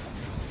 Dreamer.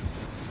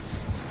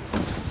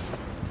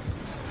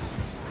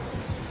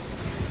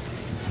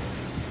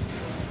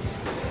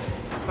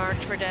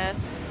 Marked for Death,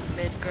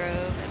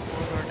 Midgrove,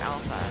 and Warlord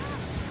Alpha.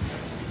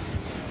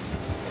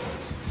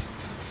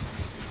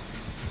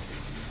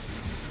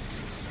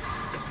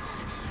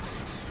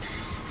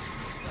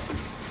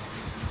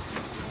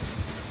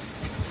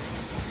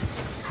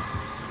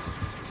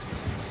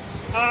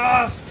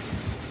 Ah!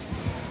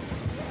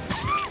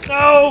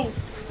 No!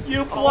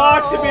 You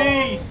blocked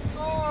me!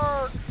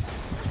 Mark!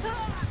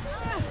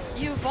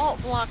 You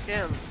vault blocked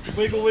him.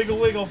 Wiggle, wiggle,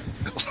 wiggle.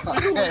 I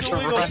had to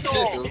wiggle, run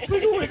wiggle. too.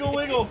 Wiggle, wiggle,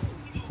 wiggle.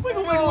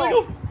 Wiggle, wiggle,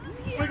 wiggle.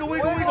 Wiggle,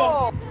 wiggle,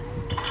 wiggle.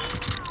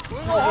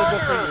 I'll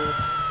wiggle for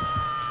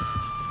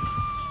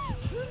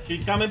you.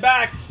 She's coming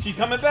back. She's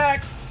coming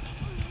back.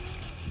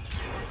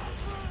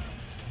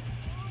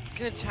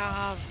 Good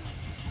job.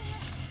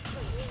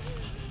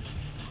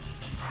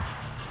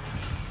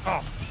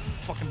 Oh,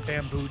 fucking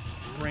bamboo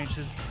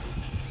branches.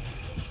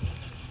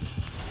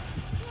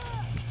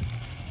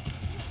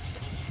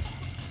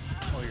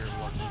 Oh, you're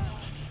lucky.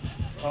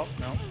 Oh,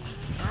 no.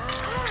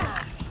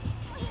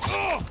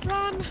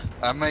 Run!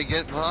 I might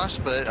get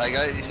lost, but I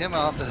got him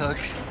off the hook.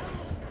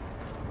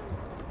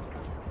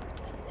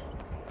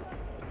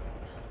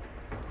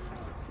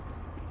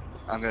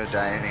 I'm gonna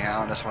die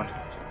anyhow on this one.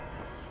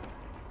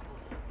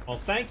 Well,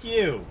 thank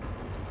you.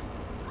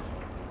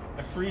 I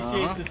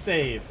appreciate the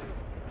save.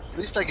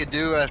 Least I could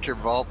do after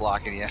ball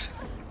blocking you.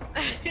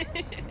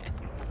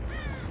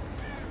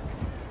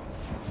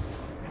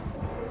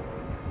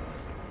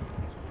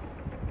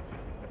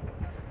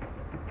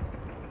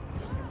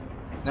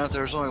 Now, if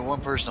there's only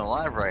one person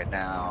alive right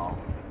now,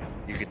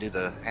 you could do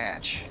the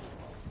hatch.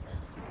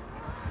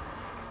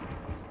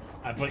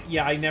 But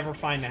yeah, I never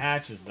find the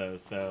hatches though,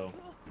 so.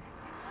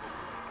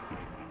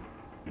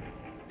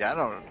 Yeah, I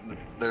don't.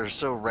 They're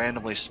so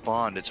randomly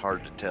spawned, it's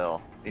hard to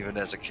tell. Even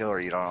as a killer,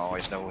 you don't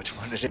always know which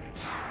one it is.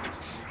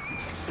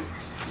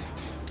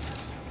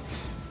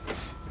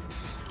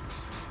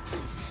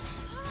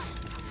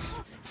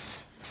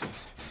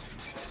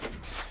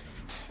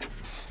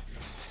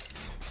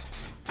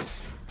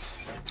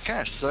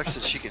 Kind of sucks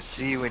that she can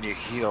see when you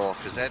heal,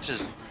 because that's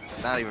just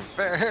not even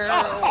fair.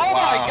 Oh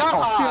my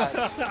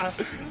god!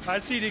 I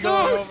see you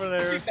going Dude, over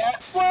there.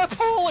 Backflip?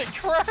 Holy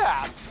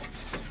crap!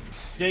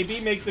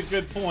 JB makes a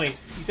good point.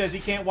 He says he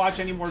can't watch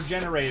any more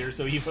generators,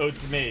 so he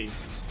votes me.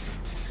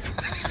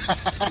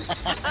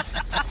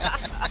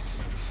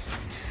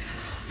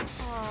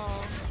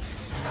 Oh.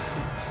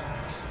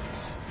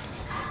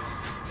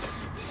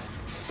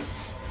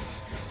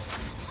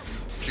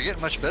 You're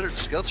getting much better at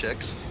skill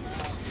checks.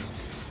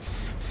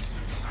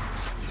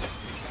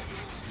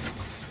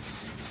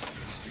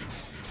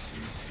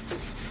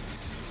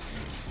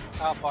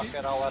 Oh, fuck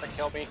it, I'll let it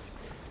kill me.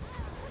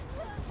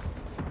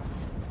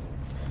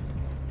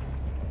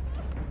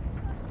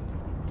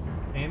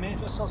 Damn it.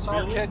 Just so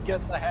Sark Really? can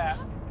get the hat.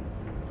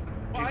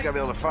 He's got to be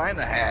able to find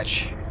the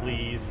hatch.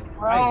 Please.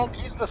 Well,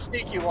 he's the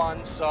sneaky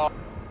one, so...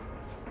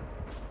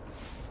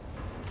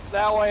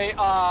 That way,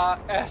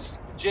 as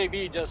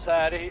JB just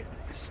said, he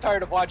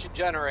started watching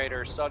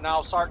generators, so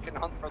now Sark can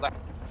hunt for that.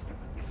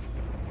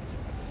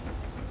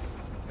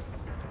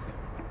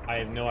 I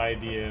have no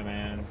idea,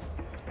 man.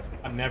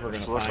 I'm never gonna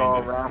Just look find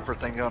all it. around for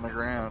things on the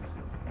ground.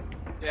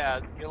 Yeah,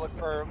 you look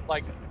for,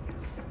 like,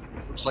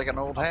 Looks like an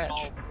old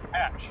hatch.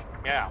 hatch.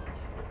 Yeah.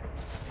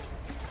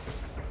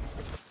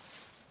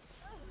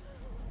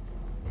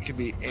 It can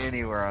be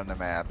anywhere on the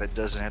map. It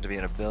doesn't have to be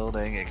in a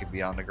building. It could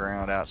be on the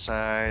ground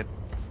outside.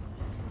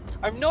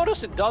 I've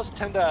noticed it does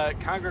tend to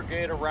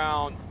congregate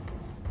around,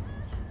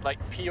 like,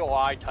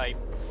 POI type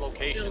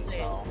locations, Building.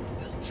 though.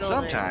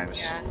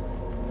 Sometimes. Yeah.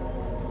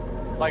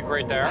 Like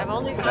right there. I've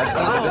only That's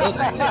not the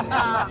building.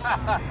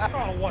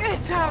 Oh, what Good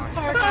the job,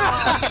 fuck?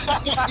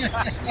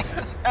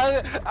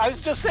 Sarcoth. I was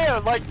just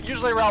saying, like,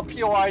 usually around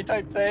POI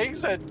type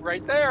things, and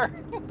right there.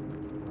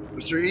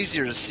 They're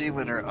easier to see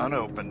when they're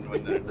unopened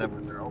than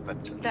when they're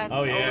opened. That's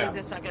Oh, yeah. only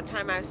the second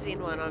time I've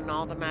seen one on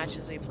all the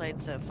matches we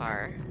played so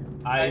far.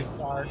 I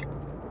Sark.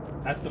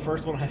 That's the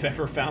first one I've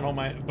ever found on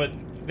my. But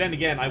then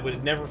again, I would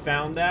have never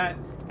found that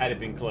had it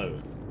been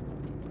closed.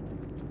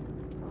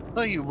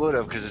 Well, you would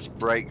have because it's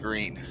bright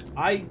green.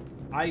 I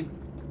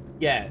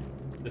get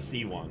the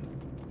C one.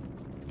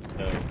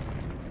 So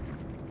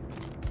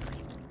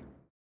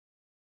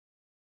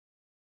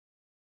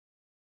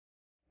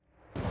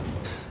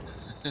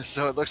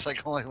So it looks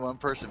like only one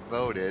person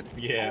voted.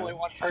 yeah. Only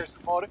one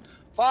person voted.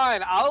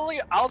 Fine,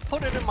 I'll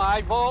put it in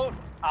my vote.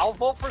 I'll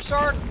vote for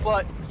Sark,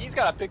 but he's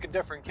got to pick a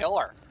different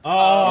killer.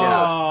 Oh,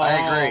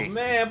 Yeah, I agree.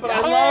 man, but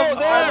Oh, I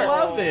there.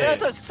 loved it.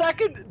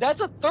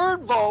 That's a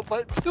third vote,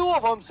 but two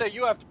of them say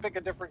you have to pick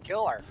a different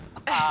killer.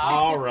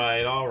 All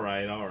right. I'm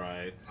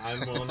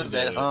willing to do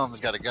That it. hum's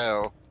got to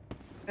go.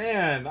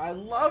 Man, I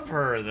love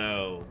her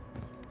though.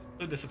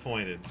 So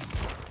disappointed.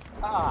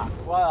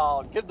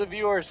 Well, give the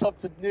viewers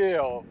something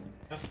new.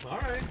 All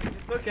right,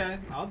 okay,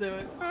 I'll do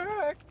it. All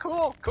right,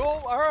 cool.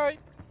 All right,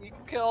 you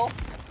can kill.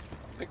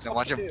 Pick Now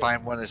watch something him new.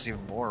 find one that's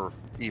even more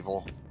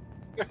evil.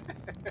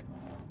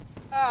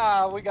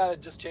 We gotta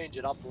just change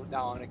it up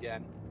now and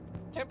again.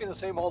 Can't be the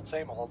same old,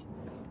 same old.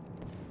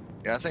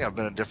 Yeah, I think I've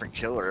been a different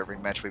killer every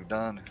match we've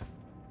done.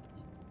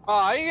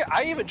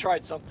 I even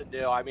tried something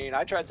new. I mean,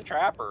 I tried the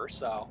Trapper,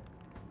 so.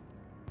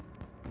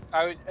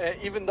 I was,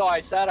 even though I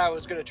said I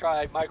was gonna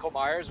try Michael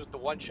Myers with the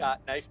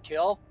one-shot knife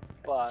kill,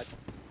 but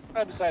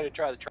I decided to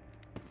try the Trapper.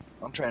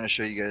 I'm trying to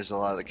show you guys a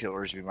lot of the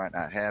killers we might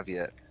not have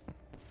yet.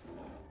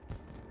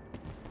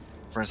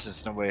 For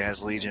instance, nobody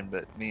has Legion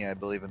but me, I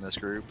believe, in this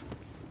group.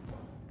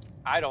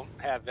 I don't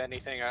have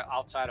anything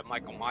outside of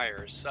Michael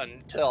Myers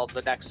until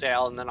the next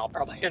sale, and then I'll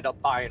probably end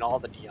up buying all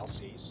the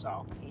DLCs.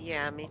 So.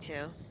 Yeah, me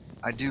too.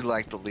 I do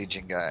like the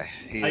Legion guy.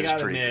 He I is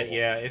gotta pretty admit, cool.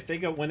 yeah, if they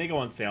go when they go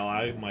on sale,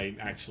 I might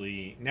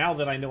actually. Now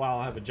that I know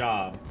I'll have a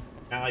job,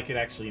 now I could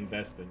actually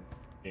invest in.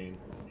 Game.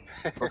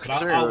 Well, I'll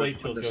considering wait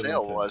till when the it goes on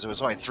sale sale. was, it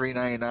was only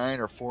 $3.99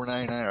 or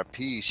 $4.99 a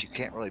piece. You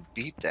can't really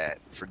beat that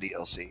for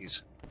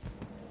DLCs.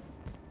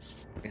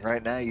 I mean,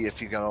 right now,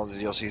 if you got all the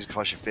DLCs, it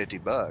costs you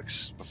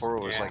 $50. Before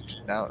it was Yeah. like,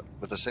 now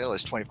with the sale,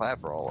 it's $25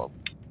 for all of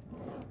them.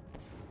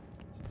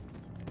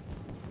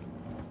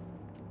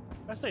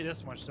 I say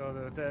this much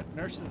though, that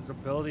nurse's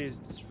ability is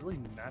just really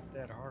not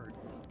that hard.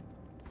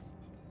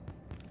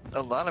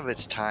 A lot of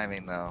it's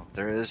timing, though.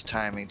 There is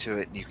timing to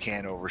it, and you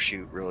can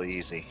overshoot really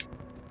easy.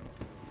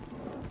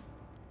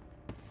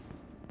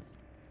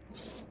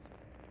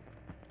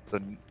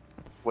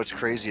 What's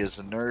crazy is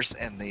the nurse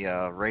and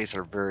the wraith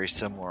are very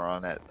similar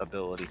on that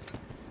ability.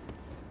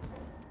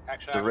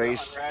 Actually, The I'm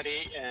race-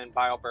 ready and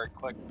BioBird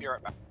quick. Be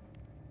right back.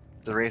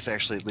 The wraith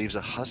actually leaves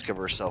a husk of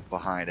herself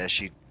behind as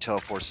she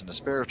teleports in the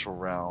spiritual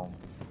realm,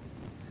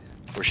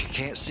 where she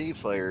can't see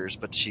players,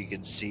 but she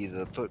can see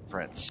the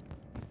footprints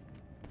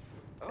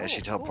as she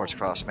Oh, teleports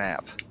cool. across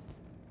map.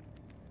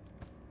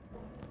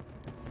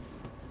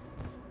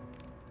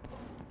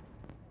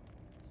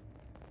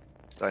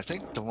 So I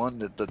think the one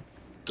that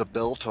the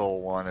bell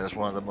toll one is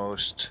one of the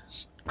most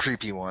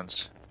creepy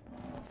ones.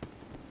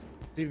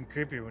 It's even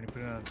creepier when you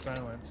put it on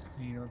silent.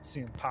 You don't see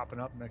him popping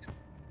up next.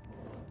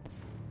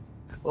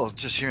 Well,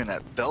 just hearing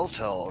that bell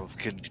toll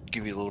can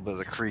give you a little bit of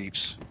the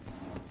creeps.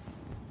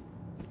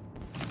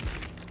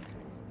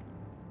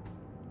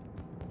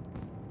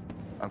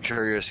 I'm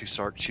curious who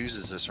Sark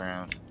chooses this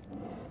round.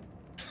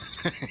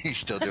 He's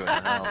still doing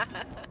it now.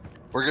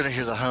 We're gonna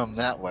hear the hum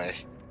that way.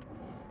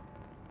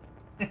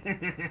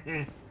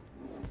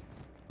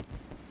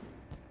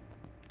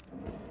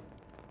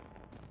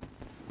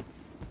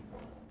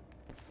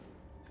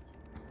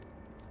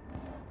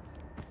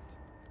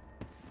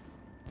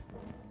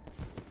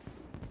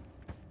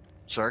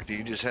 Sark, do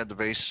you just have the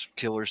base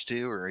killers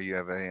too, or you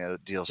have any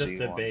DLC Just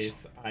the ones?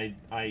 base.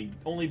 I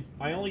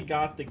only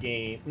got the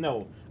game.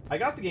 No, I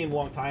got the game a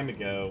long time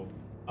ago,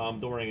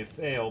 during a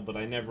sale, but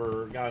I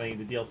never got any of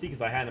the DLC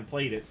because I hadn't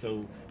played it.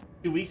 So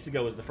 2 weeks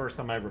ago was the first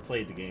time I ever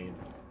played the game,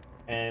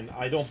 and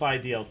I don't buy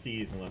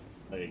DLCs unless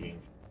I play a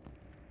game.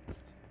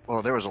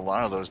 Well, there was a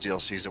lot of those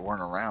DLCs that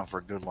weren't around for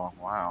a good long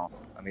while.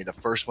 I mean, the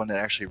first one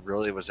that actually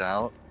really was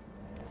out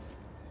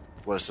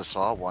was the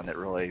Saw one that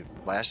really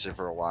lasted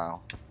for a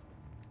while.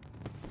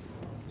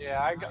 Yeah,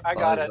 I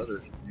got it Other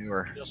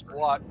newer. just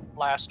what,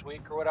 last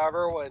week or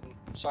whatever, when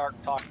Sark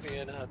talked me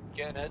into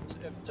getting it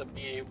to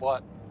be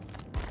what,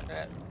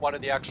 one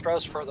of the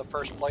extras for the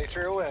first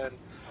playthrough. And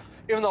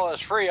even though it was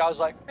free, I was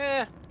like,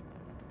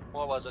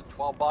 what was it,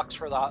 $12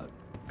 for the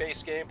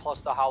base game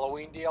plus the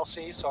Halloween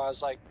DLC? So I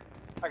was like,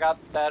 I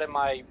got that in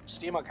my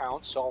Steam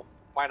account, so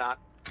why not?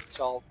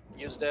 So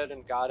used it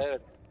and got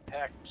it, and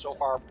heck, so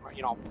far,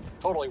 you know,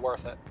 totally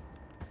worth it.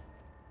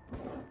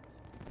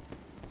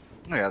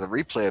 Yeah, the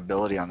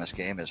replayability on this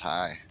game is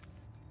high.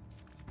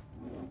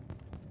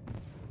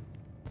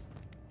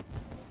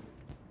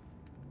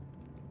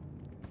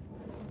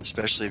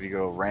 Especially if you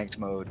go ranked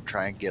mode and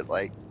try and get,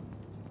 like,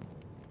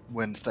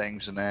 win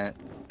things and that.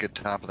 Get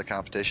top of the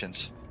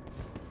competitions.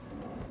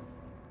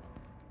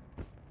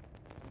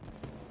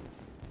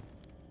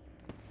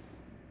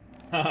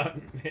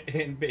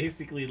 And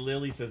basically,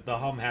 Lily says the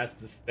hum has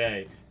to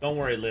stay. Don't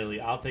worry, Lily.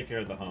 I'll take care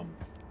of the hum.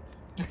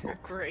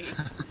 Great.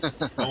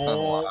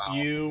 Don't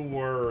you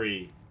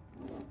worry.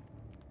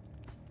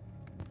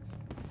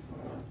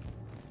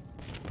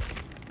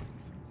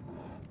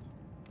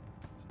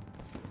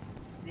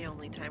 The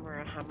only time where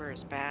a Hummer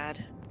is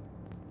bad.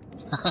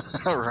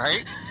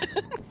 Right?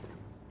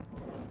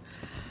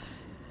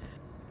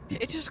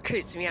 It just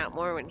creeps me out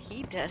more when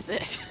he does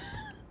it.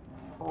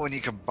 When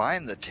you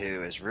combine the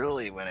two is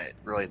really when it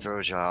really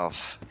throws you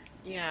off.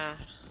 Yeah.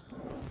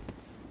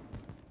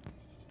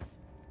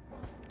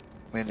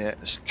 I mean, a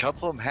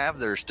couple of them have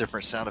their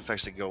different sound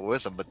effects that go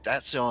with them, but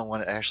that's the only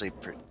one that actually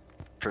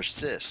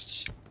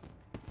persists.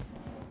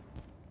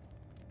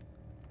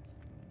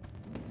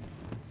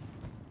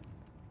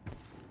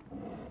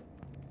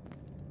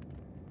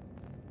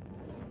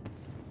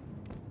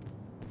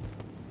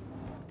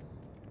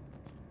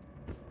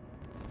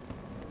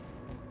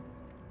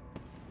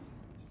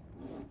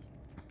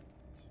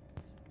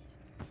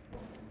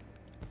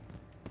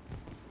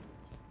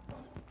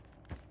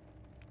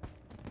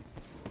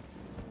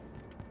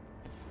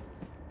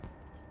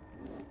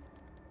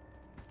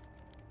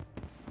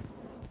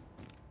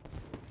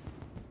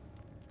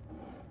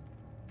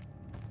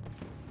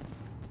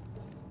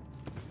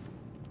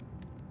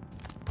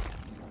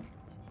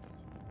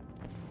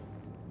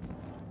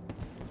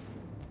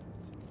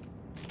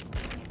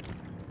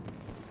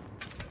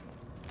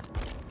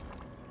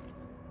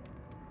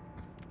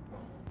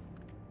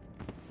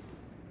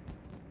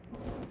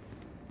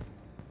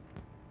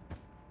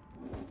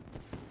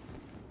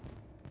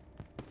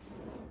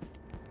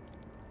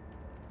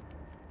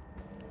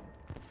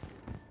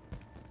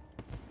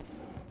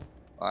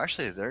 Well,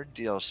 actually, their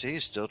DLC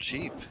is still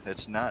cheap.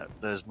 It's not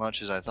as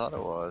much as I thought it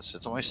was.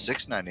 It's only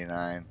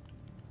 $6.99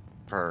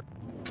 per.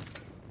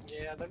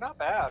 Yeah, they're not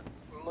bad.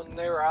 When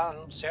they were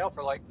on sale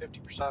for like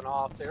 50%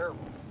 off, they're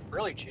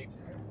really cheap.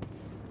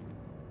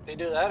 If they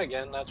do that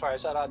again, that's why I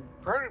said I'd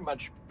pretty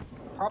much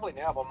probably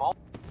nab them all.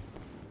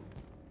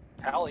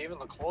 Hell, even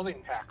the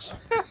clothing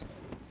packs.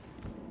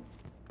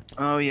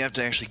 Oh, you have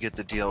to actually get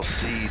the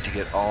DLC to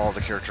get all the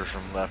characters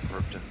from Left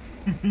 4 Dead.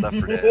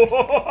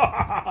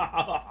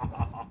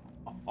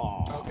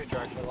 Okay,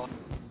 Dracula.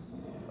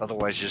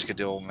 Otherwise, you just get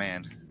the old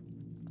man.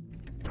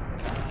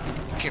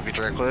 Can't be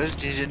Dracula.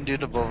 You didn't do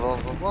the blah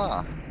blah blah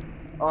blah.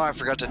 Oh, I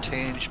forgot to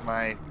change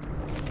my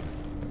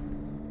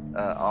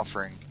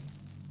offering.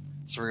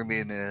 So we're gonna be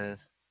in the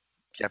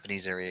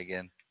Japanese area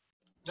again.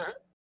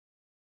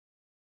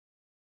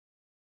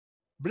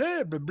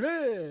 Blah blah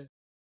blah.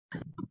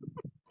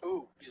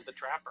 Ooh, he's the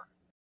trapper.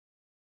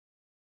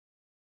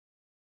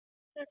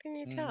 How can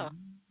you tell?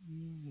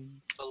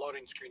 The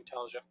loading screen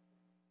tells you.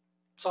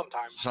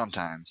 Sometimes.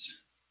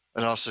 Sometimes.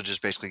 It also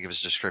just basically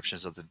gives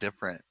descriptions of the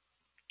different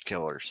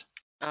killers.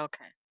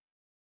 Okay.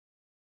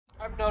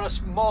 I've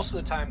noticed most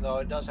of the time, though,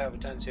 it does have a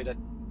tendency to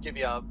give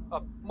you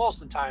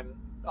most of the time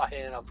a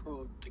hint of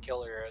who the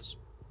killer is.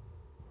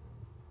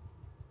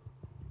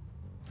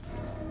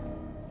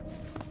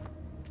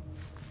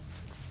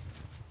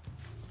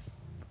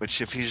 Which,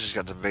 if he's just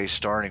got the base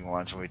starting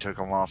ones, when we took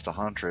him off the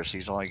Huntress,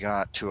 he's only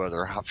got 2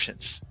 other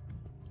options.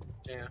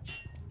 Yeah.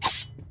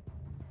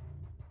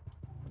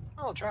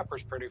 Well,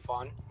 Trapper's pretty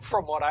fun,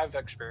 from what I've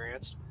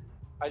experienced.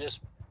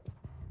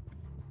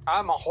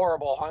 I'm a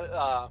horrible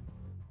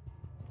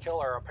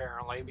killer,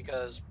 apparently,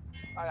 because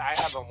I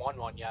haven't won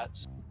one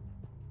yet.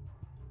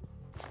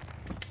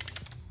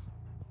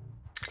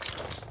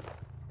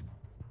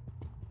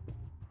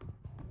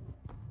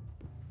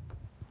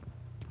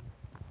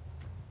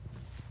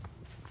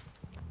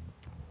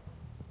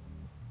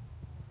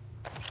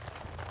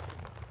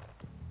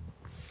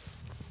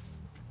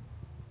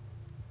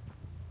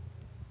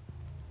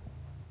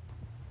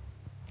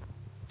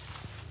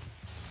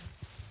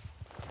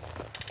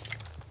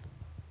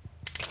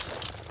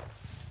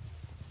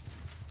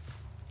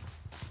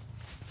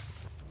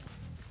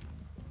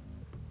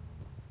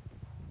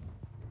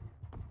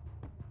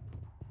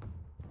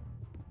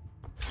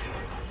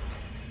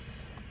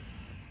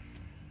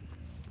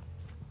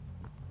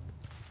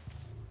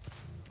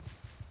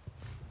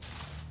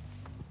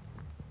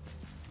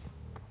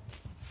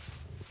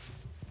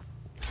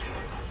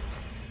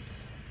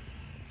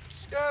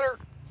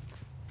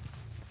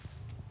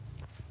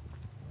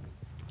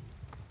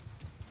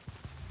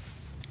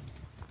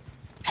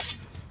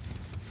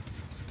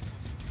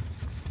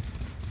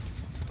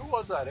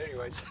 was that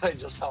anyways? I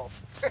just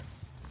helped.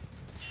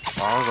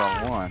 I was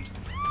on one.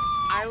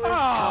 I was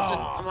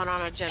helping someone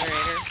on a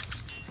generator.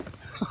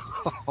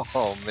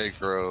 Oh,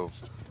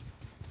 Midgrove.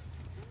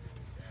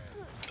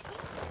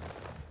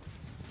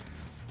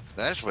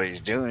 That's what he's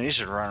doing. He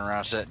should run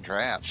around setting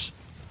traps.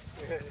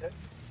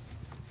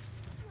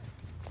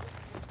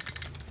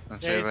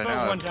 Let's Yeah, say he's right put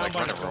now, one down like,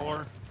 by the whatever.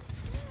 door.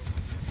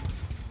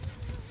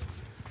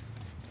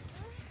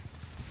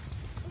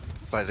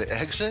 By the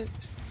exit?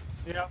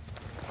 Yep.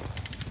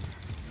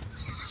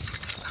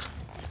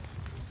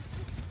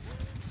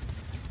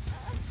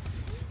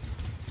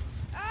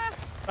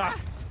 Ah,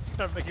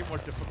 trying to make it more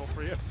difficult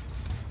for you.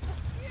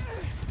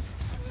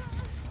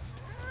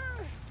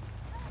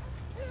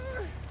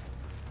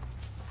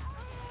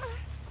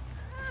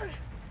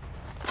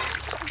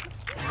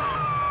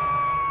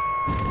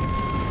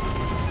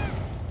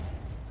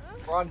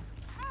 Run.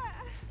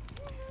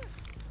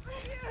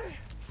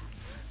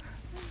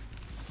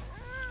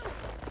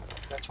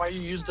 That's why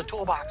you use the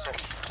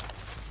toolboxes.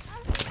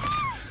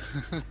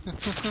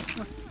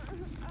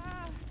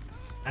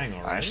 Hang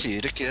on. I see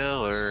the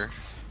killer.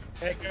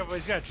 Hey, careful,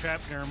 he's got a trap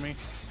near me.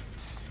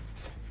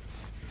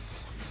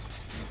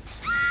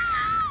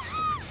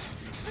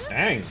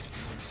 Dang.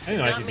 I didn't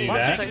know I Got could me, do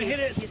that. so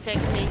he's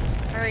taking me.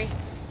 Hurry.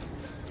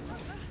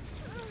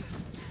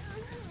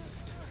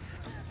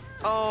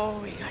 Oh,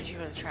 we got you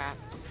in the trap.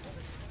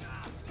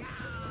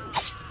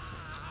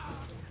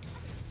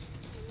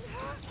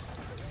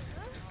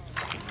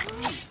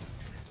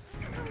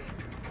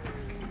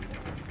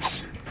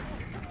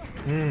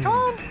 Hmm. Come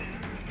on!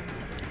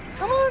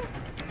 Come on!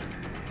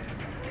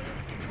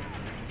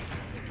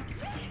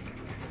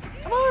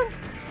 Come on!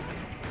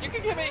 You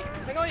can get me!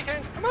 I know you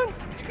can! Come on!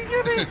 You can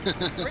get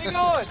me! Where you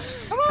going?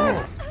 Come on!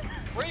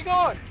 Where you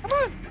going? Come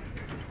on!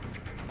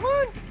 Come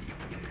on!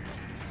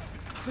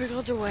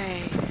 Wiggled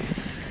away.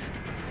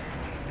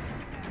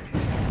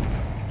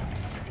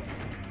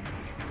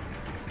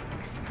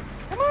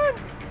 Come on!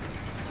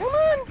 Come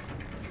on!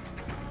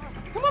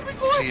 Come on, big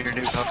boy! See your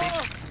new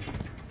puppy?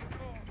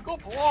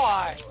 Good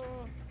boy!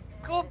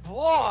 Good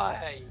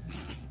boy!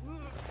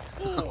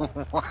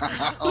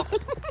 Wow.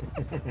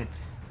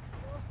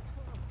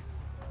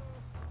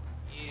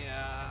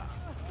 Yeah.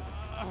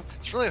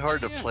 It's really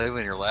hard to play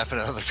when you're laughing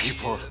at other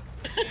people.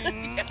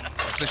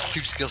 There's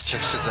 2 skill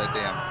checks to that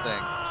damn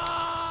thing.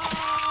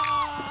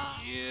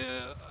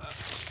 Yeah.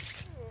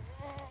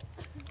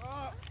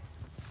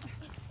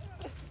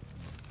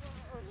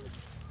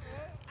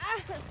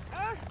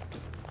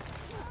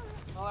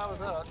 Well, that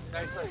was a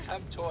nice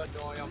attempt to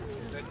annoy him,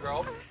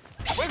 Midgrove.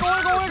 Wiggle,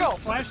 wiggle, wiggle!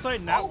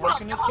 Flashlight not Oh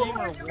working my this God, game or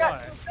where you got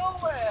what? you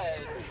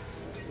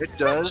going? It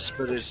does,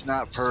 but it's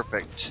not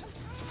perfect.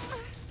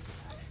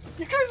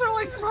 You guys are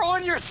like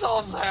throwing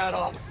yourselves at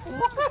him.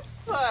 What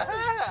the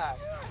heck?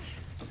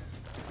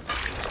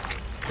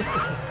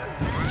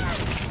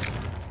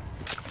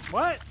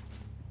 What?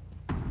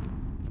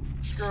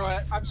 Screw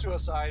it. I'm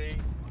suiciding.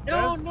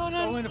 No,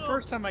 only the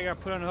first time I got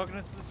put on a hook, and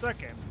this is the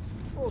second.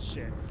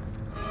 Bullshit.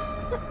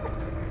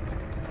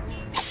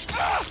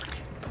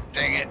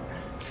 Dang it.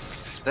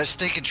 That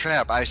stinking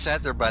trap. I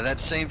sat there by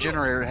that same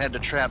generator, had the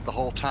trap the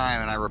whole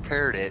time, and I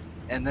repaired it.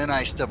 And then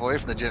I step away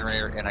from the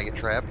generator and I get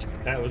trapped.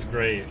 That was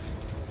great.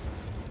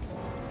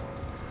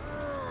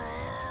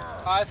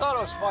 I thought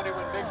it was funny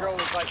when Big Girl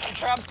was like, he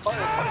put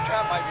a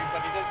trap by me,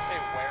 but he didn't say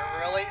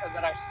where really, and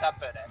then I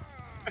step in it.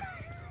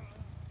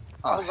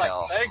 I Oh, was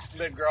hell. like, thanks,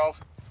 Big Grove.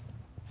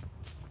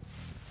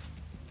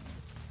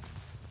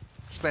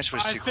 This match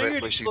was I too quick.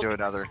 figured We it should do looked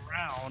another.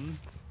 Around.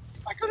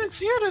 I couldn't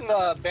see it in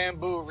the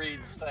bamboo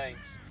reeds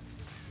things.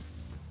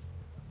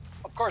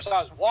 Of course, I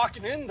was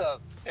walking in the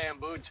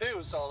bamboo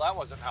too, so that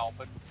wasn't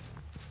helping.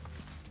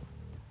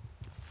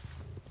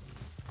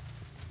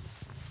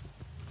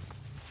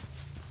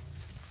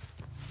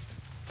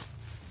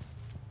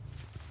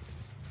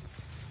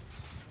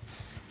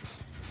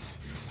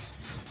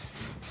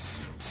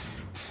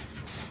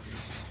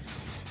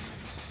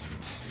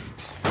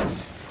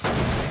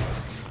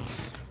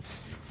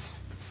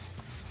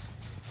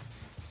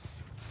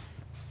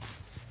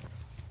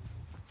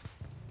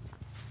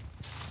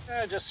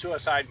 Just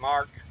suicide,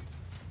 Mark.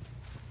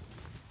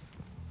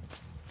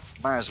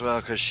 Might as well,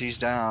 because she's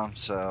down,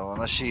 so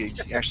unless she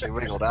actually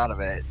wiggled out of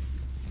it,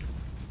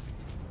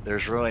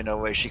 there's really no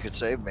way she could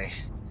save me.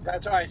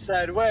 That's why I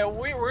said, well,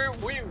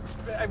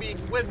 I mean,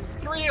 when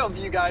 3 of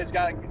you guys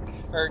got,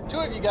 or 2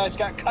 of you guys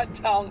got cut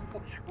down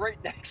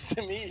right next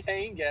to me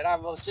hanging,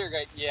 I'm a serious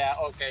guy. Yeah,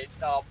 okay,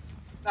 no,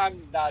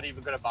 I'm not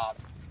even gonna bother.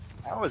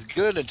 I was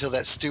good until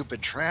that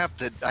stupid trap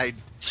that I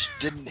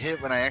didn't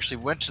hit when I actually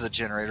went to the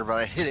generator, but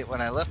I hit it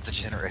when I left the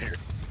generator.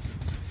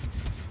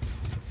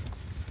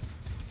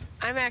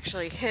 I'm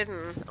actually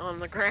hidden on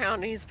the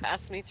ground. He's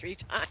passed me 3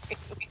 times.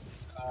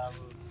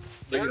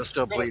 But you'll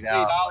still You're gonna bleed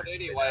out.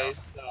 anyway,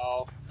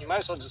 so you might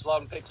as well just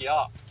let him pick you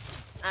up.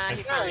 He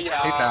There finally, you He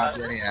are. found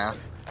you anyhow.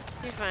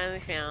 he finally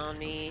found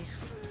me.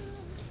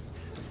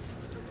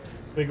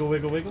 Wiggle,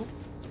 wiggle, wiggle.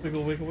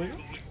 Wiggle, wiggle, wiggle.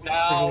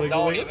 No, Wiggle,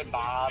 don't wiggle. even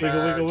bother.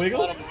 Wiggle, wiggle, Just wiggle.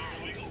 let him-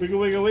 Wiggle,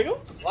 wiggle,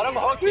 wiggle. Let him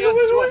hook you in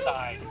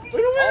suicide.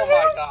 Oh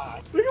my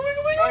god.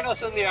 Join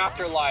us in the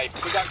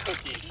afterlife. We got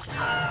cookies.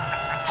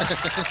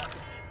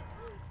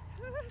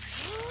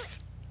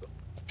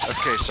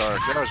 Okay, sorry.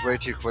 That was way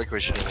too quick. We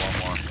should do one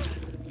more.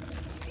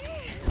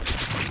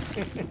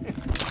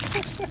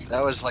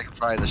 That was like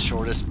probably the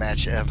shortest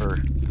match ever.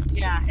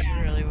 Yeah,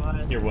 it really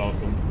was. You're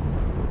welcome.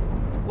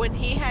 When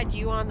he had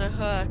you on the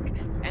hook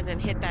and then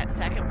hit that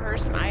second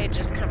person, I had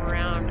just come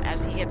around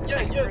as he hit the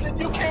second person.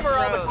 You so I came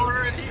around the corner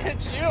froze. and he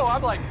hits you.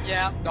 I'm like,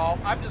 yeah, no,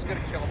 I'm just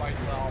gonna kill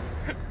myself.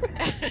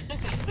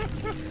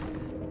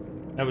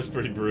 That was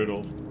pretty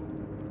brutal.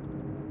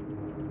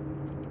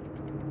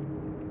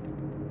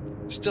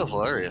 Still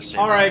hilarious.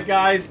 All right,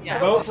 guys, Yeah,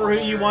 vote that's for who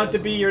you want to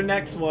hilarious. be your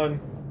next one.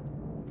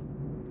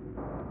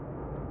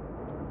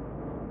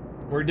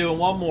 We're doing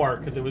one more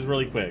because it was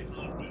really quick.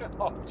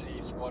 Oh,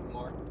 jeez, one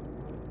more.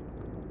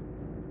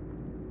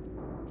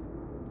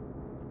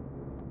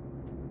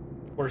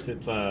 Of course,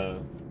 it's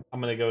I'm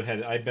gonna go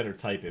ahead. I better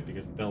type it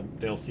because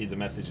they'll see the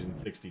message in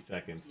 60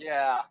 seconds.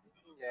 Yeah.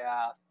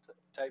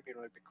 Typing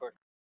would be quick.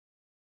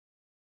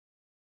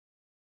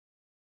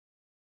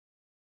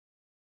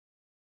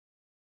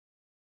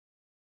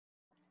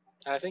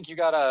 I think you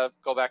gotta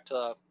go back to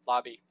the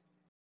lobby.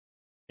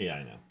 Yeah,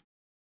 I know.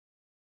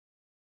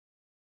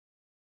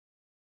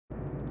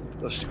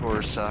 The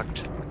score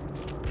sucked.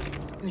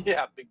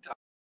 Yeah, big time.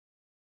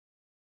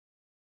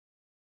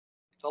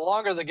 The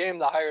longer the game,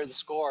 the higher the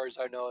scores,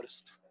 I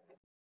noticed.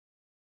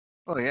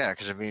 Well, yeah,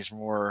 because it means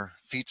more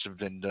feats have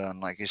been done,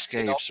 like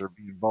escapes or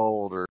being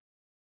bold or.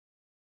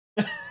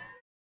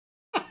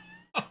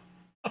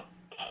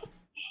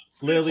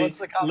 Lily What's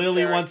the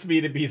commentary? wants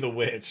me to be the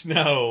witch.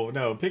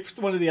 No, pick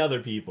one of the other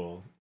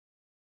people.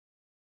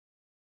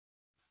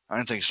 I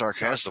don't think Sark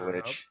has the Doctor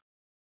witch.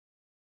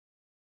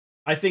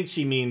 I think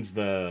she means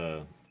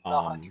the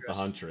Huntress.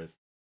 huntress.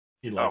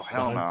 She Oh, likes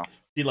hell no.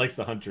 She likes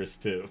the huntress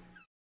too.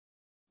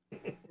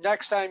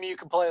 Next time you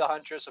can play the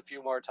Huntress a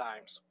few more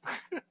times.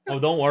 Oh,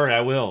 don't worry, I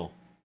will.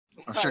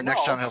 I'm sure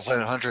next time he'll play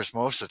the Huntress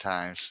most of the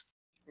times.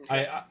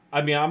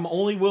 I mean, I'm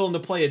only willing to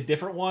play a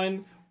different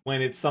one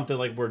when it's something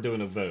like we're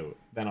doing a vote.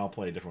 Then I'll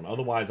play a different one.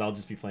 Otherwise, I'll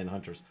just be playing the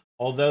huntress.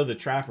 Although the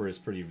trapper is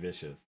pretty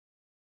vicious.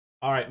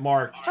 All right,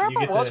 Mark.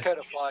 Trapper was kind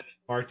of fun.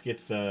 Mark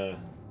gets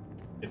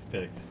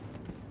picked.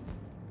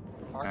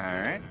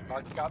 Alright.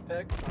 Mark got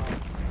picked.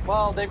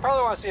 Well, they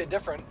probably want to see a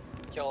different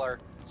killer.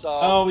 So,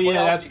 Oh, what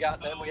yeah, else that's you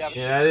got then? We haven't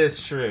yeah, that is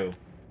true.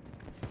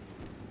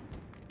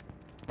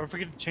 Don't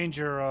forget to change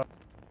your.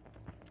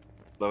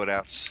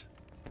 Loadouts.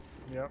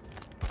 Yep.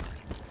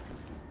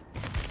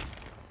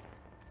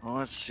 Well,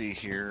 let's see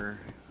here.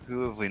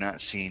 Who have we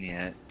not seen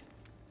yet?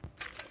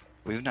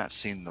 We've not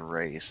seen the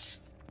Wraith.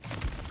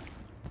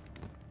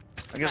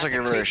 I guess I'll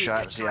give her a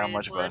shot and see how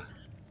much of a.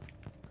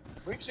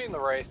 We've seen the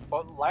Wraith,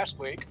 but last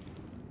week.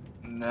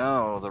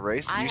 No, the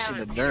Wraith. I You've seen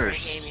haven't the seen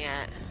nurse. the game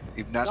yet.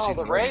 You've not No, seen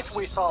the Wraith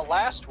we saw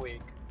last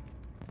week.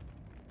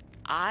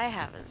 I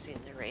haven't seen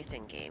the Wraith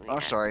in game yet. Oh,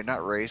 sorry,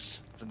 not Wraith.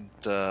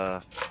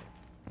 The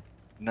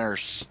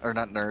nurse, or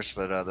not nurse,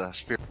 but the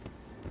spirit.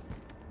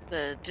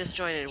 The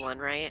disjointed one,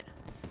 right?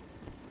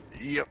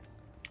 Yep.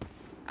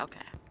 Okay.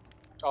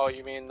 Oh,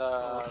 you mean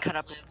the Cut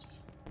up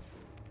limbs.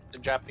 the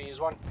Japanese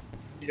one?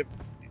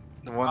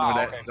 The one Oh,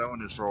 that okay. that one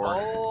is for.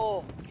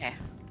 Oh, Okay.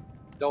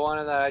 the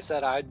one that I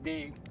said I'd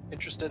be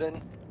interested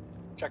in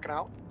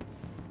out.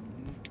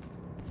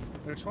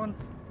 Which one?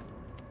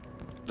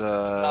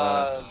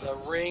 The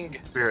ring.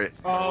 Spirit.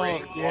 Oh,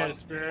 ring yeah, one.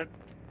 Spirit.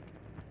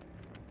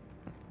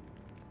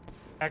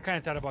 I kind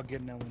of thought about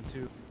getting that one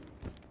too.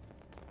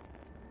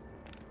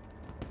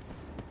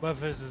 But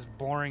if it's as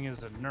boring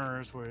as a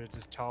nurse, where it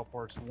just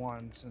teleports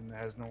once and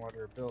has no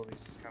other abilities,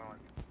 it's kind of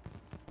like.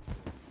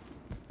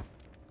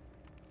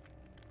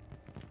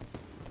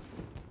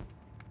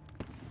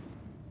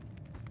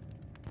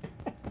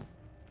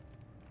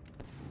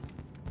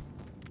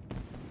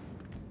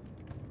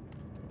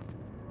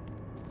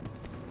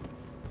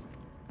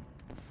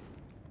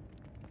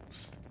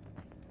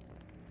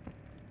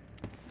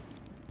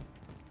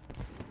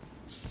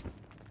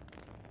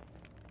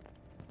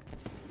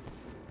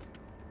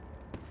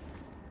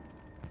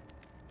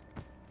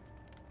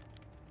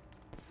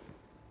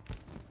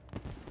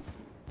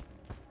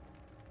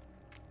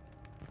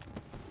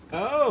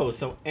 Oh,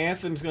 so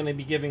Anthem's going to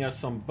be giving us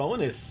some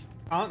bonus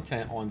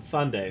content on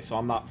Sunday, so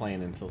I'm not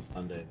playing until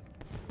Sunday.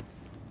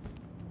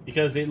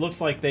 Because it looks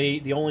like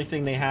the only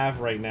thing they have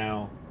right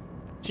now...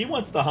 She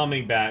wants the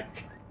humming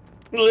back.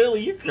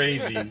 Lily, you're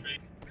crazy.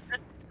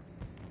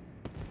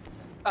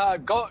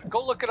 Go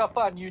look it up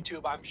on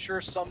YouTube. I'm sure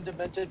some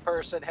demented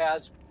person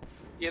has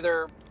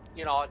either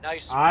a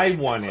nice I remix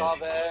want it.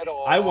 of it,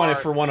 or I want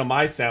it for one of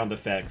my sound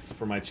effects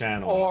for my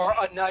channel. or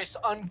a nice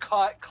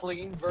uncut,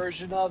 clean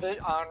version of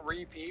it on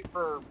repeat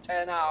for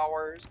 10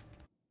 hours.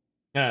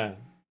 Yeah,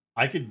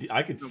 I could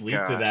sleep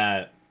to God.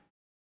 that.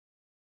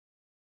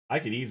 I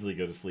could easily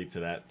go to sleep to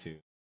that too.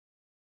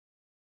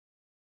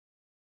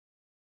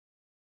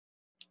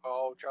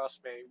 Oh,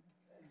 trust me,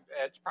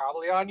 it's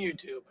probably on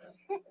YouTube.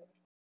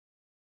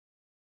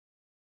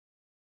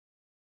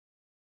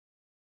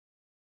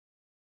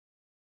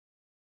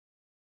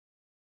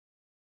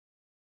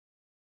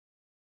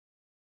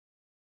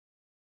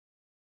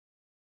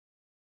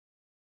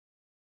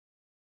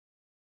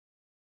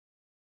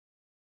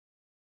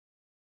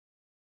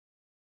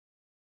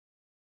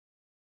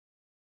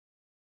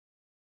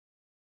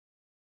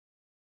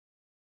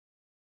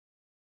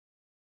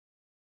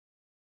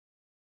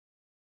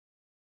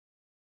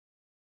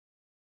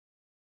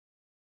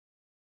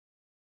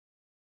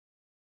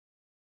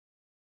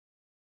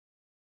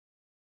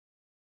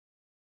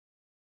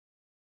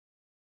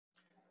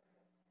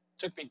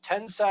 Took me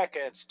 10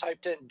 seconds.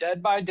 Typed in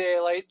Dead by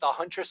Daylight, The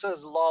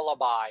Huntress's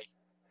Lullaby.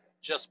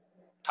 Just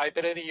type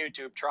it into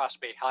YouTube. Trust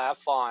me. Have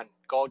fun.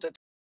 Go to...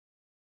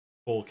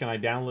 Cool. Can I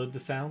download the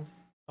sound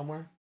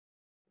somewhere?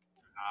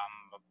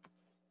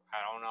 I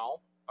don't know.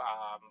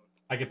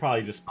 I could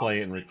probably just play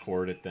it and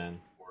record it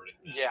then.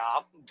 Yeah.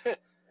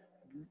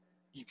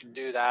 You can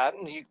do that.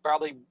 And you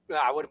probably...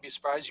 I wouldn't be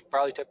surprised. You could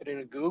probably type it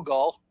into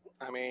Google.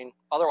 I mean,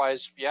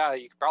 otherwise, yeah,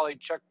 you could probably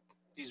check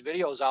these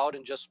videos out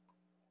and just,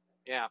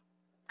 yeah,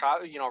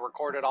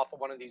 record it off of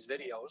one of these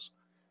videos.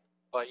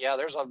 But yeah,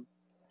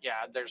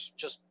 there's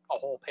just a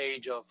whole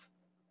page of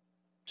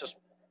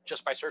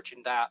just by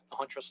searching that, The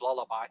Huntress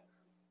Lullaby,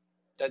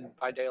 Dead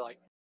by Daylight.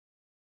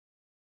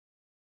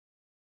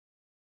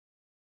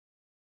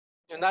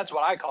 And that's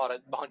what I called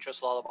it, The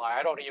Huntress Lullaby.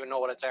 I don't even know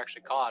what it's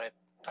actually called. If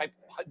type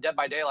Dead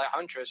by Daylight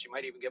Huntress, you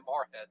might even get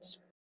more hits.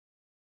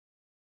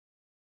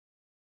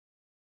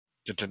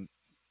 Dun,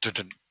 dun,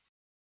 dun.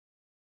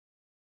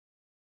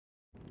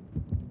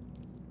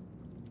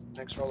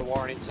 Thanks for the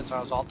warning, since I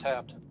was all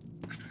tapped.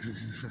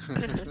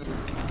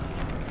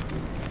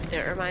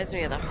 It reminds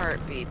me of the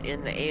heartbeat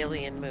in the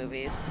Alien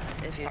movies.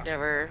 If you've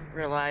never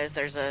realized,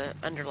 there's a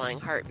underlying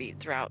heartbeat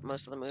throughout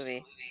most of the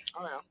movie.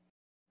 Oh yeah,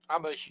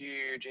 I'm a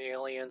huge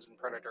Aliens and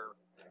Predator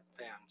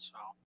fan, so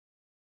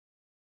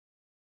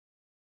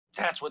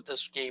that's what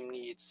this game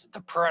needs.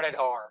 The Predator.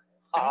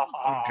 Oh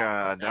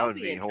god, that That'd would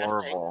be be interesting.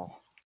 horrible.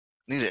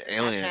 Need an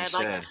alien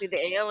Actually, I'd like instead. to see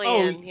the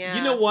alien. Oh, yeah.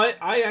 you know what?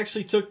 I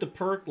actually took the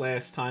perk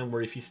last time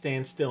where if you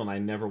stand still, and I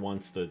never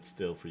once stood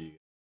still for you.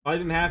 I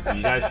didn't have to.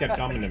 You guys kept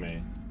coming to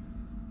me.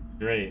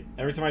 Great.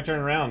 Every time I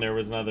turned around, there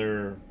was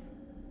another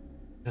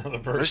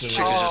person. This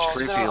chick is just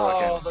creepy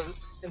looking. The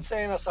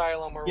insane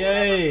asylum or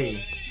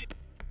Yay!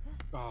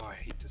 whatever. Oh, I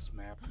hate this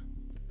map.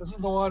 This is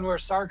the one where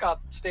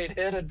Sarcoth stayed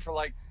hidden for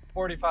like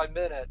 45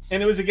 minutes.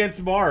 And it was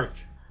against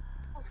Marked.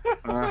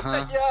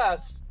 Uh-huh.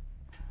 Yes.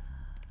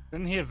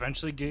 Didn't he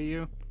eventually get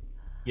you?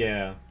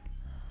 Yeah.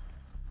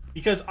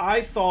 Because I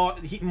thought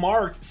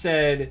Marked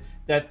said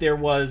that there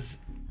was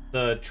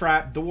the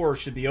trap door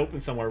should be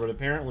open somewhere, but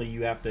apparently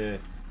you have to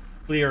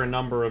clear a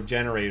number of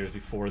generators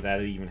before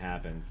that even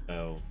happens.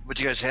 So. But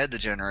you guys had the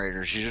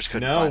generators. You just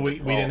couldn't No, find we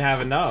the didn't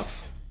have enough.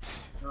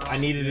 I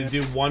needed to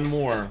do one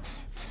more.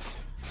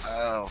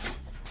 Oh.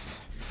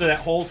 So that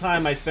whole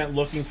time I spent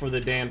looking for the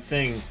damn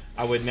thing,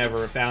 I would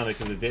never have found it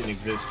because it didn't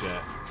exist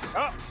yet.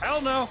 Oh, hell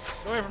no!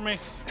 Get away from me!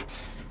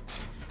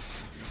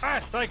 Ah,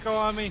 psycho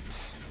on me!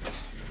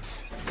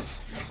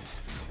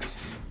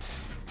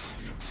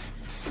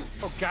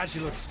 Oh god, she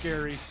looks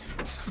scary.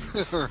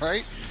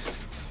 Right?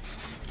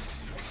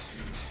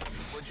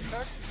 What'd you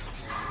pick?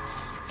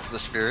 The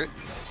spirit?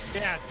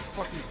 Yeah,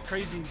 fucking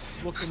crazy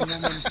looking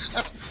woman.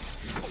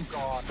 Oh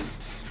god.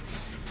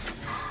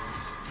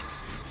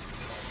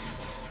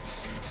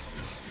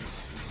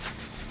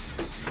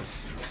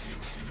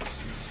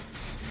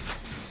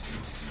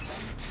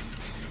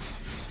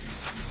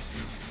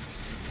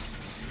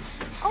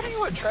 How do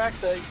you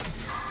attract the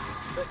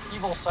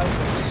evil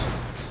psychos,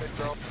 big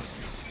bro?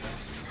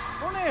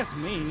 Don't ask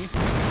me.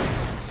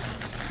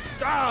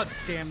 Oh,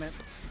 damn it.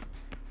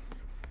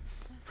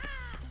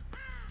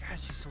 God,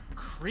 she's so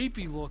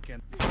creepy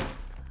looking.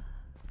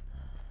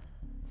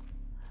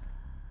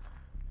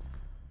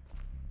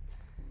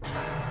 You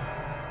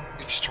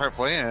just start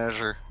playing as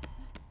her.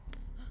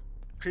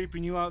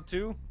 Creeping you out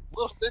too? A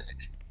little bit.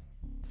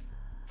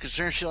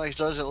 Considering she like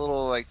does a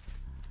little like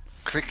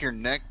crick your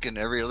neck and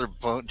every other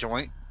bone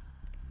joint.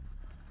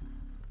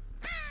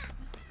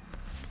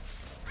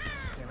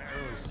 Damn it,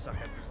 I really suck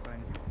at this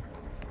thing.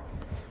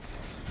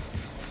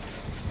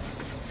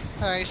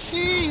 I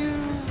see you.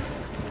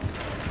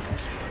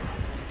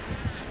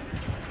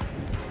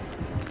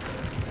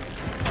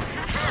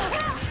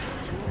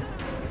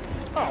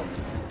 Oh!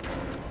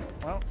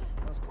 Well,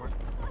 that's quick.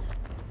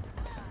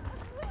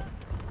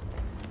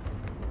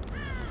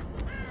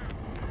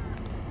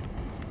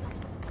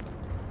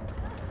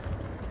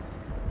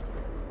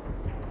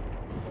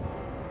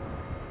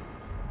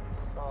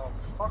 What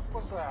the fuck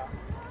was that?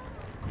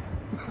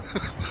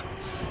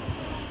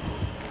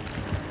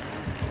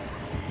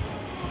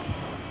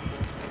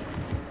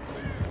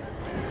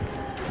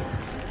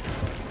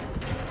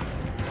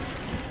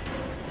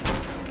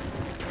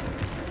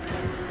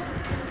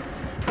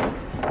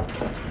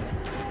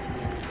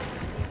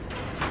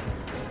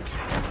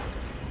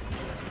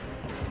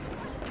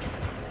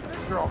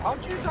 Girl,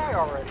 how'd you die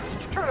already?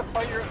 Did you try to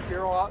fight your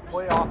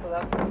way off of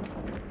that thing?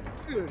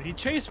 Dude, he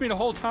chased me the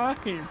whole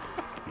time.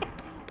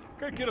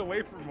 Gotta get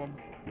away from him.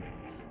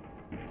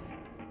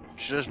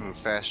 She does move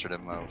faster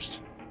than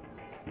most.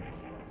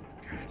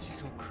 God, she's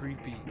so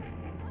creepy.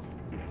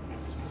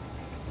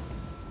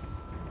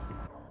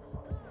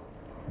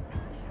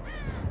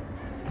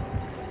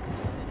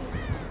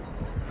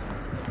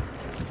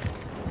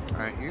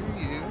 I hear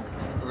you.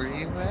 Where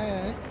you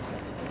at?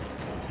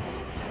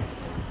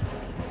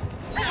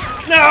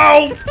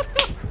 No!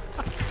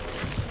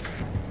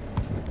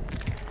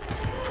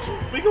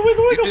 Wiggle,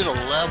 wiggle, You wiggle! did a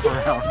lap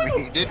around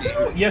me, didn't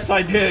you? Yes,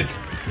 I did.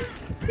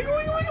 Wiggle,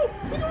 wiggle, wiggle!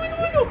 Wiggle, wiggle,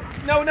 wiggle!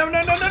 No, no,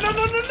 no, no, no, no, no,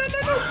 no, no, no,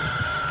 no!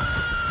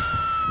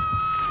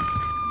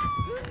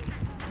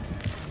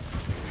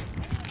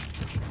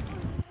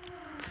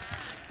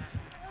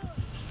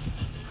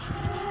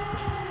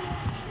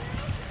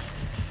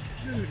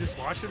 Dude, just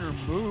watching her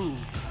move.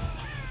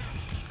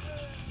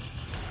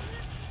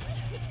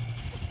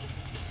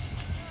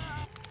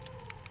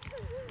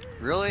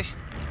 Really?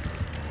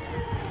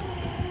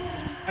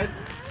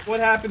 What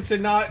happened to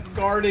not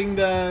guarding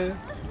the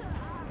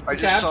I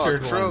just saw a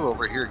captured crow ones?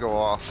 over here go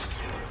off.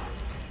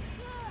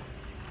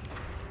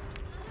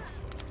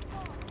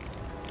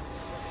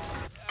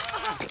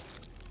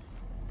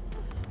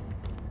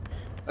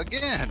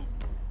 Again!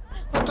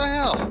 What the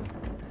hell?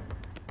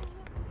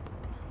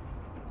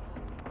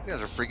 You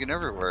guys are freaking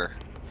everywhere.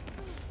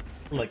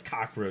 Like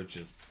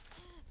cockroaches.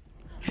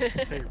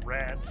 Say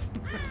rats.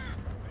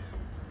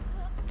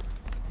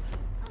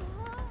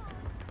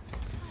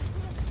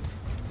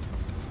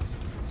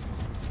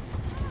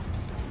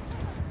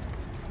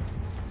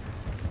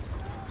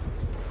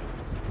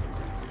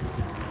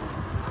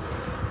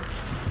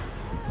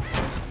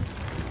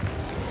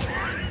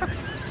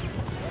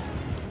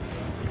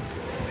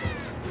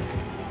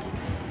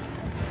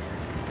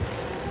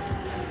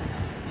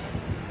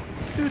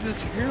 Dude,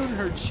 just hearing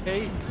her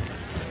chase.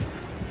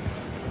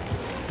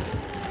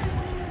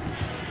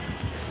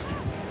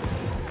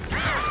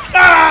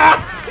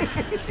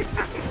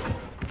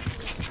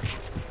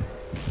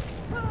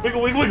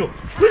 Wiggle, wiggle, wiggle,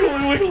 wiggle,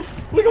 wiggle, wiggle,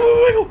 wiggle,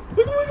 wiggle, wiggle,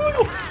 wiggle,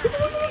 wiggle,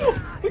 wiggle, wiggle,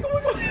 wiggle,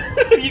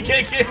 wiggle. You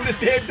can't get in the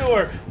damn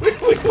door.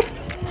 Wiggle, wiggle.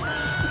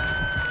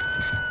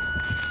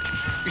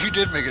 You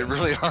did make it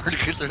really hard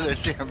to get through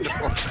that damn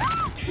door.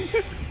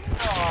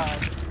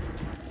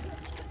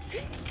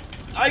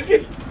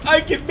 I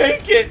can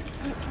make it.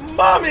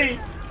 Mommy,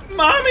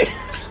 mommy.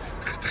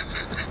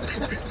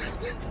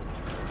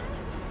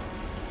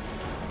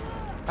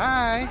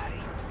 Hi.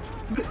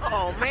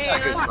 Oh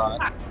Not good man.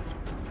 spot.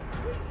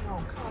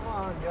 Oh, come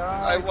on,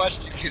 I guys.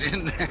 watched you get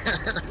in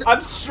there.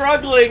 I'm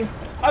struggling.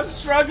 I'm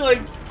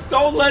struggling.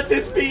 Don't let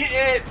this be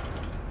it.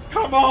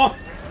 Come on.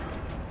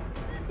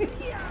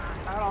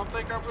 I don't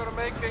think I'm gonna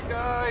make it,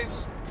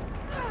 guys.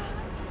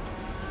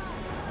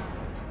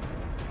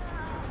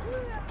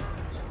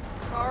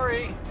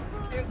 Sorry.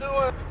 Can't do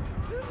it.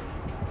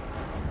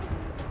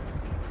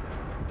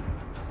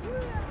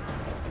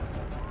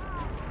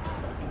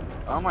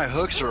 All my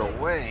hooks are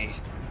away.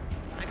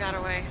 I got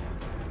away.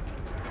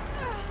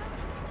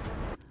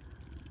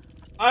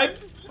 I'm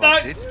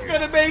not did you?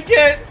 gonna make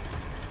it.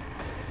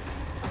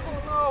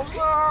 Oh no,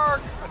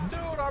 Zark!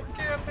 Dude, I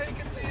can't make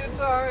it to you in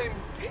time.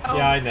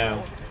 Yeah, I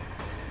know.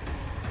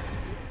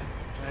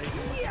 Now you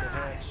can look at the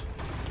hatch.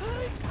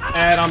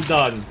 And I'm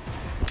done.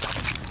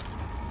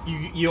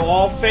 You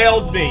all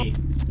failed me.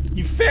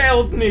 You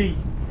failed me.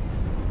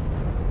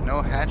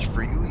 No hatch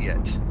for you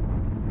yet.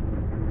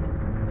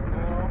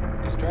 No,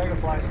 because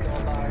Dragonfly's still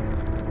alive.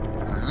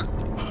 Uh-huh.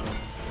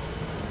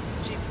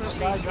 She put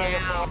Bye, me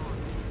Dragonfly. down.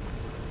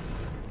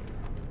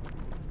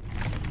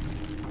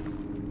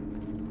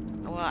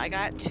 Well, I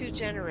got 2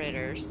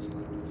 generators.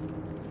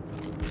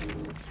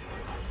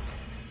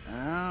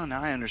 Oh,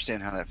 now I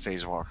understand how that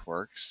phase walk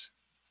works.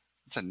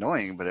 It's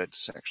annoying, but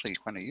it's actually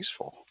kind of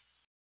useful.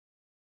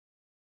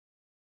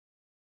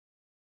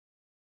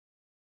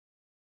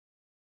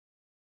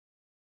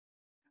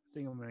 I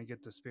think I'm gonna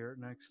get the spirit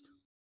next.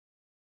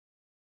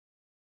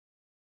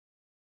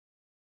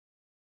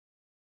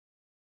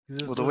 'Cause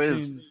this Well, the way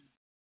listening-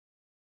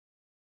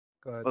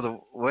 Go ahead. Well, the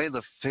way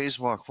the phase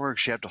walk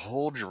works, you have to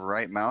hold your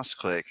right mouse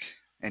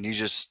click, and you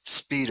just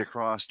speed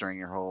across during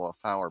your whole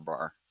power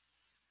bar.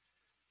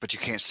 But you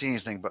can't see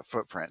anything but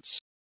footprints.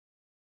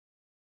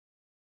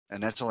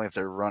 And that's only if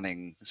they're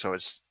running. So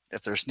it's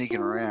if they're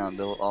sneaking around,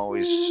 they'll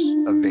always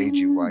evade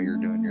you while you're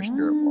doing your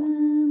spirit walk.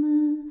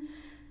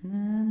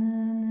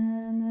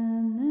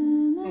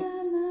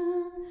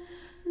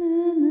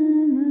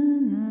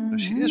 So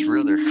she is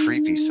rather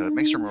creepy, so it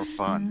makes her more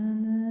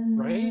fun.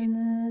 Right?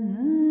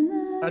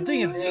 I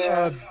think it's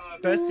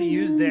best to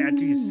use that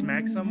after you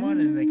smack someone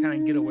and they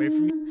kind of get away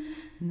from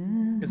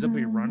you. Because they'll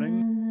be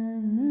running.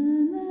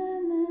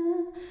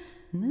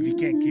 If you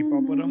can't keep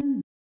up with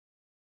them.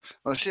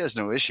 Well, she has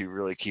no issue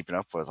really keeping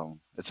up with them.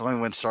 It's only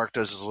when Sark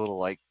does his little,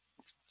 like,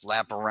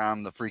 lap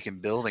around the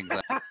freaking building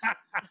thing.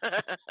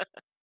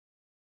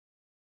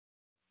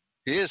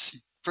 He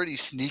is pretty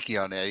sneaky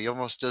on that. He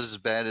almost does as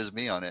bad as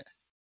me on it.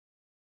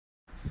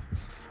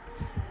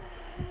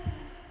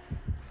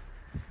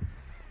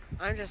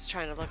 I'm just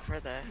trying to look for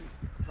the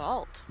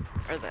vault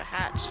or the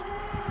hatch.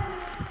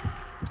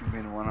 You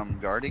mean when I'm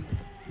guarding?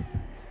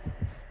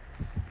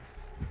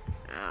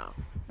 Oh.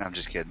 No, I'm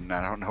just kidding.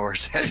 I don't know where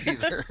it's at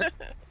either.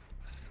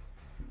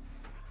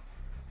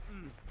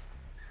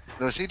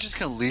 Though, is he just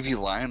gonna leave you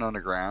lying on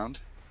the ground?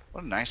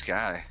 What a nice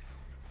guy.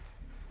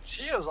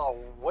 She is a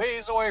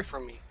ways away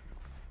from me.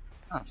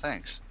 Oh,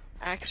 thanks.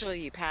 Actually,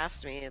 you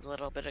passed me a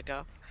little bit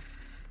ago.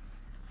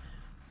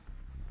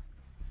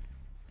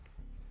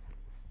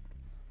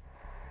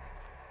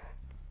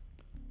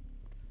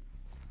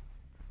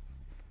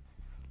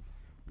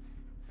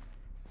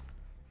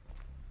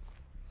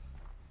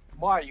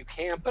 Why, you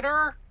camping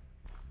her?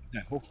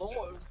 No.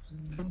 Oh,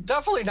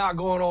 definitely not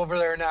going over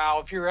there now.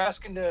 If you're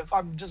asking if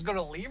I'm just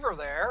gonna leave her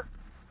there.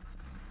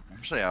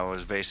 Actually, I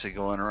was basically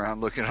going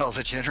around looking at all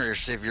the generators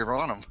to see if you're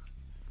on them.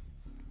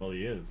 Well,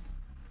 he is.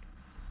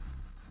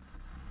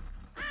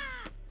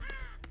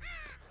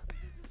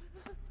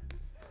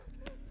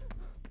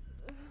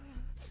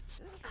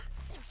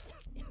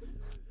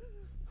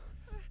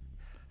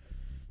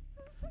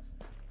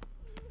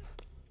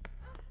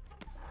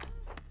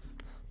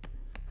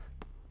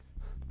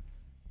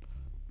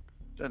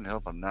 Doesn't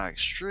help I'm not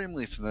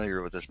extremely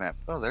familiar with this map.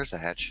 Oh, there's a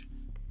hatch.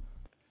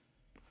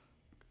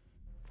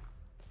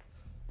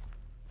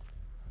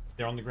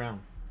 They're on the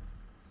ground.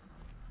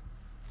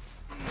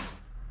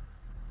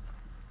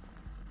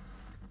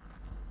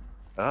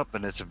 Up,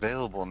 and it's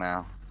available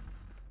now.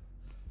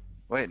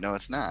 Wait, no,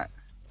 it's not.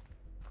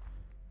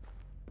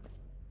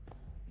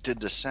 Did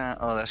the sound?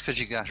 Oh, that's because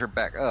you got her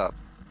back up.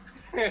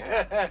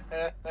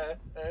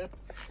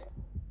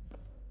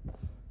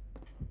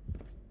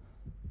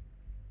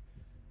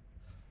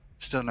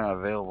 Still not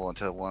available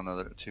until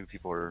two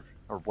people or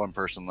one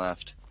person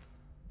left.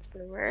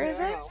 Where is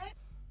it?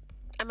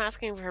 I'm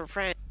asking for her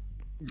friend.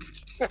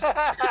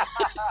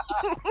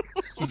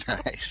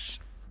 Nice.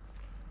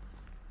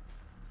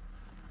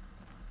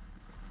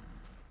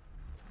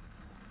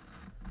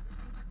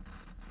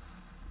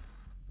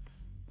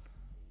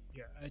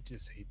 Yeah, I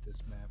just hate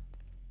this map.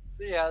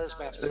 Yeah, this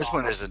map's This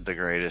one isn't the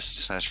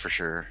greatest, that's for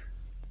sure.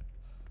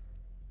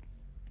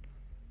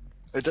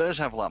 It does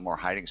have a lot more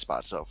hiding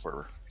spots though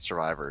for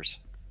survivors.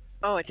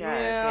 Oh, it does.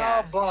 Yeah,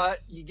 Yeah.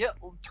 but you get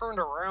turned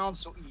around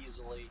so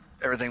easily.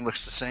 Everything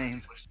looks the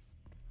same.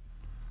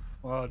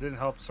 Well, it didn't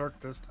help Sark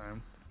this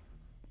time.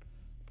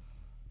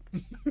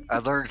 I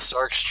learned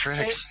Sark's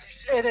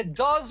tricks. And it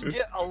does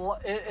get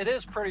it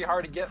is pretty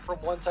hard to get from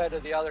one side to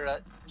the other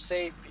to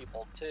save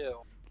people too.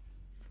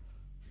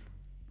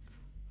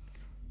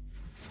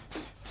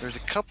 There's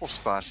a couple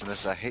spots in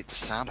this I hate the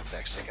sound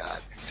effects they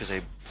got because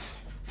they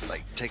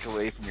like take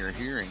away from your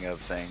hearing of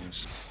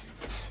things.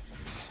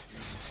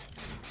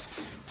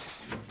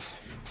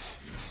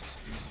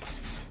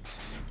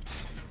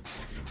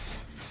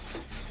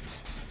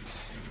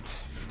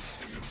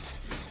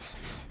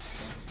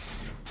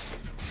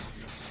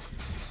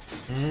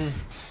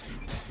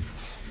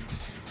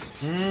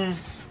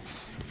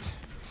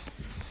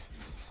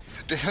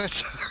 Damn it,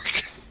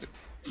 Sark.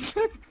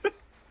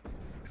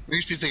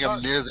 Makes me think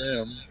I'm near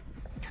them.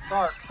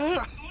 Sark.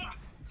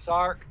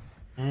 Sark.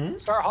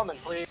 Start humming,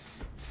 please.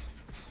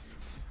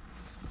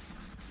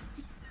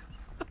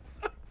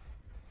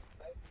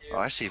 Thank you. Oh,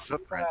 I see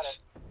footprints.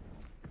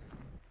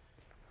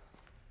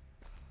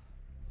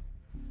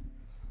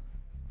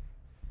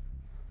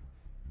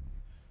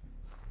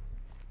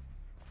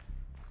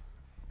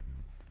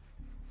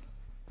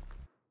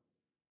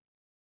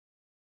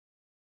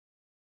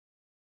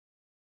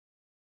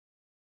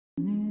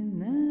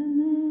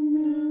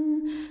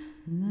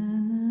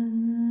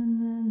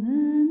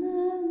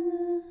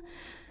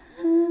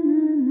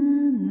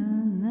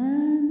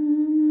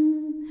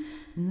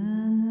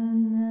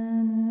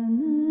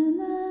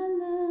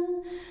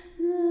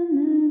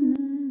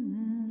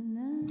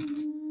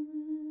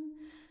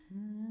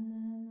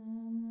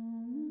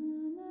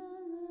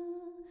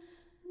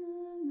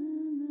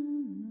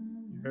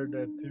 You heard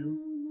that too?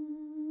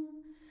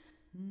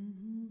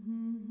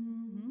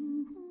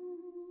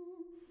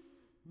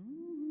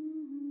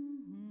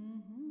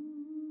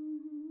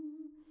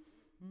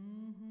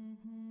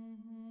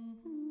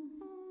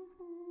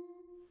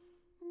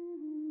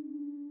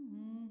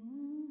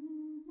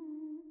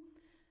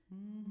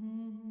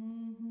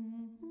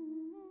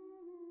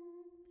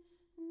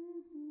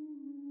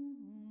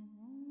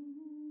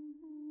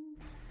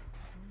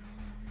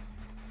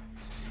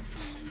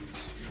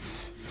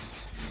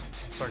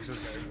 Sark's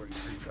just got everybody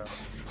freaked out.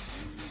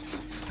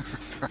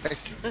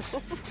 Right?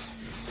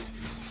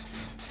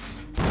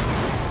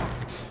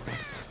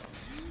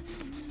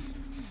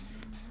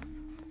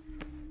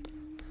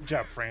 Good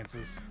job,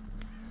 Francis.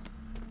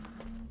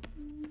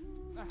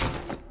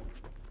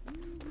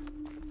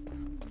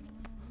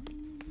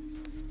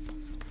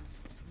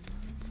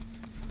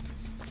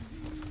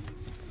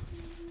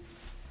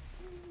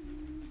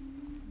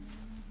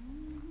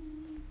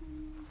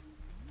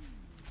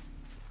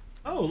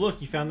 Oh,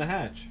 look, you found the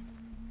hatch.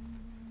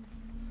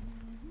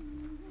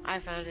 I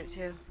found it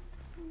too.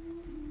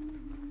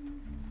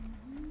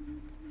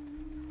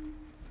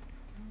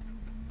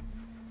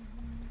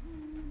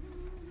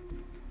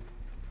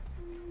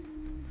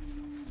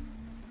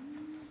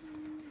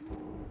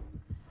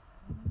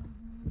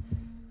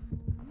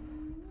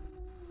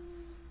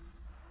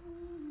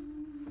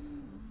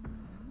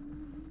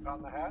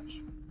 Found the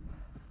hatch.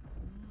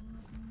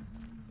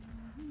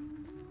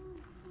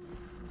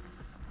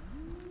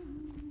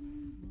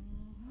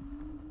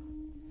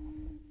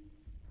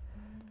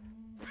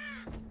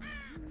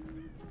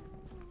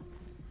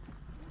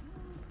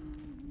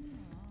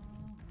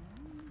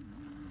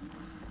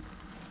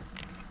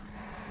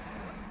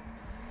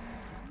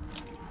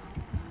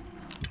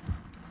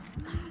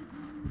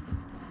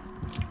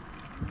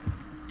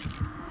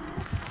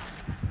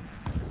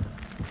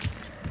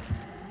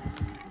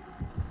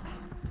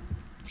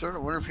 starting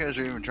to wonder if you guys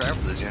are even trying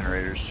for the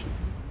generators.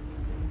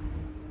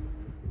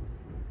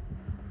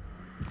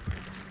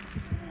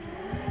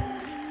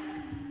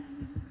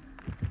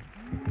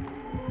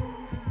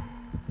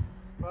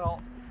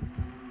 Well,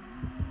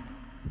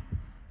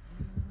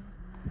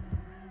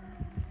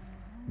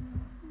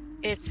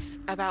 It's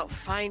about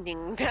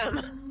finding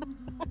them.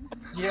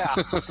 yeah.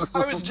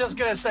 I was just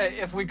gonna say,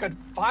 if we could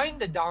find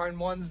the darn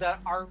ones that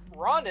aren't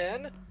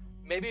running,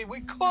 maybe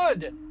we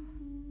could.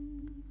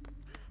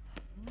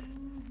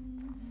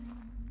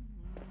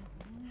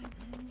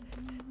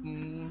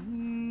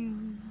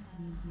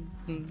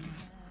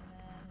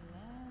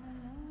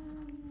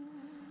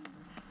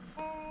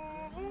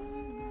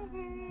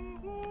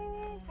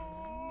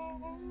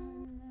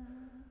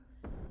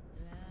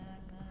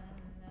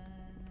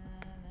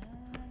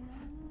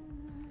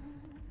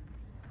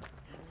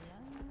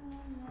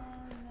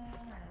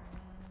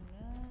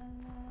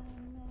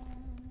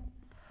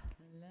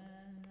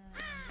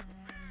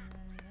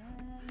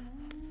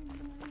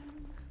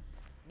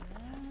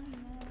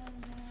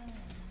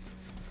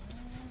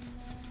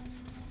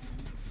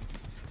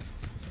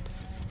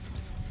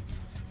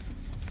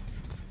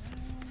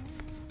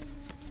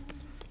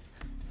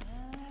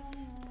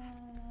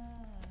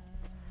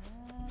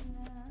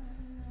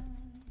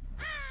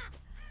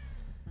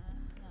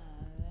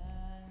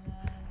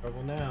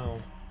 Trouble now.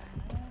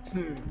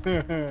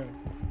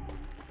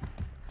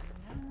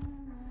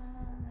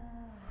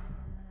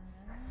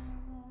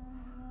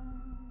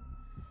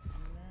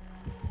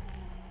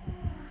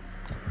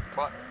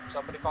 But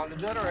somebody found a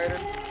generator.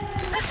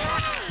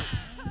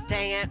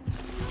 Dang it.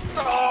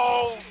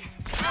 Oh!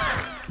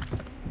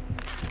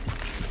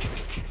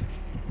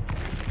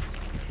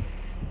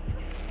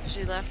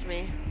 She left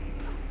me.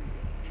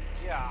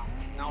 Yeah,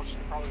 now she's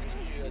probably gonna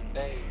use you as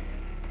bait.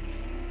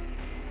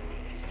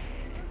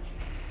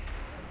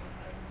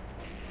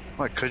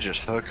 Well, I could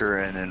just hook her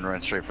and then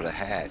run straight for the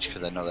hatch,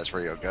 because I know that's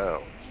where you'll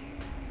go.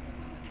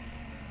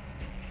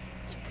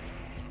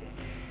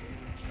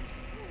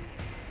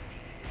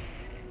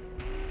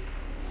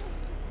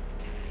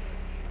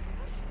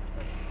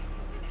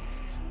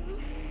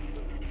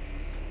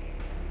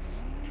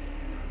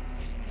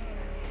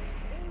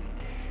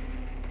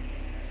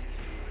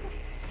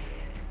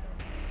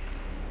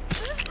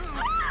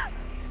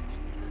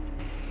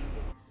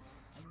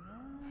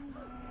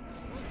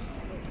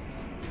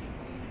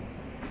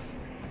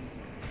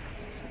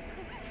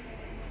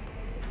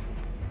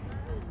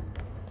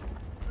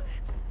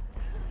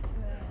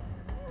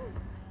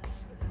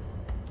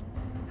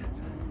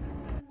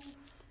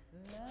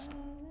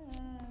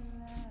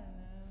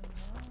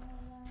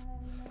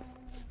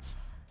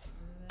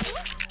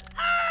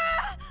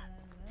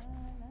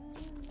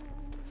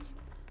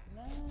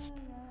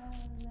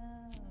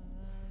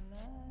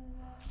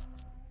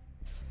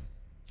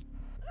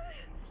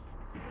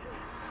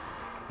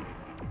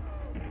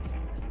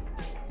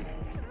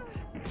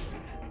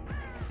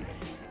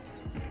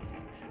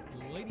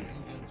 Ladies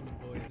and gentlemen,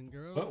 boys and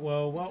girls.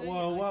 Whoa, whoa, today whoa,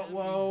 I whoa, got a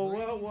whoa,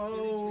 brand whoa, new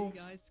series for whoa. you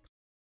guys.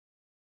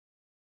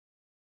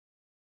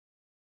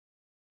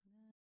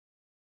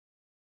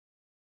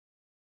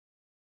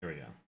 Here we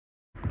go.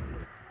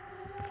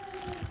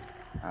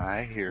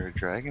 I hear a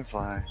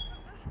dragonfly.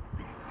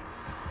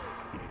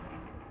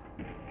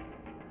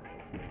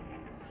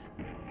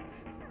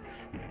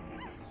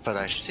 But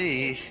I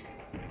see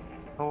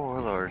a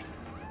warlord.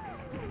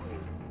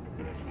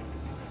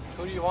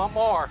 Who do you want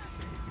more?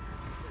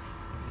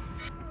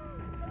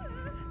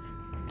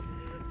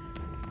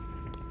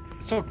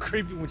 It's so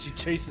creepy when she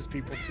chases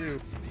people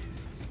too.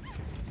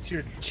 It's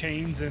your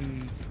chains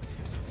and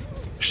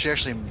She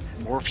actually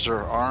morphs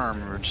her arm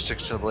and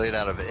sticks the blade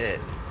out of it.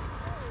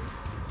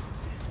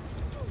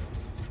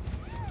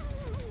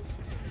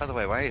 By the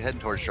way, why are you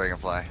heading towards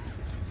Dragonfly?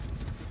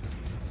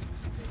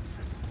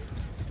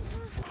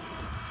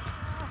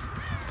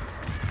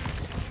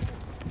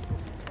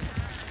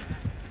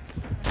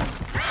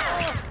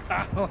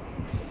 Ow.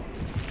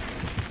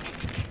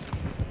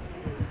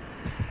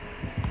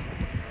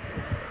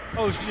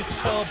 Oh, she just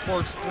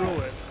teleports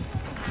through it.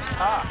 She's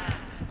hot.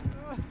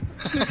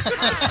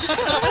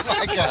 Oh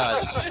my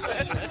god.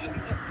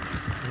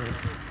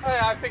 Hey,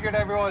 I figured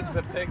everyone's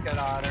been picking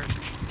on her.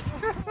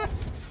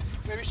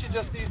 Maybe she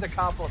just needs a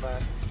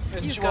compliment.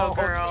 And You she go, won't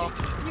hook girl.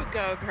 me. You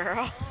go,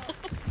 girl.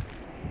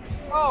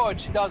 Oh,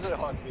 and she doesn't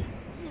hook me.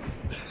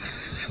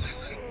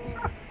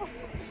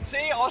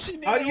 See, all she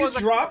needed How do you was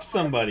drop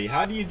somebody?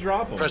 How do you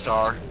drop them? Press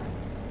R.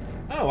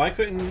 Oh, I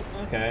couldn't.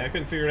 Okay, I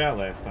couldn't figure it out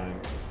last time.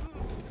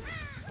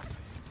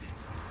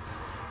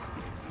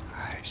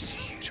 I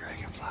see you,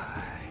 Dragonfly.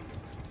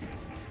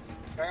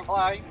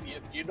 Dragonfly,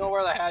 if you know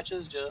where the hatch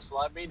is, just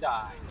let me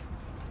die.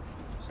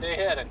 Stay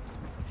hidden.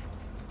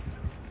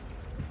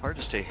 Hard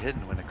to stay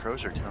hidden when the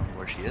crows are telling me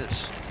where she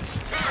is.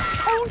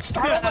 Don't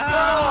start on the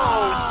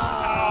crows!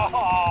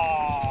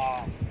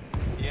 Oh.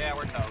 Yeah,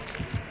 we're toast.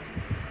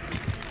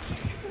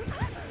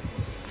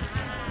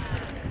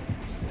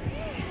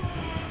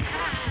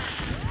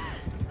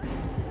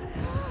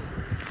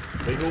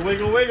 Wiggle,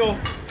 wiggle, wiggle.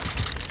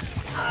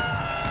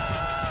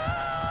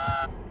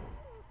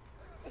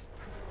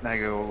 I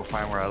go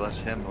find where I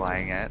left him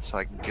lying at so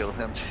I can kill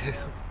him too.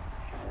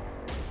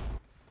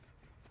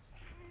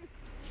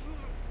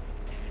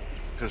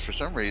 Because for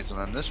some reason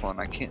on this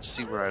one I can't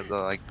see where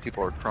the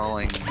people are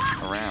crawling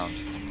around.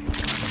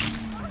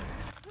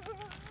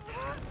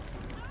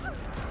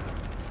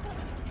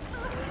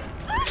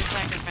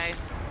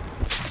 Sacrifice.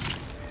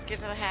 Get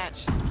to the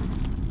hatch.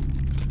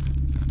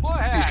 What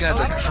He's hatch? got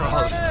the Let me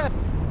cross. run in.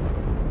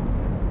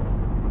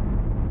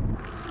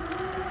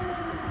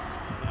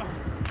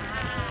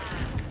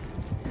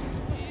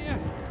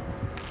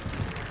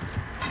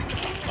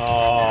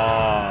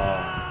 Oh.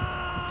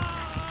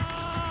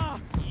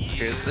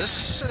 Okay,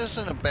 this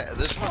isn't a bad.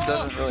 This one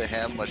doesn't really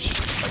have much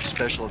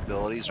special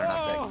abilities, are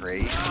not that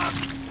great.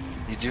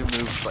 You do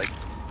move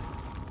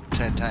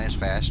 10 times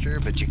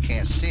faster, but you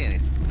can't see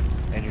anything,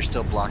 and you're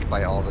still blocked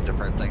by all the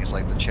different things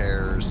like the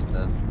chairs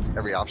and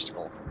every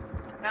obstacle.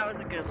 That was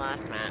a good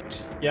last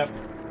match. Yep.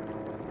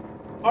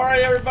 All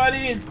right,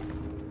 everybody.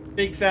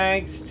 Big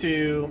thanks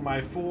to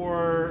my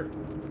 4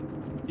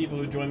 people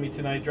who joined me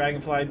tonight.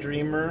 Dragonfly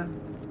Dreamer.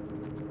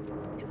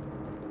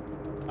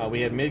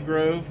 We had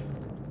Midgrove,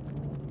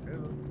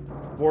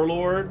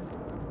 Warlord,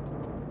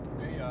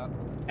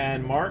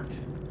 and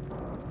Marked.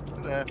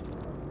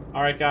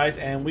 All right, guys,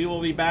 and we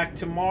will be back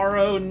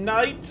tomorrow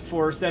night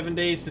for 7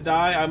 Days to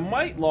Die. I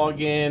might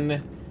log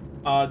in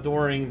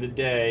during the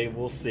day.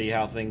 We'll see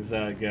how things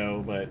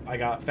go, but I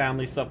got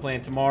family stuff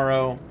planned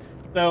tomorrow.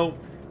 So,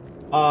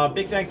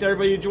 big thanks to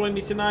everybody who joined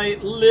me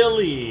tonight.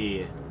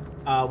 Lily,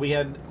 we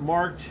had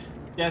Marked,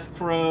 Death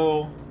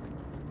Crow,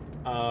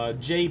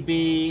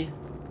 JB,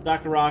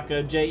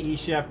 Dakaraka, J.E.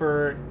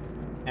 Shepherd,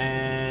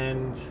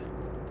 and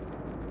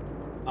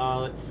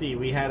let's see,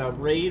 we had a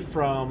raid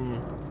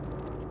from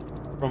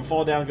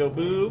Fall Down Go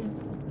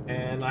Boom,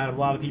 and I had a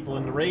lot of people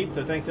in the raid,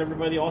 so thanks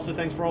everybody. Also,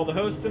 thanks for all the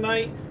hosts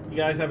tonight. You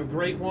guys have a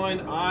great one.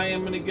 I am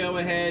going to go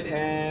ahead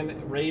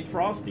and raid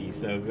Frosty,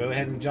 so go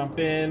ahead and jump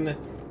in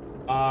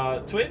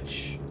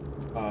Twitch.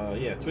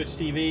 Twitch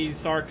TV,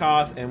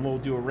 Sarcoth, and we'll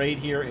do a raid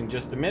here in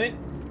just a minute.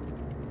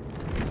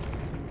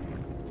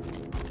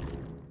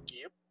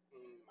 Yep.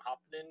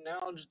 Hopping in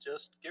now.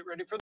 Just get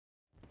ready for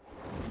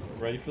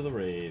Ready for the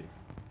raid.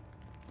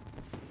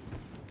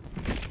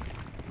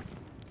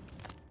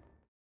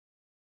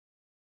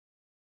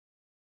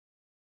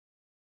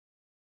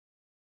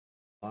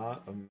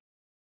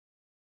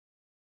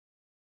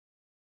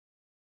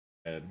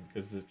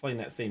 Because playing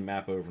that same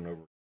map over and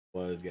over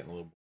was getting a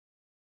little.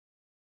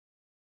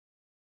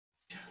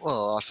 Well,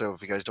 also,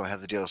 if you guys don't have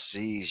the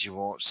DLCs, you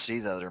won't see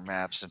the other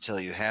maps until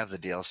you have the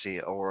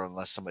DLC, or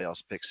unless somebody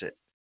else picks it.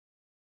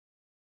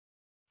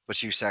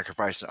 But you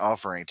sacrifice an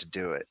offering to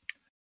do it.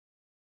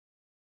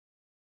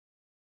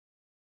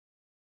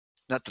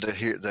 Not that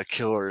the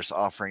killer's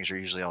offerings are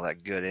usually all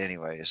that good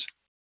anyways.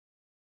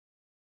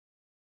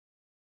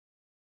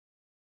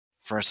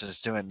 For instance,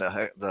 doing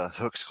the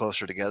hooks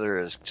closer together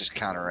is just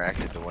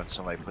counteracted to when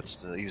somebody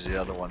uses the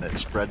other one that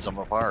spreads them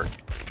apart.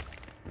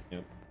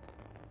 Yep.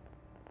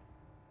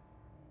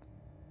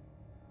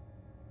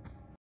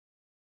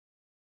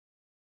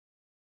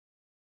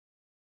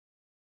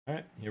 All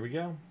right, here we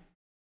go.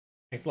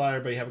 Thanks a lot,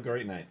 everybody. Have a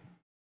great night.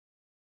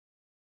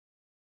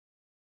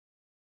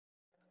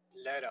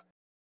 later.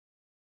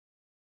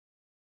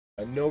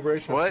 No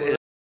racial What slurs.